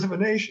do Birth of a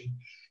Nation,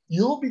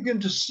 you'll begin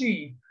to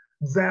see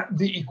that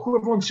the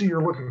equivalency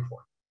you're looking for.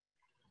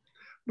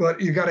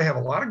 But you got to have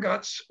a lot of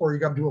guts, or you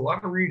got to do a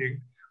lot of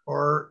reading,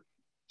 or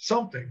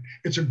something.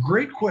 It's a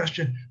great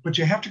question, but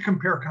you have to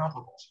compare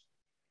comparables.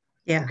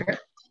 Yeah. Okay.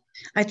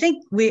 I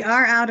think we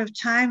are out of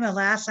time,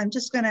 alas. I'm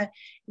just going to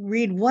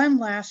read one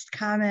last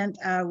comment,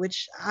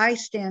 which I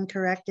stand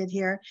corrected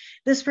here.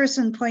 This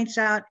person points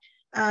out,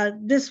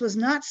 this was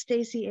not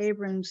Stacey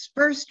Abrams'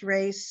 first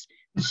race.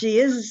 She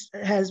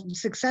has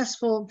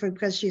successful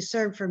because she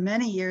served for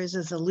many years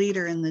as a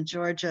leader in the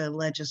Georgia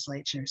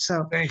legislature.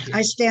 So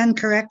I stand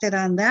corrected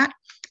on that.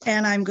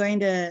 And I'm going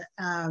to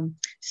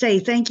say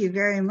thank you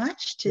very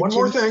much to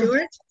Jim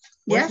Stewart.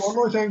 Yes. One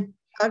more thing.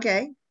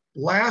 Okay.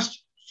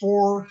 Last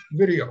 4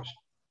 videos.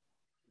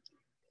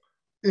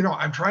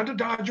 I'm trying to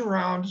dodge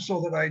around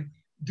so that I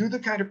do the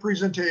kind of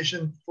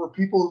presentation for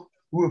people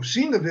who have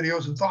seen the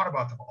videos and thought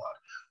about them a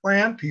lot,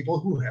 and people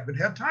who haven't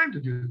had time to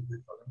do the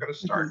videos. I'm going to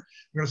start.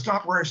 I'm going to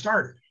stop where I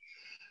started.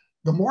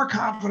 the more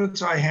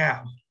confidence I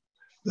have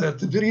that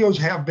the videos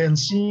have been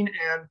seen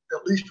and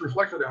at least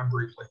reflected on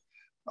briefly,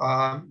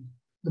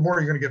 the more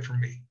you're going to get from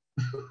me.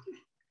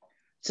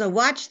 So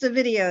watch the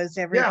videos,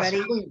 everybody.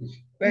 Yes, please.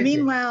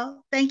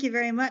 Meanwhile, thank you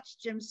very much,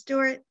 Jim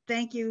Stewart.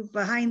 Thank you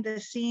behind the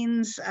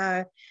scenes,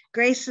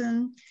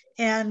 Grayson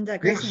and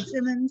Grayson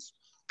Simmons.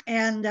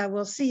 And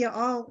we'll see you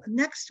all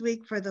next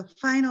week for the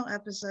final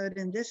episode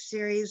in this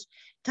series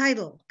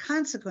titled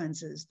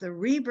Consequences, the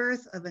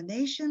Rebirth of a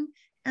Nation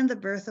and the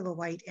Birth of a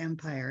White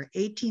Empire,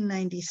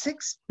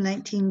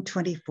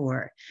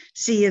 1896-1924.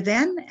 See you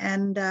then,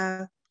 and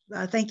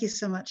thank you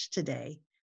so much today.